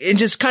be like, and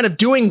just kind of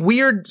doing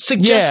weird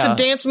suggestive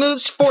dance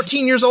moves.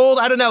 14 years old.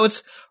 I don't know.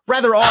 It's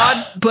rather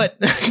odd,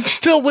 but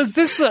Phil, was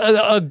this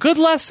a good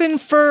lesson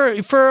for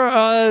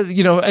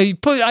you know,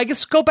 I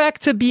guess go back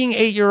to being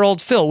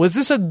 8-year-old Phil. Was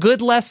this a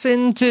good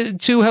lesson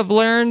to have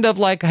learned of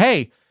like,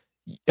 hey,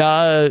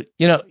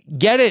 you know,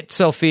 get it,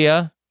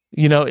 Sophia,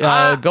 you know,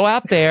 go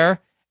out there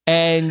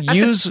and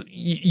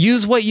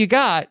use what you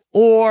got,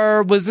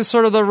 or was this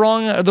sort of the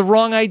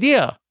wrong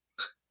idea?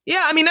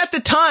 Yeah, I mean, at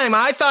the time,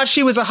 I thought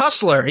she was a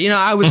hustler. You know,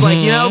 I was like,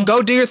 you know,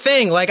 go do your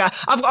thing. Like,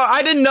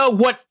 I didn't know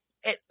what,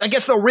 I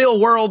guess, the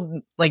real world,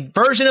 like,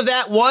 version of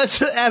that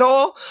was at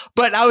all.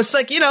 But I was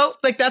like, you know,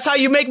 like, that's how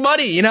you make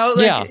money, you know?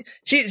 Like,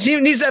 she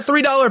needs that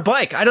 $3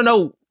 bike. I don't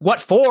know what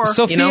for.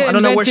 Sophia, you know, I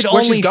don't know where she's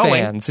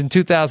going. In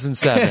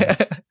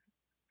 2007.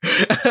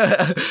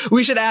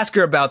 We should ask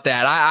her about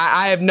that.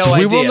 I have no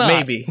idea.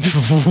 Maybe.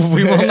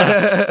 We will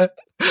not.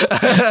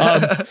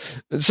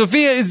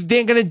 Sophia is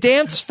going to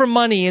dance for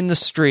money in the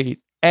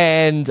street,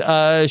 and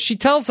she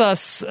tells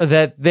us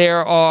that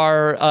there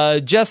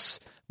are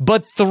just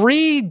but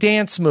 3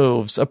 dance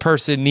moves a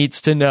person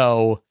needs to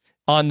know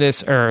on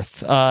this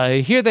earth.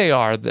 Here they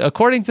are.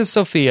 According to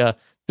Sophia,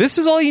 this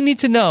is all you need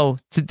to know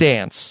to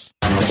dance.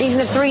 These are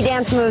the 3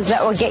 dance moves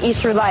that will get you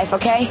through life,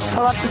 okay?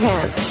 Pull up your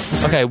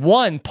pants. Okay,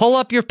 1, pull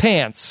up your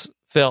pants,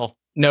 Phil.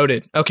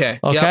 Noted. Okay.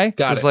 Okay? Yep,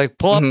 got it's it. like,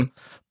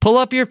 pull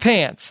up your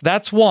pants.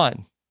 That's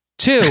 1.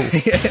 2.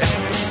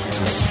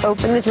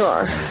 Open the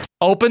drawer.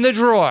 Open the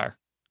drawer.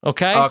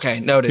 Okay? Okay,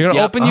 noted. You're going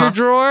to Yep, open your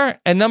drawer,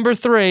 and number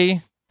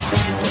 3,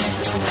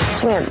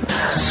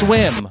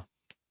 swim.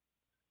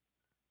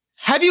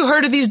 Have you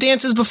heard of these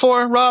dances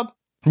before, Rob?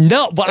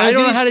 No, but I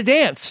don't know how to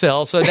dance,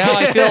 Phil. So now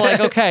I feel like,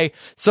 okay,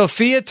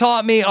 Sophia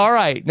taught me, all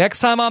right, next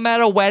time I'm at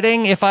a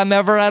wedding, if I'm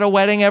ever at a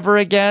wedding ever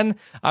again,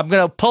 I'm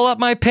going to pull up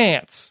my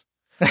pants.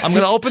 I'm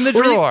going to open the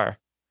drawer,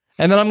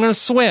 and then I'm going to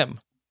swim.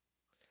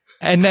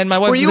 And then my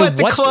wife said,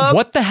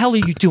 what the hell are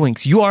you doing?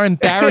 You are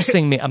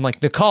embarrassing me. I'm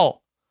like,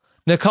 Nicole,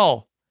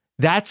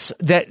 that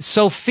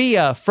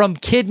Sophia from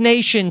Kid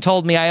Nation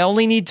told me I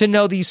only need to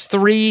know these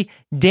 3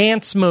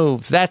 dance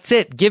moves. That's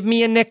it. Give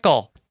me a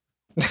nickel.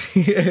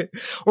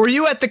 Were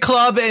you at the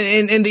club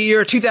in the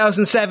year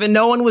 2007?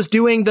 No one was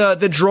doing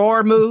the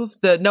drawer move.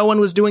 No one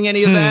was doing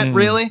any of that,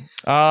 really?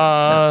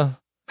 I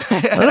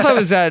don't know if I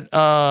was at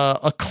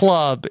a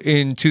club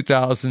in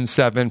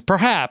 2007.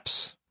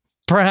 Perhaps,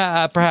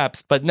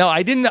 but no,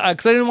 I didn't,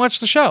 because I didn't watch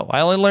the show.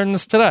 I only learned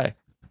this today.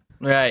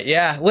 Right.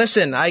 Yeah.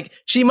 Listen,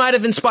 she might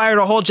have inspired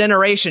a whole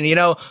generation. You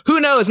know, who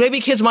knows? Maybe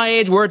kids my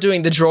age were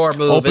doing the drawer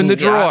move. Open the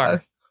drawer. Yeah,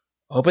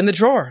 open the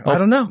drawer. I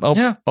don't know.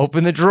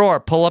 Open the drawer.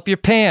 Pull up your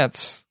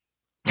pants.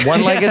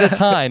 One leg at a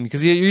time,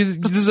 because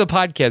this is a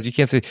podcast. You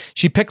can't see.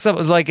 She picks up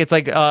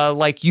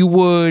like you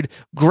would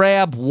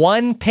grab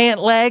one pant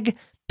leg,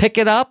 pick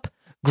it up,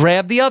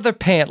 grab the other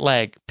pant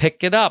leg,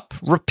 pick it up,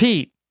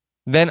 repeat.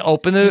 Then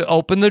open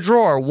the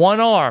drawer, one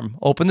arm,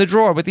 open the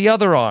drawer with the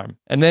other arm,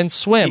 and then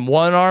swim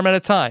one arm at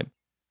a time.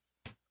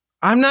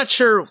 I'm not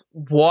sure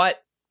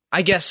what,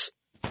 I guess,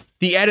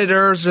 the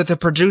editors or the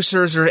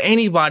producers or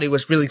anybody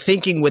was really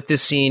thinking with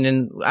this scene.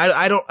 And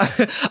I don't,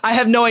 I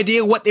have no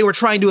idea what they were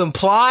trying to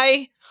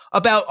imply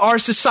about our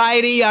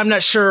society. I'm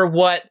not sure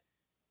what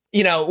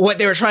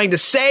they were trying to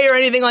say or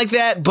anything like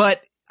that,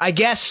 but I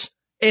guess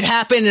it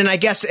happened, and I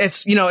guess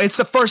it's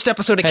the first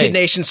episode of Kid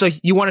Nation, so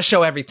you want to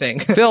show everything.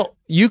 Phil,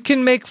 you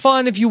can make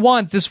fun if you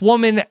want. This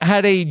woman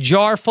had a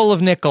jar full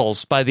of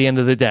nickels by the end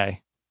of the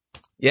day.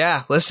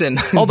 Yeah, listen.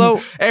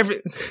 Although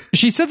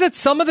she said that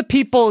some of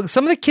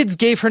the kids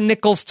gave her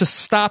nickels to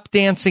stop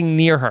dancing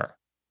near her.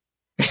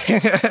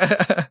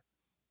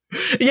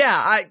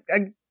 Yeah,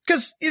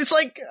 because it's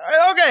like,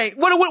 okay,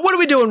 what are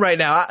we doing right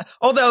now?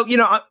 Although,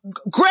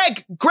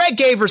 Greg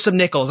gave her some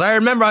nickels. I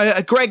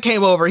remember Greg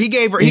came over. He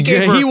gave her. He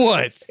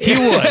would.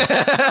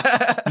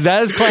 That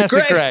is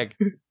classic Greg.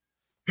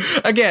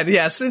 Again,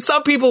 yes.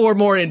 Some people were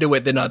more into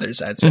it than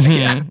others, I'd say. Mm-hmm.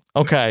 Yeah.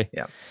 Okay.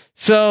 Yeah.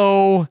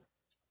 So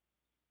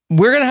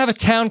we're going to have a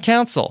town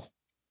council.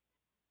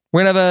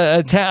 We're going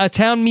to have a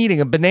town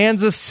meeting, a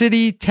Bonanza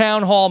City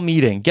Town Hall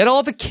meeting. Get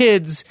all the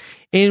kids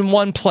in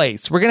one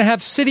place. We're going to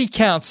have city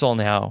council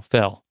now,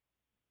 Phil.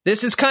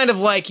 This is kind of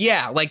like,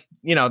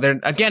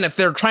 if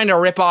they're trying to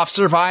rip off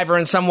Survivor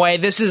in some way,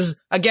 this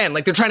is, again,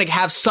 like they're trying to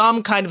have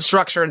some kind of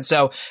structure. And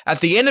so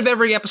at the end of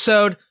every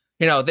episode,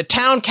 the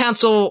town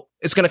council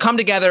is going to come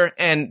together,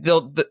 and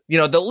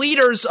the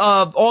leaders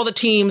of all the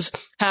teams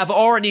have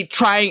already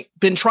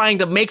been trying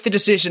to make the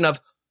decision of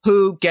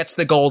who gets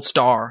the gold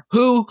star,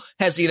 who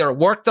has either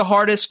worked the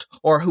hardest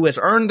or who has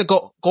earned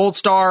the gold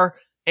star.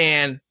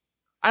 And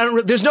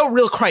there's no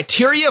real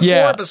criteria for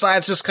it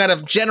besides just kind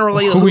of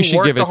generally who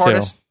worked the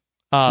hardest.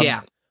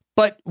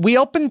 But we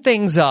open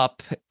things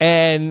up,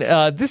 and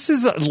this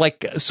is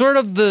like sort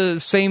of the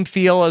same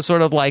feel as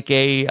sort of like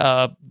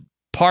a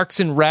Parks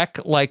and Rec,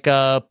 like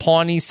a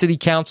Pawnee City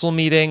Council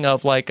meeting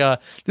of like,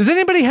 does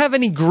anybody have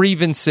any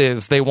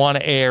grievances they want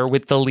to air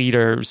with the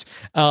leaders?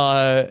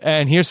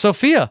 And here's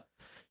Sophia.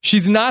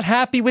 She's not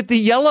happy with the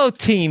yellow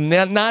team.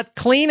 They're not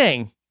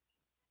cleaning.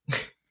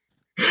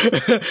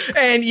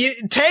 And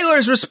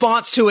Taylor's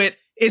response to it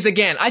is,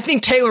 again, I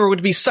think Taylor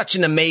would be such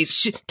an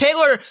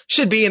Taylor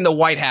should be in the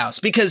White House,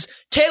 because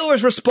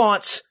Taylor's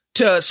response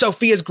to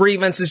Sophia's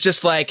grievance is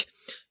just like,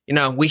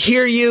 we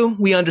hear you,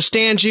 we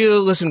understand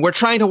you. Listen, we're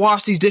trying to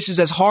wash these dishes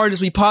as hard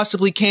as we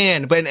possibly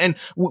can, and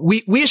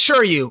we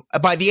assure you,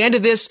 by the end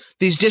of this,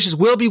 these dishes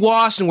will be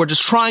washed, and we're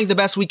just trying the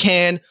best we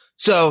can.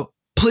 So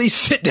please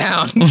sit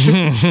down.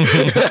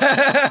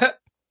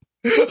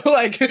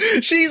 Like,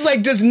 she's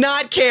like, does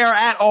not care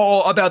at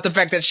all about the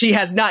fact that she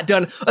has not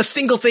done a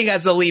single thing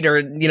as a leader.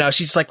 And,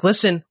 she's like,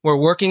 listen, we're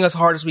working as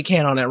hard as we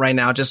can on it right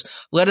now. Just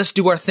let us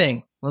do our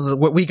thing.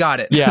 We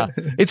got it. Yeah.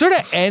 It sort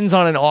of ends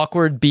on an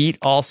awkward beat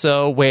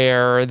also,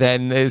 where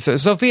then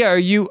Sophia, are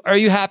you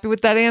happy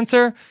with that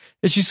answer?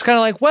 And she's kind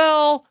of like,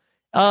 well,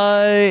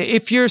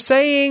 if you're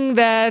saying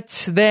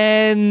that,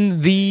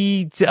 then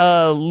the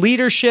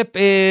leadership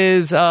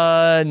is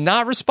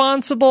not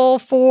responsible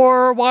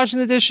for washing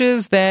the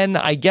dishes, then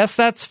I guess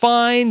that's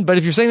fine. But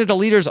if you're saying that the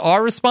leaders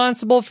are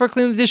responsible for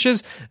cleaning the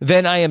dishes,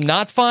 then I am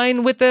not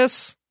fine with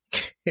this.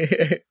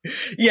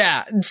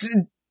 Yeah.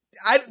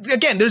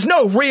 Again, there's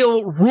no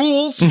real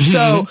rules,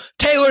 so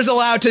Taylor's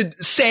allowed to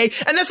say,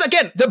 and that's,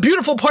 again, the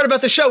beautiful part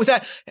about the show is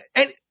that,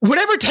 and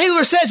whatever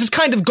Taylor says is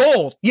kind of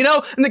gold,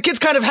 and the kids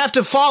kind of have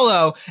to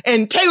follow,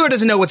 and Taylor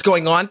doesn't know what's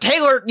going on.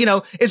 Taylor,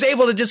 is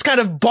able to just kind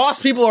of boss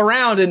people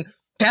around and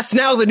that's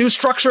now the new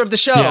structure of the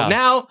show. Yeah.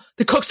 Now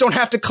the cooks don't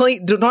have to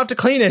clean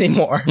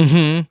anymore.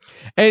 Mm-hmm.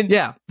 And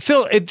yeah,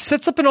 Phil, it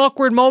sets up an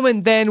awkward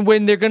moment then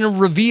when they're going to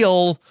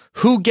reveal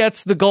who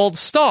gets the gold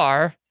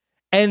star.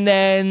 And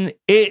then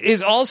it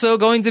is also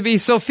going to be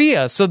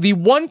Sophia. So the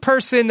one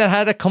person that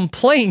had a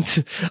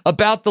complaint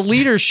about the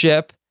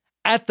leadership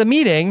at the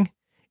meeting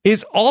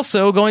is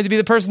also going to be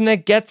the person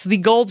that gets the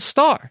gold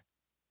star.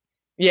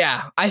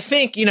 Yeah, I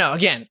think,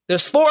 again,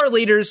 there's 4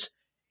 leaders,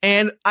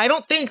 and I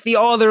don't think the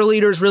all other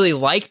leaders really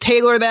like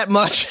Taylor that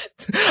much.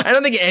 I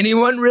don't think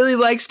anyone really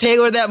likes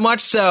Taylor that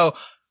much. So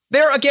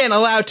they're, again,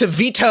 allowed to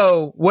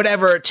veto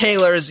whatever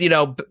Taylor's,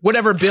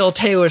 whatever bill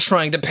Taylor's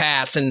trying to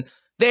pass. And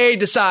they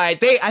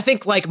decide, I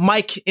think like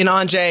Mike and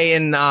Anjay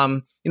and,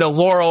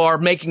 Laurel are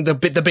making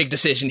the big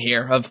decision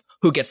here of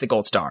who gets the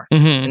gold star.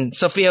 Mm-hmm. And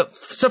Sophia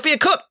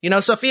cooked,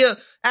 Sophia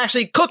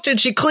actually cooked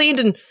and she cleaned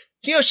and,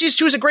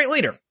 she was a great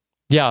leader.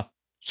 Yeah.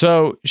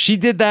 So she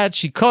did that.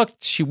 She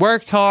cooked. She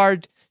worked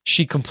hard.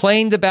 She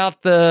complained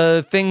about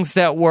the things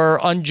that were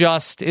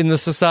unjust in the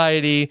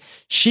society.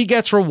 She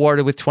gets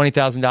rewarded with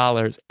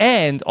 $20,000.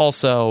 And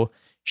also,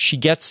 she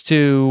gets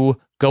to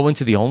go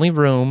into the only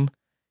room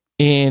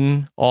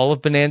in all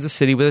of Bonanza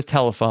City with a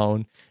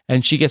telephone.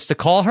 And she gets to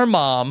call her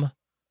mom,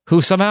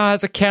 who somehow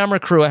has a camera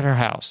crew at her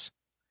house.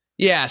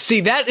 Yeah,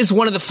 see, that is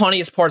one of the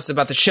funniest parts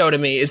about the show to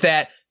me, is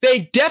that they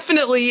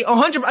definitely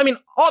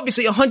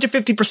obviously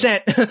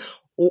 150%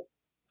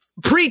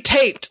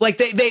 pre-taped. Like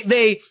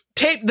they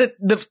taped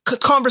the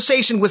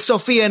conversation with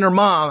Sophia and her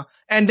mom,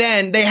 and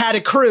then they had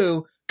a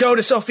crew go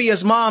to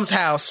Sophia's mom's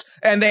house,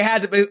 and they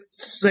had to,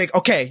 it's like,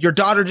 okay, your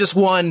daughter just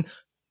won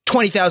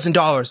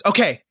 $20,000.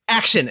 Okay,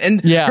 action.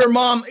 And her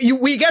mom,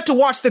 we get to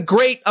watch the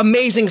great,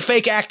 amazing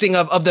fake acting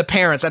of the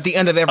parents at the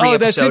end of every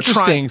episode. That's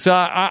interesting. So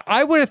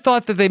I would have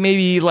thought that they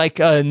maybe like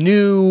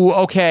knew,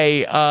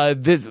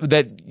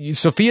 that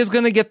Sophia's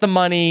going to get the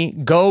money,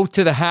 go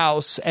to the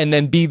house, and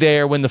then be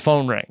there when the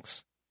phone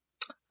rings.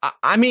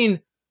 I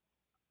mean,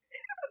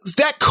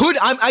 that could,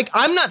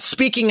 I'm not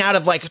speaking out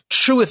of like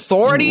true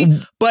authority,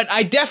 but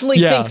I definitely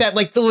think that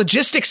like the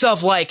logistics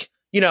of like,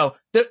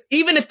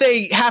 even if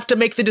they have to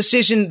make the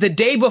decision the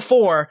day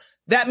before,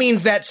 that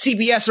means that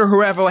CBS or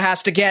whoever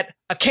has to get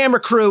a camera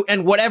crew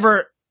in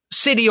whatever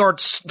city or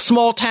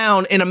small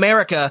town in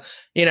America,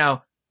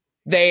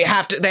 they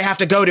have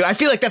to go to. I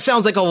feel like that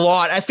sounds like a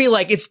lot. I feel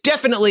like it's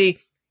definitely,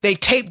 they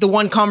tape the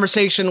one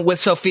conversation with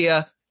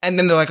Sophia and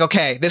then they're like,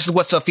 okay, this is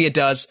what Sophia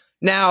does.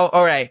 Now,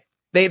 all right,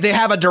 they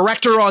have a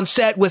director on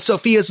set with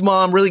Sophia's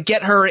mom, really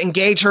get her,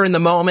 engage her in the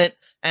moment.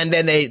 And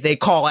then they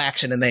call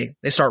action and they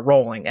start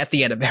rolling at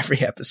the end of every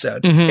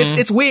episode. Mm-hmm.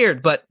 It's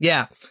weird, but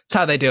yeah, it's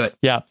how they do it.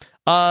 Yeah.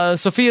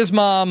 Sophia's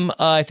mom,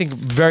 I think,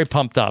 very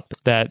pumped up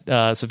that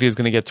Sophia's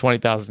going to get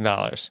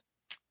 $20,000.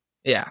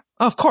 Yeah,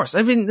 of course.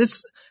 I mean,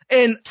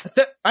 I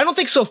don't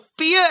think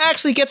Sophia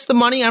actually gets the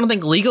money. I don't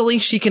think legally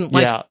she can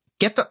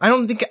get the. I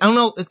don't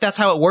know if that's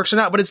how it works or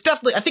not, but it's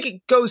definitely. I think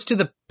it goes to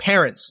the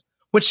parents,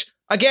 which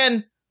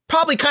again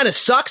probably kind of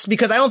sucks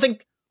because I don't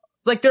think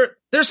like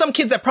there's some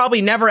kids that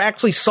probably never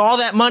actually saw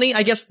that money.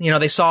 I guess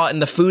they saw it in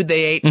the food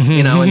they ate, and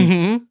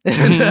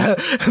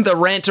the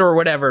rent or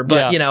whatever.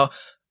 But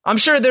I'm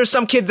sure there's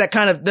some kids that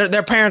kind of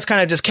their parents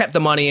kind of just kept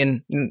the money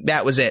and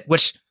that was it,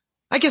 which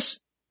I guess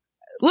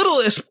a little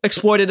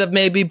exploitative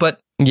maybe, but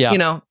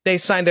they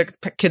signed their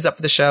kids up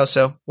for the show,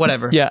 so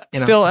whatever. Yeah,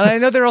 Phil, and I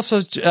know they're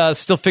also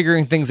still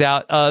figuring things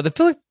out. I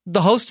feel like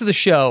the host of the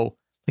show,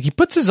 like he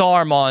puts his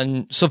arm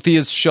on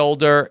Sophia's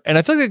shoulder, and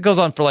I feel like it goes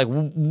on for like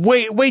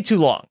way too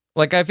long.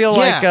 Like I feel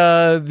like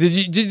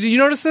did you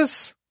notice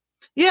this?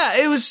 Yeah,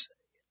 it was.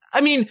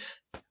 I mean,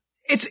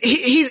 it's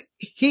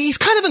he's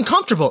kind of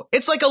uncomfortable.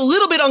 It's like a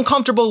little bit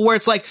uncomfortable where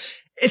it's like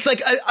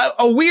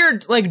a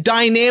weird like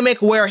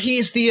dynamic where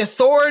he's the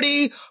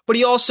authority, but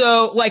he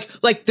also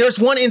like there's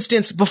one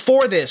instance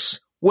before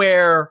this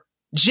where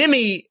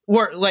Jimmy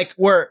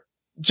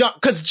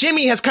because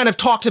Jimmy has kind of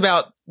talked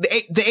about the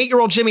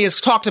 8-year-old Jimmy has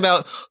talked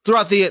about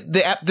throughout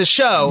the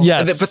show,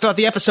 throughout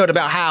the episode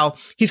about how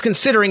he's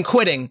considering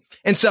quitting.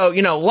 And so,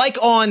 like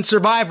on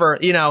Survivor,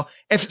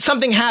 if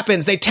something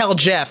happens, they tell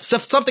Jeff. So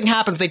if something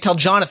happens, they tell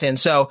Jonathan.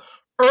 So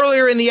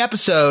earlier in the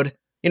episode,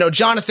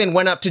 Jonathan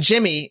went up to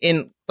Jimmy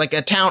in like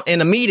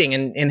in a meeting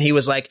and he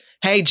was like,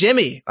 "Hey,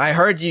 Jimmy, I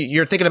heard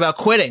you're thinking about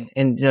quitting."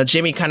 And,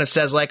 Jimmy kind of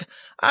says like,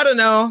 "I don't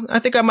know. I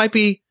think I might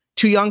be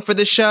too young for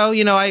this show.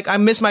 I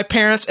miss my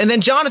parents." And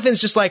then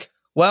Jonathan's just like,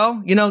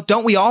 "Well,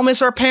 don't we all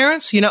miss our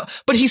parents?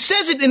 But he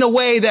says it in a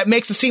way that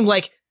makes it seem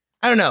like,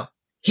 I don't know,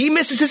 he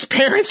misses his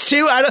parents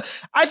too.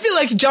 I feel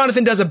like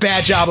Jonathan does a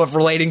bad job of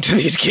relating to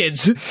these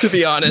kids, to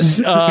be honest.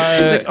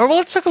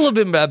 Let's talk a little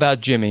bit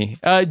about Jimmy.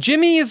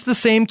 Jimmy is the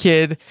same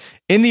kid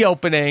in the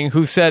opening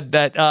who said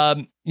that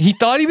he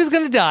thought he was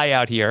going to die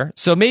out here.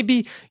 So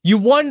maybe you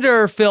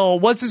wonder, Phil,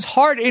 was his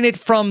heart in it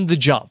from the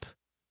jump?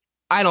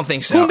 I don't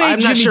think so. Who made I'm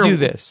not Jimmy sure. do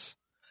this?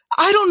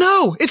 I don't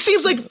know. It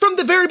seems like from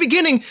the very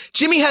beginning,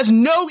 Jimmy has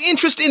no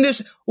interest in this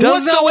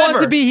Does whatsoever. not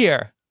want to be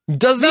here.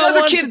 Does not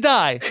want to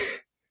die.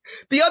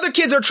 the other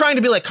kids are trying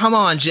to be like, come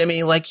on,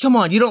 Jimmy, like, come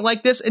on, you don't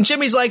like this? And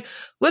Jimmy's like,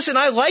 listen,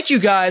 I like you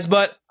guys,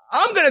 but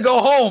I'm going to go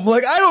home.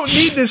 Like, I don't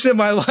need this in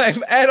my life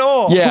at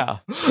all. Yeah.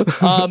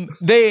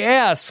 They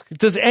ask,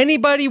 does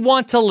anybody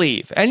want to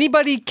leave?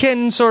 Anybody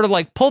can sort of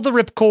like pull the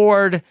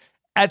ripcord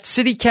at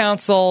city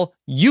council.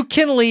 You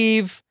can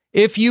leave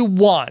if you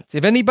want.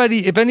 If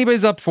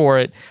anybody's up for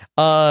it.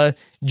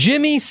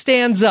 Jimmy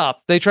stands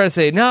up. They try to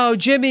say, no,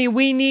 Jimmy,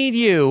 we need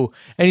you.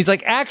 And he's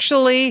like,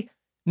 actually,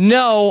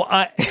 no,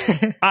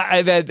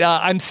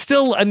 I'm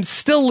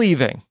still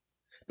leaving.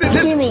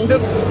 Jimmy,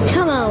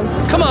 come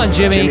on. Come on,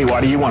 Jimmy. Jimmy,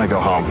 why do you want to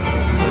go home?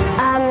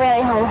 I'm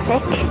really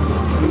homesick.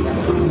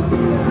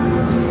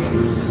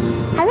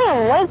 I think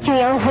I'm way too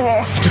young for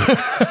this.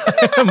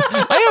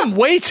 I am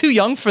way too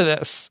young for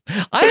this.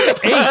 I'm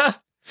 8.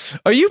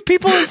 Are you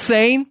people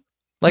insane?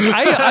 Like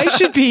I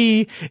should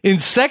be in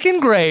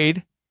 2nd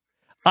grade.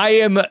 I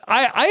am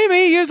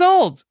 8 years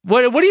old.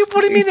 What do you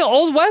mean the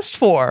Old West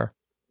for?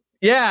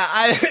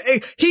 Yeah,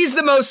 he's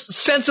the most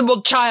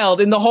sensible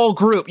child in the whole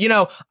group. You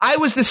know, I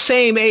was the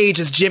same age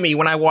as Jimmy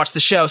when I watched the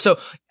show. So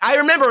I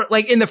remember,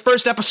 like, in the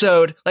first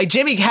episode, like,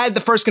 Jimmy had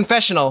the first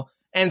confessional.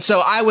 And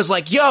so I was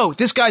like, yo,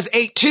 this guy's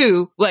 8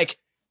 too. Like,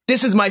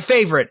 this is my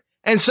favorite.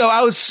 And so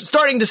I was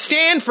starting to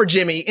stand for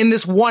Jimmy in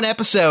this one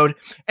episode.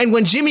 And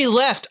when Jimmy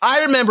left,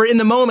 I remember in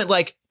the moment,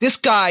 like, this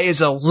guy is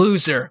a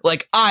loser.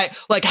 Like,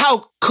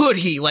 how could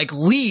he, like,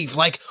 leave?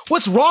 Like,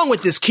 what's wrong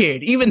with this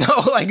kid? Even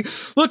though, like,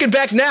 looking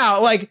back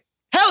now, like,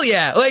 hell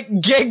yeah, like,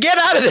 get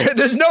out of there.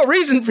 There's no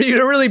reason for you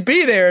to really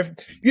be there if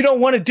you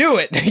don't want to do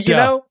it, you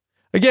know?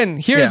 Again,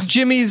 here's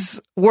Jimmy's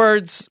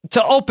words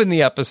to open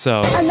the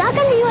episode. I'm not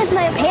going to be with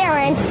my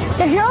parents.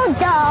 There's no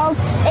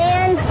adults,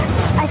 and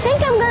I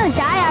think I'm going to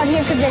die out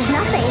here because there's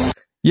nothing.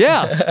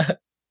 Yeah.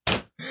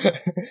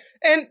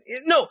 And,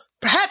 no,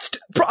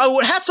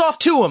 hats off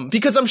to him,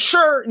 because I'm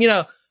sure, you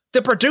know,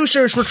 the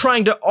producers were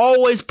trying to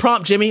always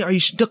prompt Jimmy,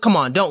 come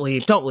on, don't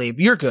leave.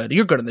 You're good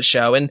in the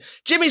show. And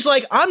Jimmy's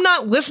like, I'm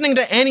not listening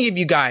to any of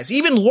you guys.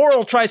 Even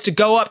Laurel tries to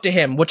go up to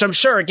him, which I'm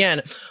sure,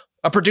 again,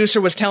 a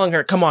producer was telling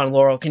her, come on,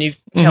 Laurel, can you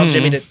tell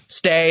Jimmy to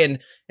stay?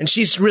 And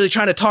she's really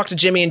trying to talk to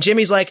Jimmy. And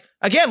Jimmy's like,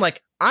 again,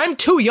 like, I'm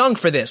too young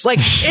for this. Like,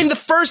 in the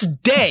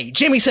first day,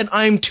 Jimmy said,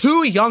 I'm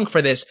too young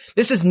for this.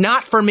 This is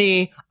not for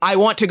me. I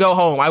want to go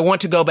home. I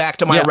want to go back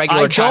to my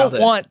regular childhood. I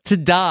don't want to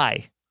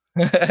die.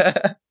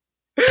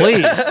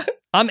 Please.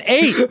 I'm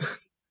 8.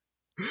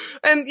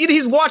 And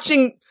he's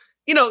watching,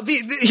 you know,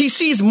 he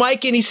sees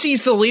Mike and he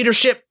sees the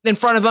leadership in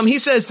front of him. He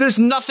says, there's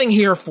nothing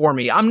here for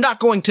me. I'm not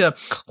going to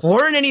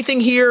learn anything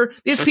here.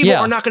 These people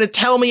are not going to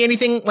tell me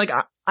anything. Like,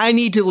 I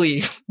need to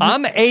leave.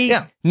 I'm 8.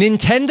 Yeah.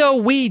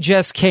 Nintendo Wii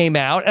just came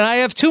out and I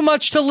have too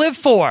much to live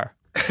for.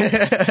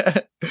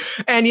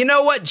 And you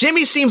know what?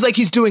 Jimmy seems like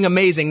he's doing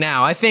amazing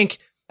now. I think,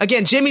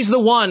 again, Jimmy's the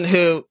one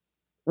who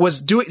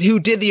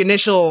did the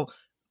initial,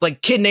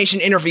 like, Kid Nation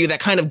interview that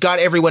kind of got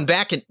everyone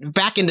back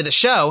into the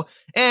show.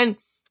 And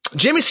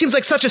Jimmy seems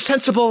like such a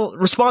sensible,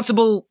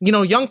 responsible, you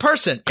know, young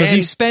person. Because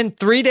he spent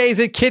 3 days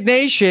at Kid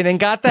Nation and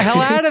got the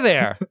hell out of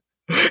there.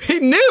 He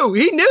knew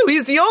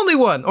he's the only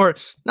one, or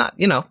not,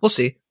 you know, we'll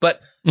see.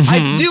 But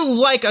I do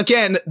like,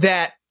 again,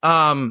 that,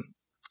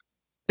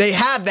 they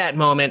have that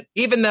moment,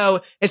 even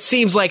though it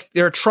seems like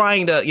they're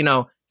trying to, you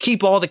know,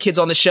 keep all the kids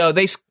on the show.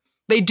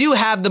 They do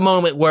have the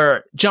moment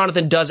where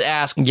Jonathan does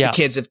ask the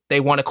kids if they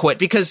want to quit,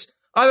 because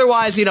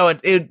otherwise, you know,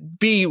 it'd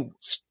be,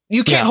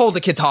 you can't hold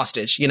the kids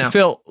hostage, you know.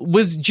 Phil,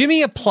 was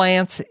Jimmy a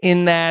plant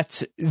in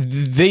that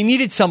they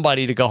needed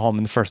somebody to go home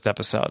in the first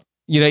episode?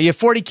 You know, you have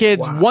 40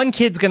 kids, one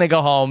kid's going to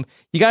go home.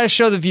 You got to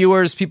show the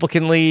viewers people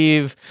can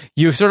leave.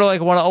 You sort of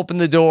like want to open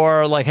the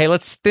door, like, hey,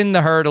 let's thin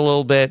the herd a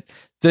little bit.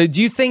 Do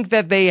you think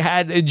that they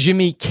had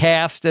Jimmy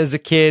cast as a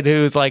kid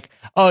who's like,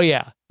 oh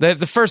yeah, the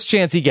first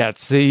chance he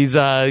gets, he's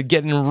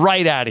getting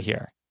right out of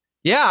here?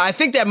 Yeah, I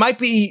think that might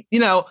be, you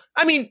know,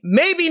 I mean,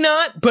 maybe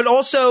not, but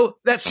also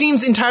that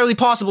seems entirely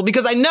possible,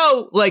 because I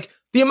know, like,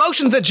 the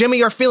emotions that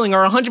Jimmy are feeling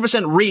are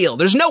 100% real.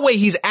 There's no way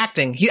he's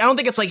acting. I don't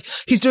think it's like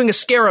he's doing a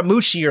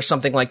Scaramucci or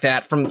something like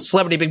that from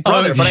Celebrity Big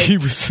Brother. But he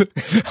was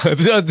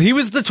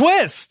the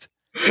twist.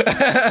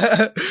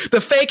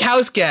 The fake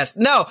house guest.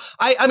 No,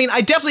 I mean,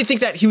 I definitely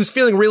think that he was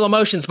feeling real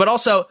emotions, but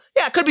also,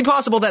 yeah, it could be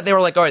possible that they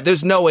were like, all right,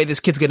 there's no way this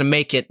kid's going to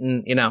make it.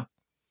 And, you know,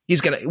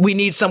 we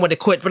need someone to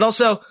quit. But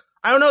also,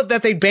 I don't know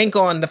that they bank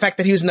on the fact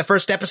that he was in the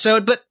first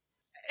episode, but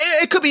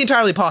it could be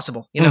entirely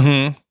possible, you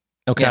know?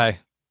 Okay. Yeah.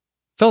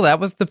 Phil,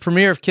 that was the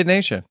premiere of Kid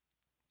Nation.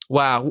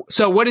 Wow.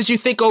 So what did you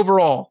think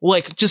overall?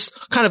 Like,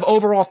 just kind of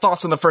overall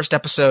thoughts on the first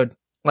episode.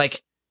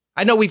 Like,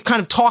 I know we've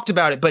kind of talked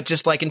about it, but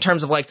just like in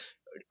terms of like,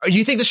 do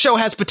you think the show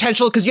has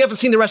potential? Because you haven't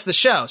seen the rest of the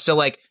show. So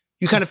like,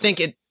 you kind of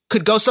think it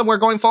could go somewhere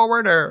going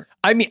forward, or?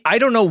 I mean, I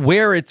don't know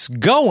where it's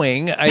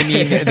going. I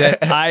mean,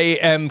 that I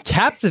am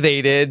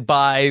captivated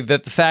by the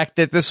fact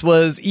that this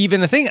was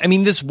even a thing. I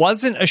mean, this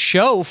wasn't a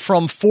show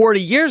from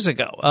 40 years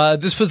ago.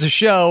 This was a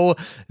show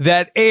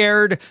that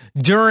aired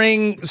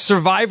during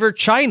Survivor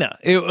China.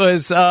 It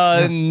was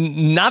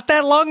not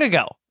that long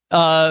ago.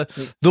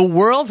 The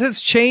world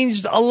has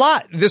changed a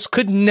lot. This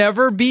could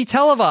never be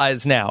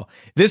televised now.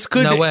 This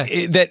could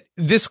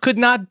this could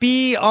not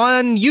be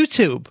on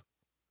YouTube.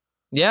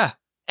 Yeah.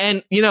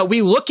 And,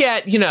 we look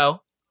at,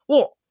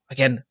 well,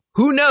 again,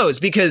 who knows?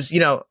 Because,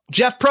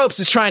 Jeff Probst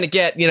is trying to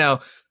get,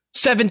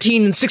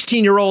 17 and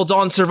 16-year-olds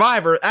on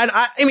Survivor. And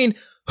I mean,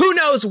 who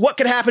knows what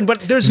could happen, but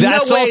there's no way.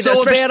 That's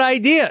also a bad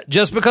idea.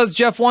 Just because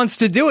Jeff wants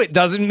to do it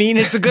doesn't mean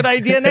it's a good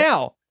idea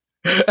now.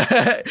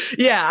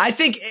 Yeah,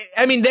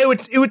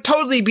 it would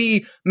totally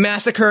be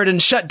massacred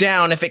and shut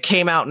down if it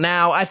came out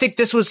now. I think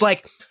this was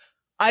like,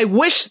 I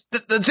wish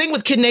the thing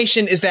with Kid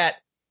Nation is that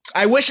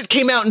I wish it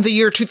came out in the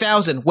year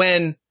 2000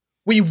 when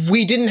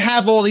we didn't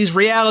have all these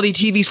reality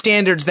TV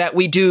standards that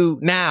we do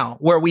now,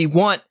 where we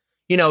want,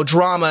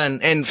 drama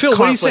and Phil, conflict.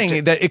 what are you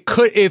saying? That it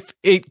could, if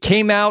it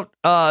came out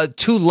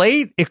too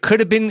late, it could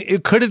have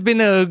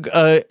been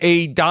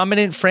a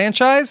dominant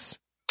franchise?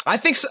 I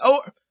think so.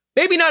 Oh,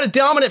 maybe not a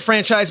dominant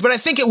franchise, but I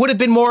think it would have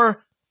been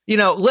more,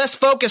 less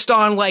focused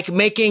on like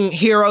making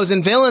heroes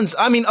and villains.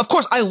 I mean, of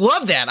course, I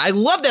love that. I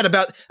love that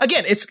about,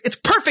 again, it's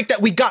perfect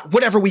that we got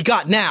whatever we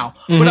got now.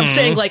 But I'm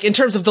saying, like, in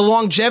terms of the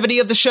longevity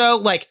of the show,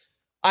 like,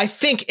 I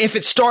think if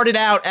it started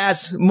out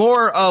as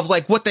more of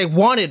like what they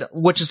wanted,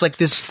 which is like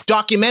this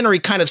documentary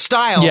kind of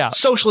style,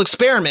 social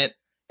experiment,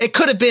 it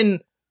could have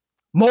been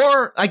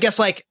more, I guess,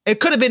 like,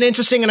 it could have been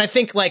interesting. And I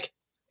think like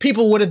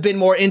people would have been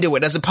more into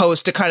it as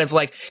opposed to kind of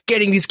like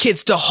getting these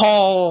kids to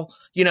haul,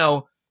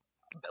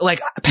 like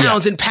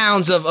pounds and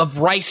pounds of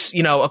rice,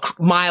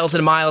 miles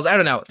and miles. I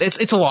don't know.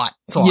 It's a lot.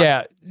 It's a lot.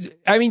 Yeah.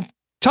 I mean,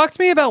 talk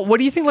to me about, what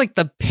do you think like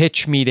the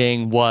pitch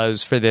meeting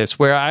was for this,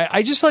 where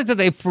I just feel like that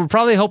they were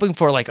probably hoping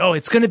for like, oh,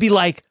 it's going to be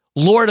like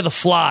Lord of the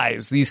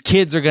Flies. These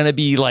kids are going to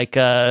be like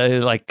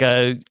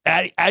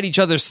at each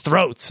other's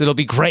throats. It'll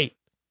be great.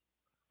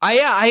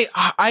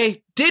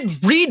 I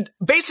did read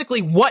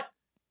basically what,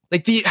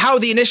 like how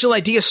the initial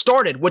idea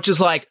started, which is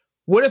like,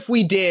 what if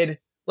we did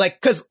like,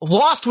 cause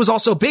Lost was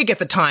also big at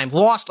the time.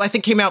 Lost, I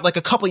think, came out like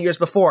a couple years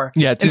before.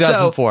 Yeah.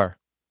 2004.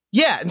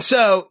 And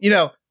so,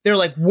 they're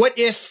like, what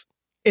if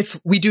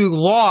we do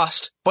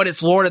Lost, but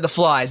it's Lord of the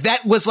Flies?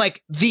 That was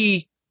like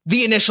the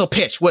initial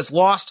pitch was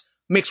Lost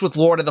mixed with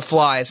Lord of the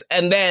Flies.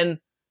 And then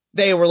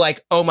they were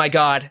like, oh my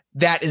God,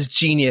 that is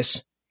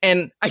genius.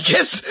 And I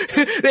guess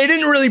they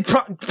didn't really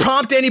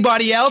prompt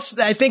anybody else.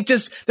 I think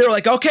just they were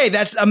like, okay,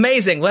 that's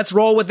amazing. Let's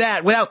roll with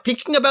that without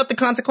thinking about the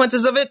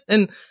consequences of it.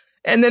 And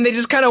then they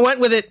just kind of went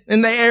with it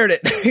and they aired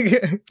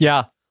it.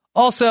 Yeah.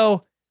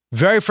 Also,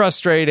 very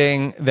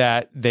frustrating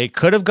that they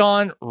could have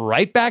gone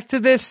right back to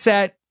this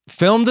set,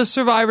 filmed the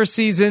Survivor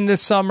season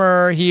this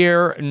summer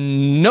here.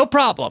 No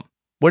problem.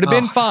 Would have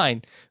been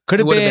fine. Could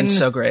have been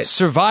so great.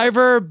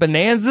 Survivor,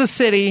 Bonanza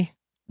City.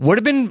 Would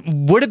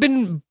have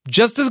been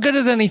just as good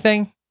as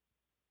anything.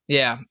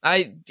 Yeah.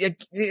 I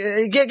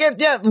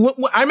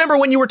remember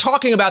when you were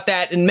talking about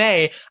that in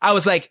May, I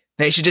was like,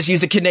 they should just use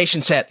the Kid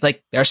Nation set.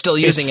 Like, they're still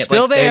using it.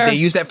 Still like, there. They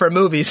use that for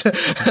movies.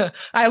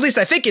 At least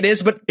I think it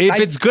is. But if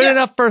it's good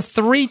enough for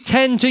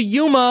 310 to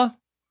Yuma,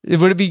 it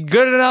would be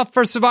good enough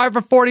for Survivor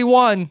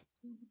 41.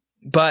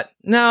 But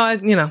no,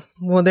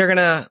 well,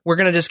 we're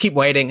gonna just keep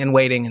waiting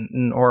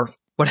and or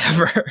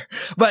whatever.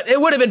 But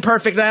it would have been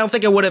perfect. And I don't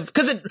think it would have,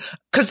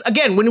 because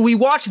again, when we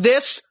watch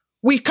this,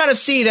 we kind of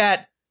see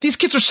that these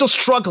kids are still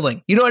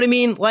struggling. You know what I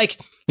mean? Like,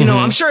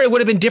 I'm sure it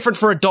would have been different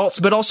for adults,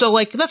 but also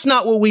like, that's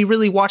not what we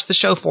really watch the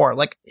show for.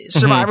 Like,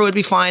 Survivor would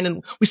be fine.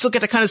 And we still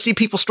get to kind of see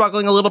people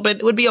struggling a little bit.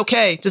 It would be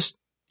okay. Just,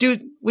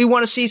 dude, we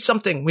want to see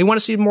something. We want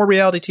to see more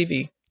reality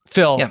TV.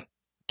 Phil,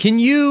 can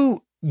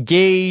you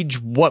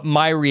gauge what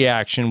my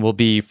reaction will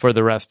be for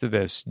the rest of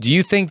this? Do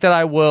you think that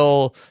I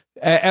will,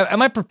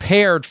 am I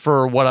prepared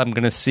for what I'm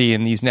going to see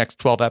in these next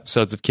 12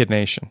 episodes of Kid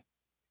Nation?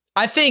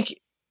 I think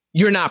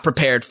you're not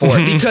prepared for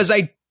it because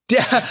I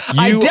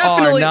definitely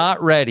are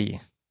not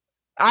ready.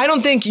 I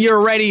don't think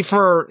you're ready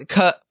for,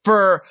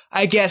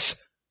 I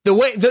guess, the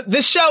way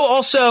this show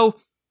also,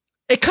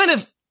 it kind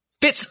of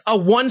fits a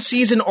one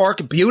season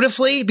arc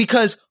beautifully,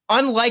 because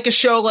unlike a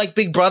show like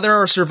Big Brother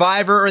or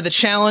Survivor or The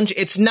Challenge,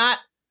 it's not,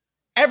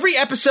 every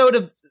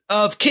episode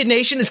of Kid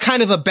Nation is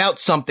kind of about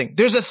something.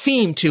 There's a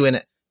theme to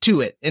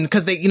it. And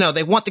because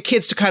they want the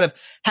kids to kind of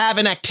have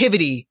an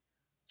activity.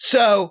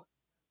 So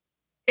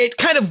it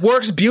kind of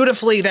works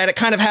beautifully that it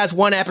kind of has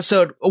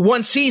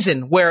one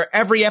season where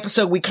every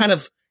episode we kind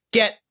of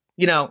get,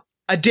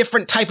 a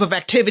different type of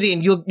activity,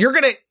 and you're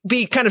going to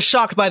be kind of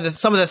shocked by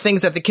some of the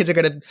things that the kids are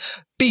going to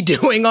be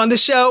doing on the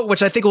show,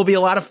 which I think will be a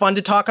lot of fun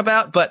to talk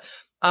about. But,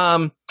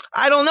 I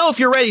don't know if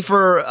you're ready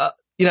for,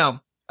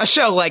 a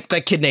show like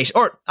Kid Nation,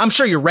 or I'm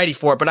sure you're ready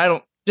for it, but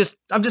I'm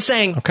just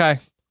saying, okay,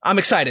 I'm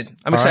excited.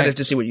 I'm excited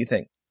to see what you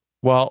think.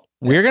 Well,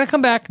 we're going to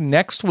come back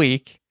next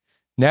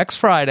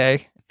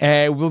Friday,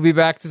 and we'll be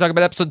back to talk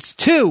about episodes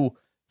 2,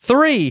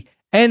 3,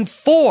 and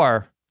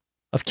 4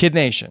 of Kid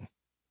Nation.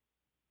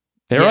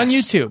 They're on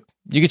YouTube.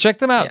 You can check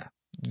them out.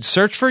 Yeah.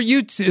 Search for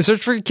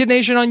Kid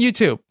Nation on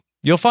YouTube.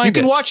 You'll find it.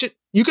 You can watch it.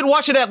 You can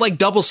watch it at like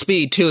double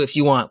speed too if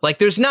you want. Like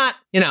there's not,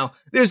 you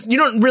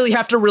don't really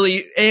have to really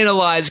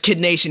analyze Kid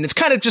Nation. It's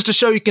kind of just a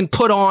show you can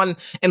put on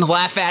and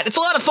laugh at. It's a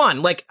lot of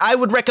fun. Like I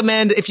would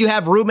recommend if you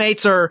have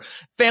roommates or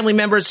family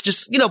members,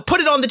 just,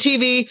 put it on the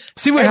TV.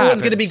 See what Everyone's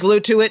happens. going to be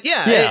glued to it.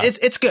 Yeah.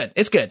 It's good.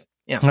 It's good.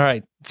 Yeah. All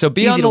right. So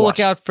be Easy on the to watch.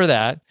 lookout for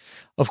that.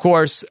 Of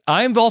course,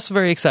 I'm also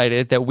very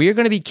excited that we're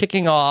going to be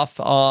kicking off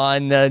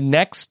on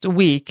next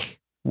week.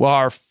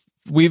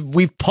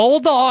 We've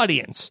polled the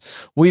audience.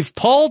 We've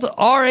polled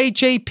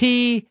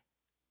RHAP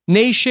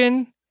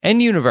Nation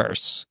and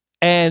Universe,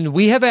 and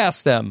we have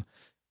asked them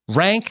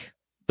rank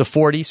the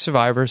 40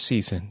 Survivor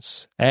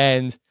seasons.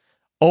 And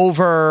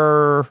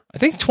over, I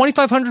think,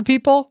 2,500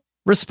 people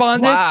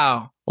responded.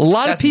 Wow. A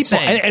lot of That's people,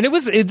 insane. and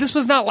this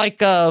was not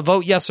like a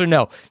vote yes or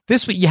no.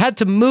 You had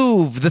to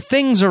move the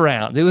things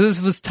around. This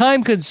was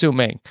time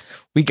consuming.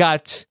 We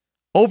got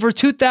over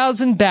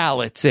 2,000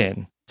 ballots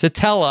in to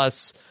tell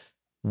us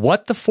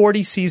what the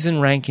 40 season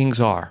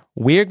rankings are.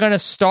 We're going to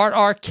start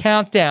our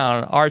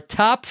countdown, our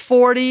top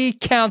 40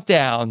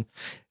 countdown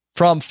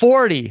from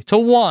 40 to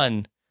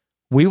 1.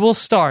 We will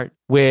start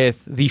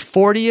with the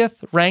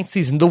 40th ranked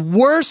season, the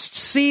worst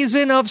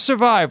season of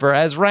Survivor,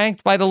 as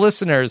ranked by the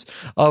listeners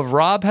of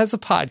Rob Has a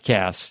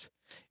Podcast,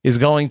 is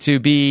going to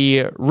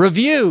be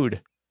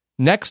reviewed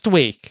next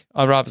week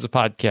on Rob Has a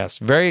Podcast.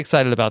 Very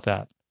excited about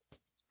that.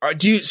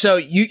 So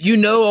you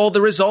know all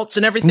the results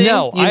and everything?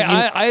 No,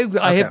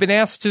 I have been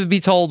asked to be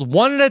told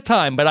one at a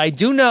time, but I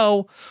do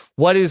know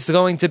what is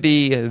going to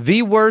be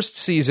the worst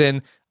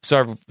season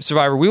of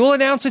Survivor. We will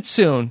announce it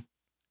soon,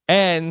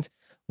 and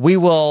we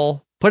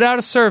will put out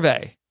a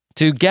survey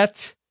to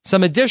get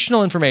some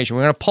additional information.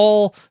 We're going to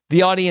poll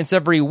the audience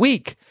every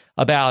week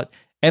about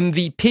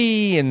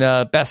MVP and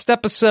best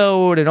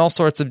episode and all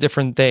sorts of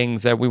different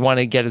things that we want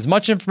to get as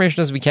much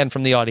information as we can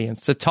from the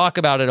audience to talk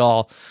about it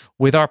all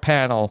with our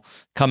panel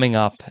coming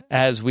up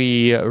as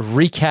we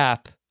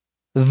recap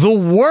the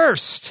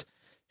worst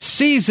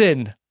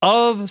season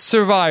of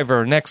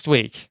Survivor next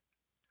week.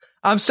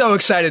 I'm so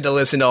excited to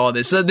listen to all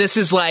this. So this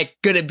is like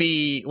going to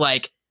be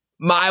like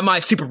my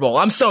Super Bowl.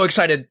 I'm so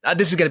excited.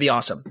 This is going to be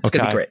awesome. It's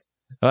going to be great.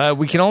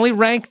 We can only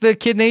rank the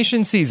Kid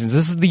Nation seasons.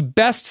 This is the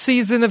best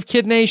season of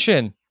Kid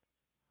Nation.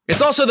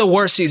 It's also the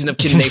worst season of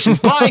Kid Nation.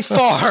 By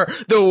far,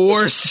 the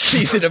worst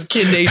season of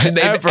Kid Nation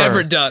they've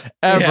ever done.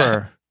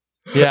 Ever.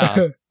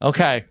 Yeah.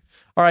 Okay.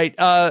 All right.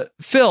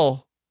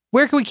 Phil,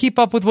 where can we keep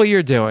up with what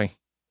you're doing?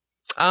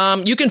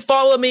 You can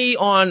follow me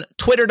on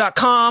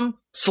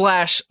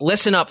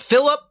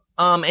twitter.com/listenupphilip.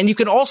 And you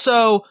can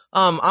also,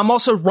 I'm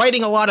also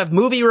writing a lot of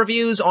movie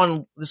reviews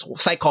on this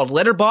site called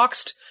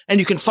Letterboxd, and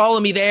you can follow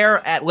me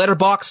there at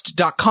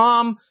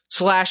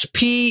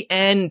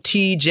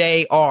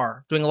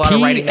letterboxd.com/PNTJR. Doing a lot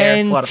of writing there.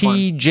 It's a lot of fun.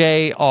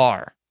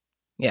 PNTJR.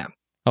 Yeah.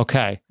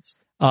 Okay.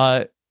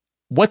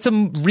 What's a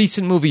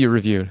recent movie you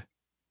reviewed?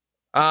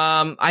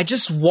 I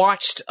just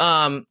watched,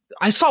 I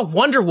saw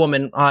Wonder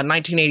Woman,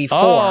 1984.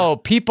 Oh,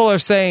 people are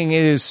saying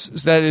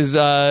that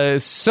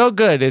is so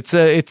good. It's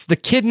the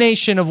Kid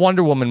Nation of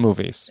Wonder Woman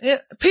movies. Yeah,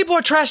 people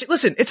are trashing.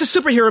 Listen, it's a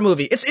superhero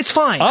movie. It's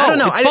fine. Oh, I don't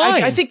know. it's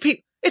fine. I think I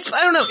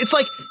don't know. It's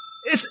like,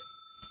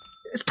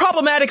 it's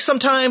problematic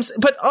sometimes,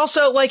 but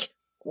also like,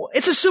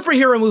 it's a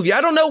superhero movie.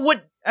 I don't know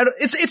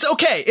it's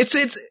okay. It's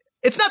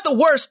not the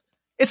worst.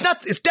 It's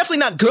definitely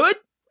not good.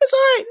 It's all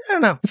right. I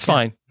don't know. It's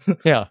fine.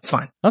 Yeah. It's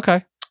fine.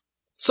 Okay.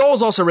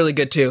 Soul's also really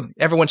good too.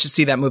 Everyone should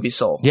see that movie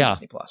Soul. Yeah.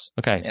 Disney Plus.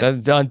 Okay. Yeah.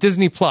 That's on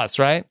Disney Plus,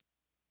 right?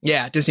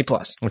 Yeah, Disney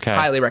Plus. Okay.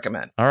 Highly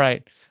recommend. All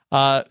right.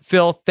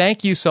 Phil,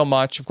 thank you so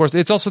much. Of course,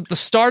 it's also the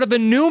start of a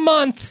new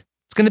month.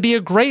 It's going to be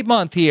a great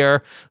month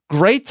here.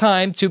 Great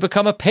time to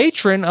become a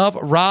patron of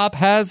Rob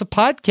Has a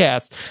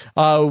Podcast.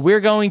 We're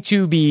going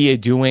to be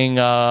doing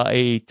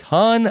a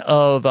ton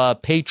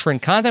of patron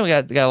content. We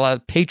got a lot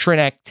of patron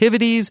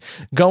activities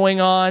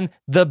going on.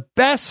 The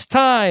best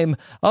time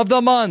of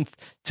the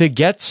month to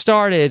get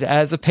started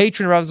as a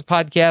patron of Rob Has a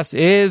Podcast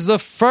is the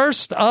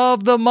first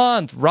of the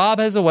month.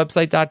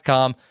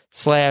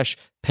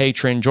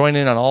 robhasawebsite.com/patron. Join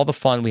in on all the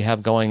fun we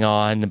have going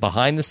on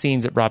behind the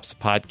scenes at Rob's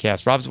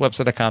Podcast.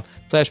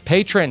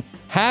 robhasawebsite.com/patron.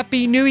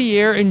 Happy New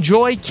Year.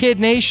 Enjoy Kid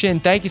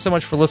Nation. Thank you so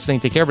much for listening.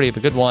 Take care, everybody. Have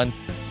a good one.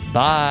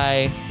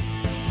 Bye.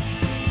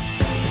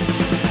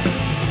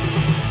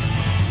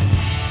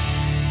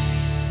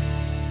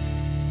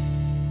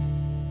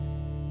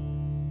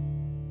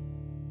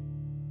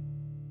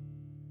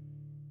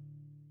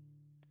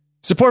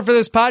 Support for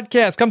this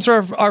podcast comes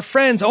from our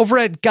friends over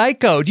at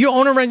Geico. Do you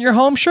own or rent your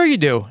home? Sure you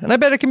do. And I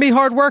bet it can be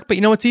hard work, but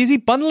you know what's easy?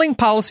 Bundling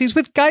policies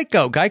with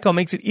Geico. Geico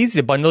makes it easy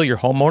to bundle your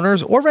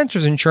homeowners or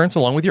renters insurance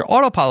along with your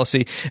auto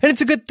policy. And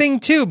it's a good thing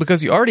too,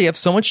 because you already have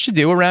so much to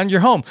do around your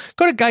home.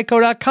 Go to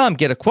geico.com,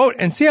 get a quote,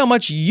 and see how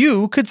much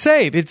you could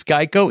save. It's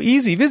Geico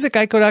easy. Visit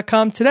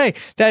geico.com today.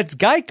 That's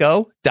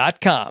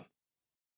geico.com.